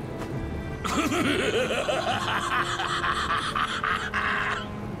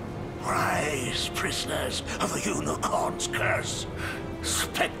 Rise, prisoners of the Unicorn's curse,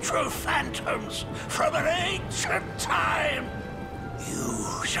 spectral phantoms from an ancient time!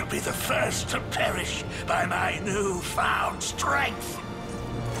 You shall be the first to perish by my newfound strength!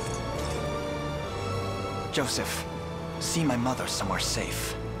 Joseph, see my mother somewhere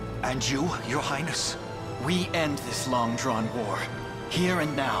safe. And you, Your Highness? We end this long-drawn war, here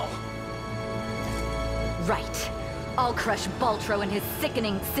and now. Right. I'll crush Baltro and his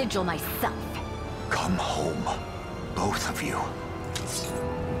sickening sigil myself. Come home, both of you.